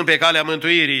care sunt pe calea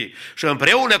mântuirii. Și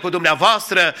împreună cu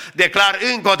dumneavoastră declar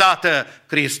încă o dată,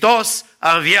 Hristos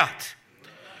a înviat.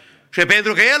 Și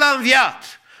pentru că El a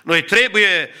înviat, noi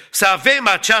trebuie să avem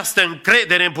această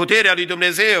încredere în puterea lui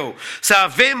Dumnezeu, să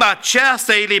avem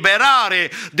această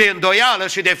eliberare de îndoială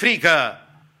și de frică.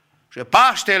 Și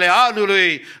Paștele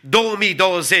anului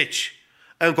 2020,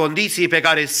 în condiții pe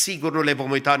care sigur nu le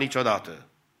vom uita niciodată,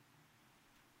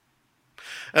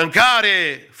 în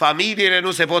care familiile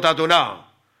nu se pot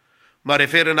aduna, mă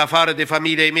refer în afară de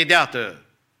familia imediată,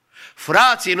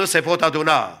 frații nu se pot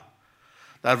aduna,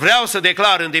 dar vreau să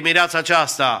declar în dimineața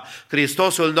aceasta,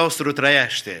 Hristosul nostru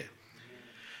trăiește.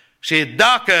 Și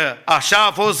dacă așa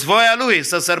a fost voia Lui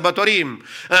să sărbătorim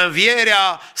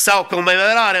învierea sau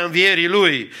comemorarea învierii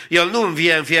Lui, El nu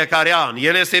învie în fiecare an,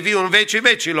 El este viu în vecii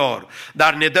vecilor,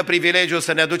 dar ne dă privilegiul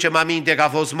să ne aducem aminte că a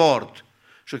fost mort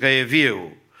și că e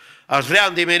viu. Aș vrea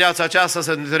în dimineața aceasta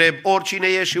să întreb oricine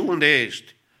ești și unde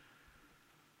ești.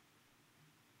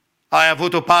 Ai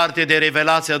avut o parte de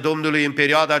revelația Domnului în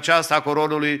perioada aceasta a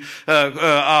coronului,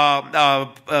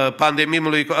 a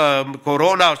pandemiului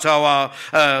corona sau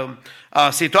a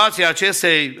situației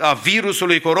acestei, a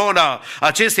virusului corona,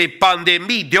 acestei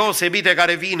pandemii deosebite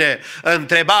care vine.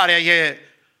 Întrebarea e,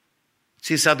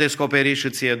 ți s-a descoperit și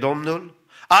ție Domnul?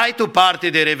 Ai tu parte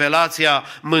de revelația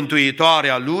mântuitoare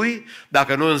a Lui?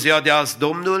 Dacă nu, în ziua de azi,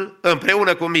 Domnul,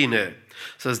 împreună cu mine,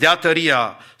 să-ți dea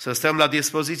tăria, să stăm la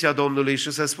dispoziția Domnului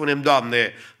și să spunem,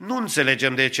 Doamne, nu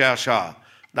înțelegem de ce așa,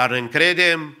 dar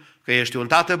încredem că ești un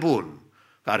Tată bun,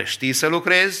 care știi să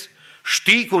lucrezi,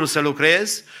 știi cum să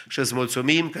lucrezi și îți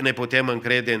mulțumim că ne putem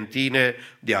încrede în Tine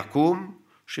de acum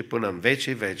și până în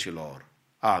vecii vecilor.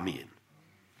 Amin.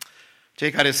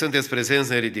 Cei care sunteți prezenți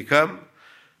ne ridicăm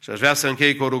și aș vrea să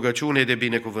închei cu o rugăciune de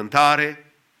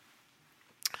binecuvântare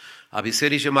a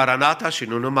Bisericii Maranata și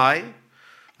nu numai,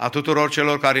 a tuturor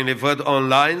celor care ne văd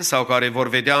online sau care vor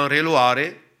vedea în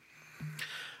reluare,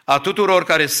 a tuturor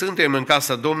care suntem în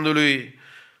casa Domnului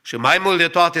și mai mult de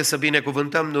toate să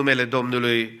binecuvântăm numele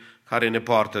Domnului care ne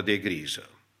poartă de grijă.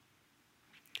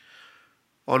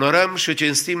 Onorăm și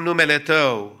cinstim numele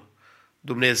Tău,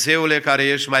 Dumnezeule care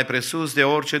ești mai presus de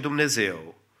orice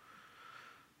Dumnezeu,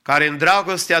 care în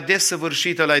dragostea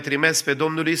desăvârșită L-ai trimis pe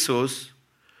Domnul Iisus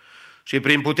și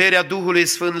prin puterea Duhului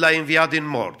Sfânt l-ai înviat din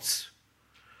morți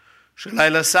și l-ai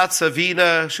lăsat să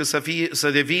vină și să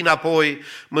devină apoi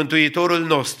Mântuitorul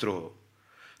nostru.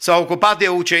 S-a ocupat de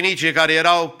ucenicii care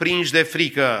erau prinși de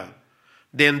frică,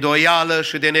 de îndoială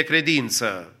și de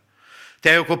necredință.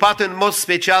 Te-ai ocupat în mod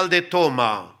special de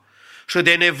Toma și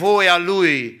de nevoia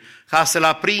lui ca să-l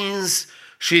aprinzi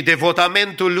și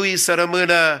devotamentul lui să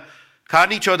rămână ca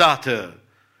niciodată,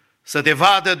 să te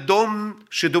vadă Domn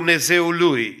și Dumnezeul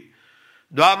lui.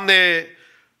 Doamne,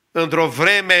 într-o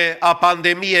vreme a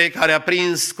pandemiei care a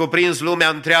cuprins lumea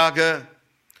întreagă,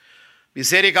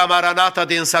 Biserica Maranata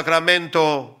din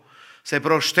Sacramento se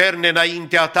proșterne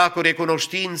înaintea ta cu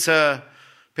recunoștință,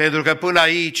 pentru că până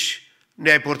aici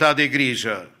ne-ai purtat de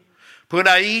grijă. Până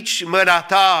aici mâna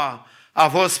ta a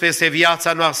fost peste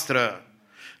viața noastră.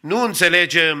 Nu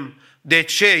înțelegem de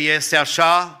ce este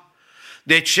așa,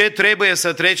 de ce trebuie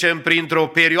să trecem printr-o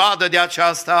perioadă de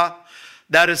aceasta,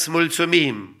 dar îți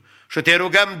mulțumim și te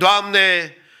rugăm,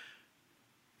 Doamne,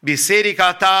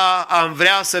 biserica ta am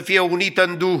vrea să fie unită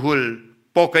în Duhul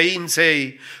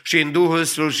pocăinței și în Duhul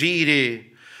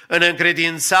slujirii, în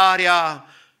încredințarea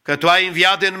că tu ai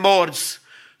înviat din morți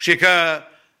și că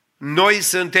noi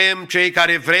suntem cei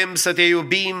care vrem să te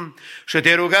iubim și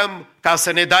te rugăm ca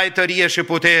să ne dai tărie și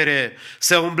putere,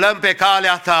 să umblăm pe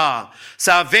calea ta,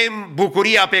 să avem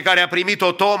bucuria pe care a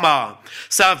primit-o Toma,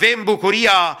 să avem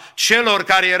bucuria celor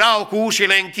care erau cu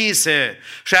ușile închise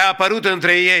și ai apărut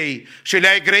între ei și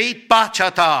le-ai grăit pacea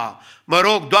ta. Mă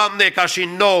rog, Doamne, ca și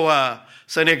nouă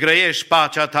să ne grăiești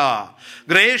pacea ta.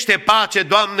 Grăiește pace,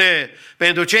 Doamne,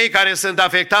 pentru cei care sunt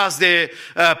afectați de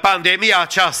pandemia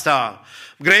aceasta.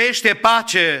 Grăiește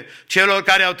pace celor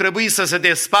care au trebuit să se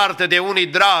despartă de unii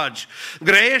dragi.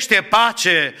 Grăiește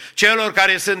pace celor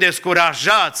care sunt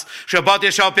descurajați și poate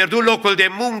și-au pierdut locul de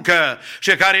muncă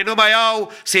și care nu mai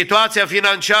au situația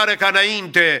financiară ca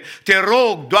înainte. Te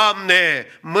rog, Doamne,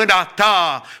 mâna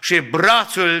ta și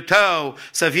brațul tău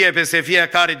să fie peste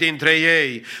fiecare dintre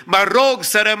ei. Mă rog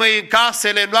să rămâi în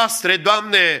casele noastre,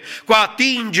 Doamne, cu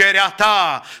atingerea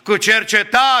ta, cu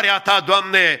cercetarea ta,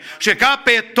 Doamne, și ca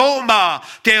pe Toma,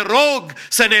 te rog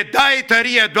să ne dai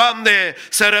tărie, Doamne,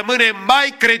 să rămânem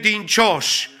mai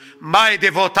credincioși, mai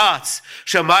devotați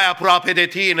și mai aproape de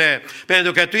Tine,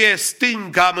 pentru că Tu ești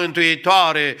stânca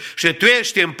mântuitoare și Tu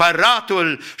ești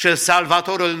împăratul și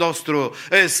salvatorul nostru.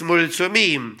 Îți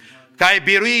mulțumim că ai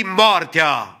biruit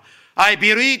moartea, ai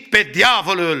biruit pe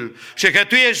diavolul și că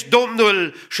Tu ești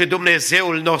Domnul și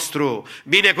Dumnezeul nostru.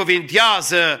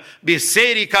 Binecuvintează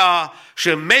biserica și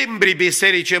membrii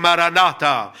Bisericii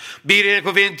Maranata.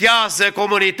 Binecuvintează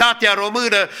comunitatea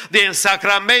română din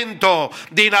Sacramento,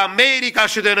 din America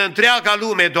și din întreaga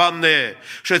lume, Doamne.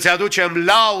 Și îți aducem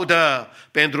laudă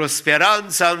pentru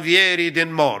speranța învierii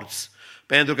din morți.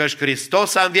 Pentru că și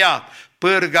Hristos a înviat,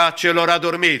 pârga celor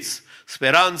adormiți.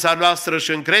 Speranța noastră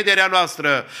și încrederea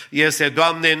noastră este,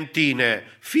 Doamne, în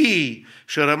Tine. Fii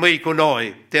și rămâi cu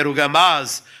noi. Te rugăm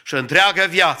azi și întreagă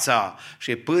viața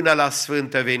și până la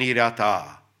sfântă venirea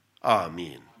Ta.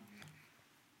 Amin.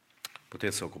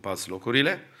 Puteți să ocupați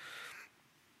locurile.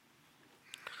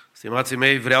 Stimații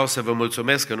mei, vreau să vă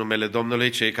mulțumesc în numele Domnului,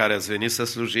 cei care ați venit să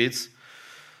slujiți,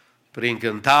 prin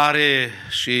cântare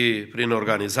și prin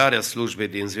organizarea slujbei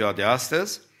din ziua de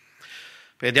astăzi.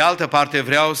 Pe de altă parte,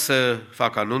 vreau să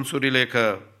fac anunțurile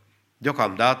că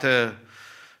deocamdată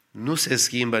nu se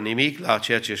schimbă nimic la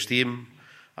ceea ce știm,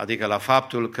 adică la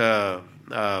faptul că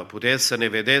puteți să ne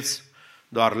vedeți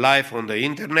doar live on the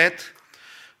internet,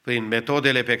 prin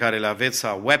metodele pe care le aveți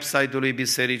a website-ului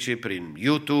bisericii, prin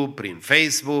YouTube, prin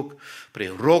Facebook,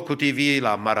 prin Roku TV,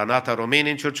 la Maranata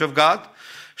Romanian Church of God,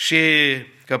 și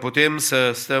că putem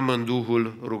să stăm în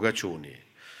Duhul rugăciunii.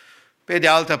 Pe de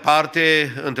altă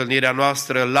parte, întâlnirea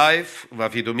noastră live va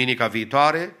fi duminica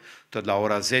viitoare, tot la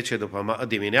ora 10 după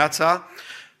dimineața,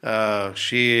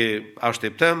 și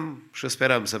așteptăm și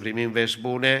sperăm să primim vești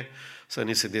bune, să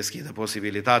ni se deschidă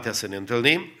posibilitatea să ne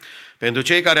întâlnim. Pentru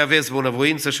cei care aveți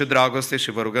bunăvoință și dragoste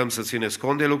și vă rugăm să țineți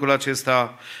cont de lucrul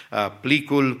acesta,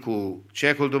 plicul cu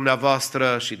cecul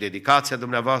dumneavoastră și dedicația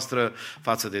dumneavoastră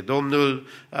față de Domnul,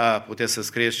 puteți să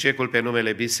scrieți cecul pe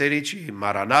numele Bisericii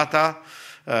Maranata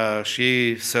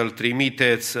și să-l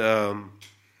trimiteți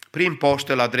prin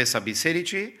poștă la adresa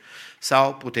bisericii,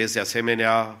 sau puteți de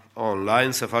asemenea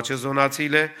online să faceți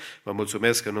donațiile. Vă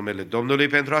mulțumesc în numele Domnului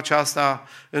pentru aceasta.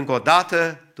 Încă o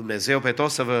dată, Dumnezeu pe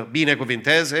toți să vă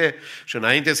binecuvinteze și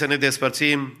înainte să ne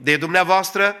despărțim de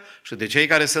dumneavoastră și de cei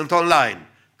care sunt online,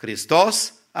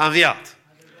 Hristos a înviat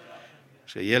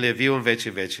și El e viu în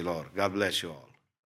vecii vecilor. God bless you all.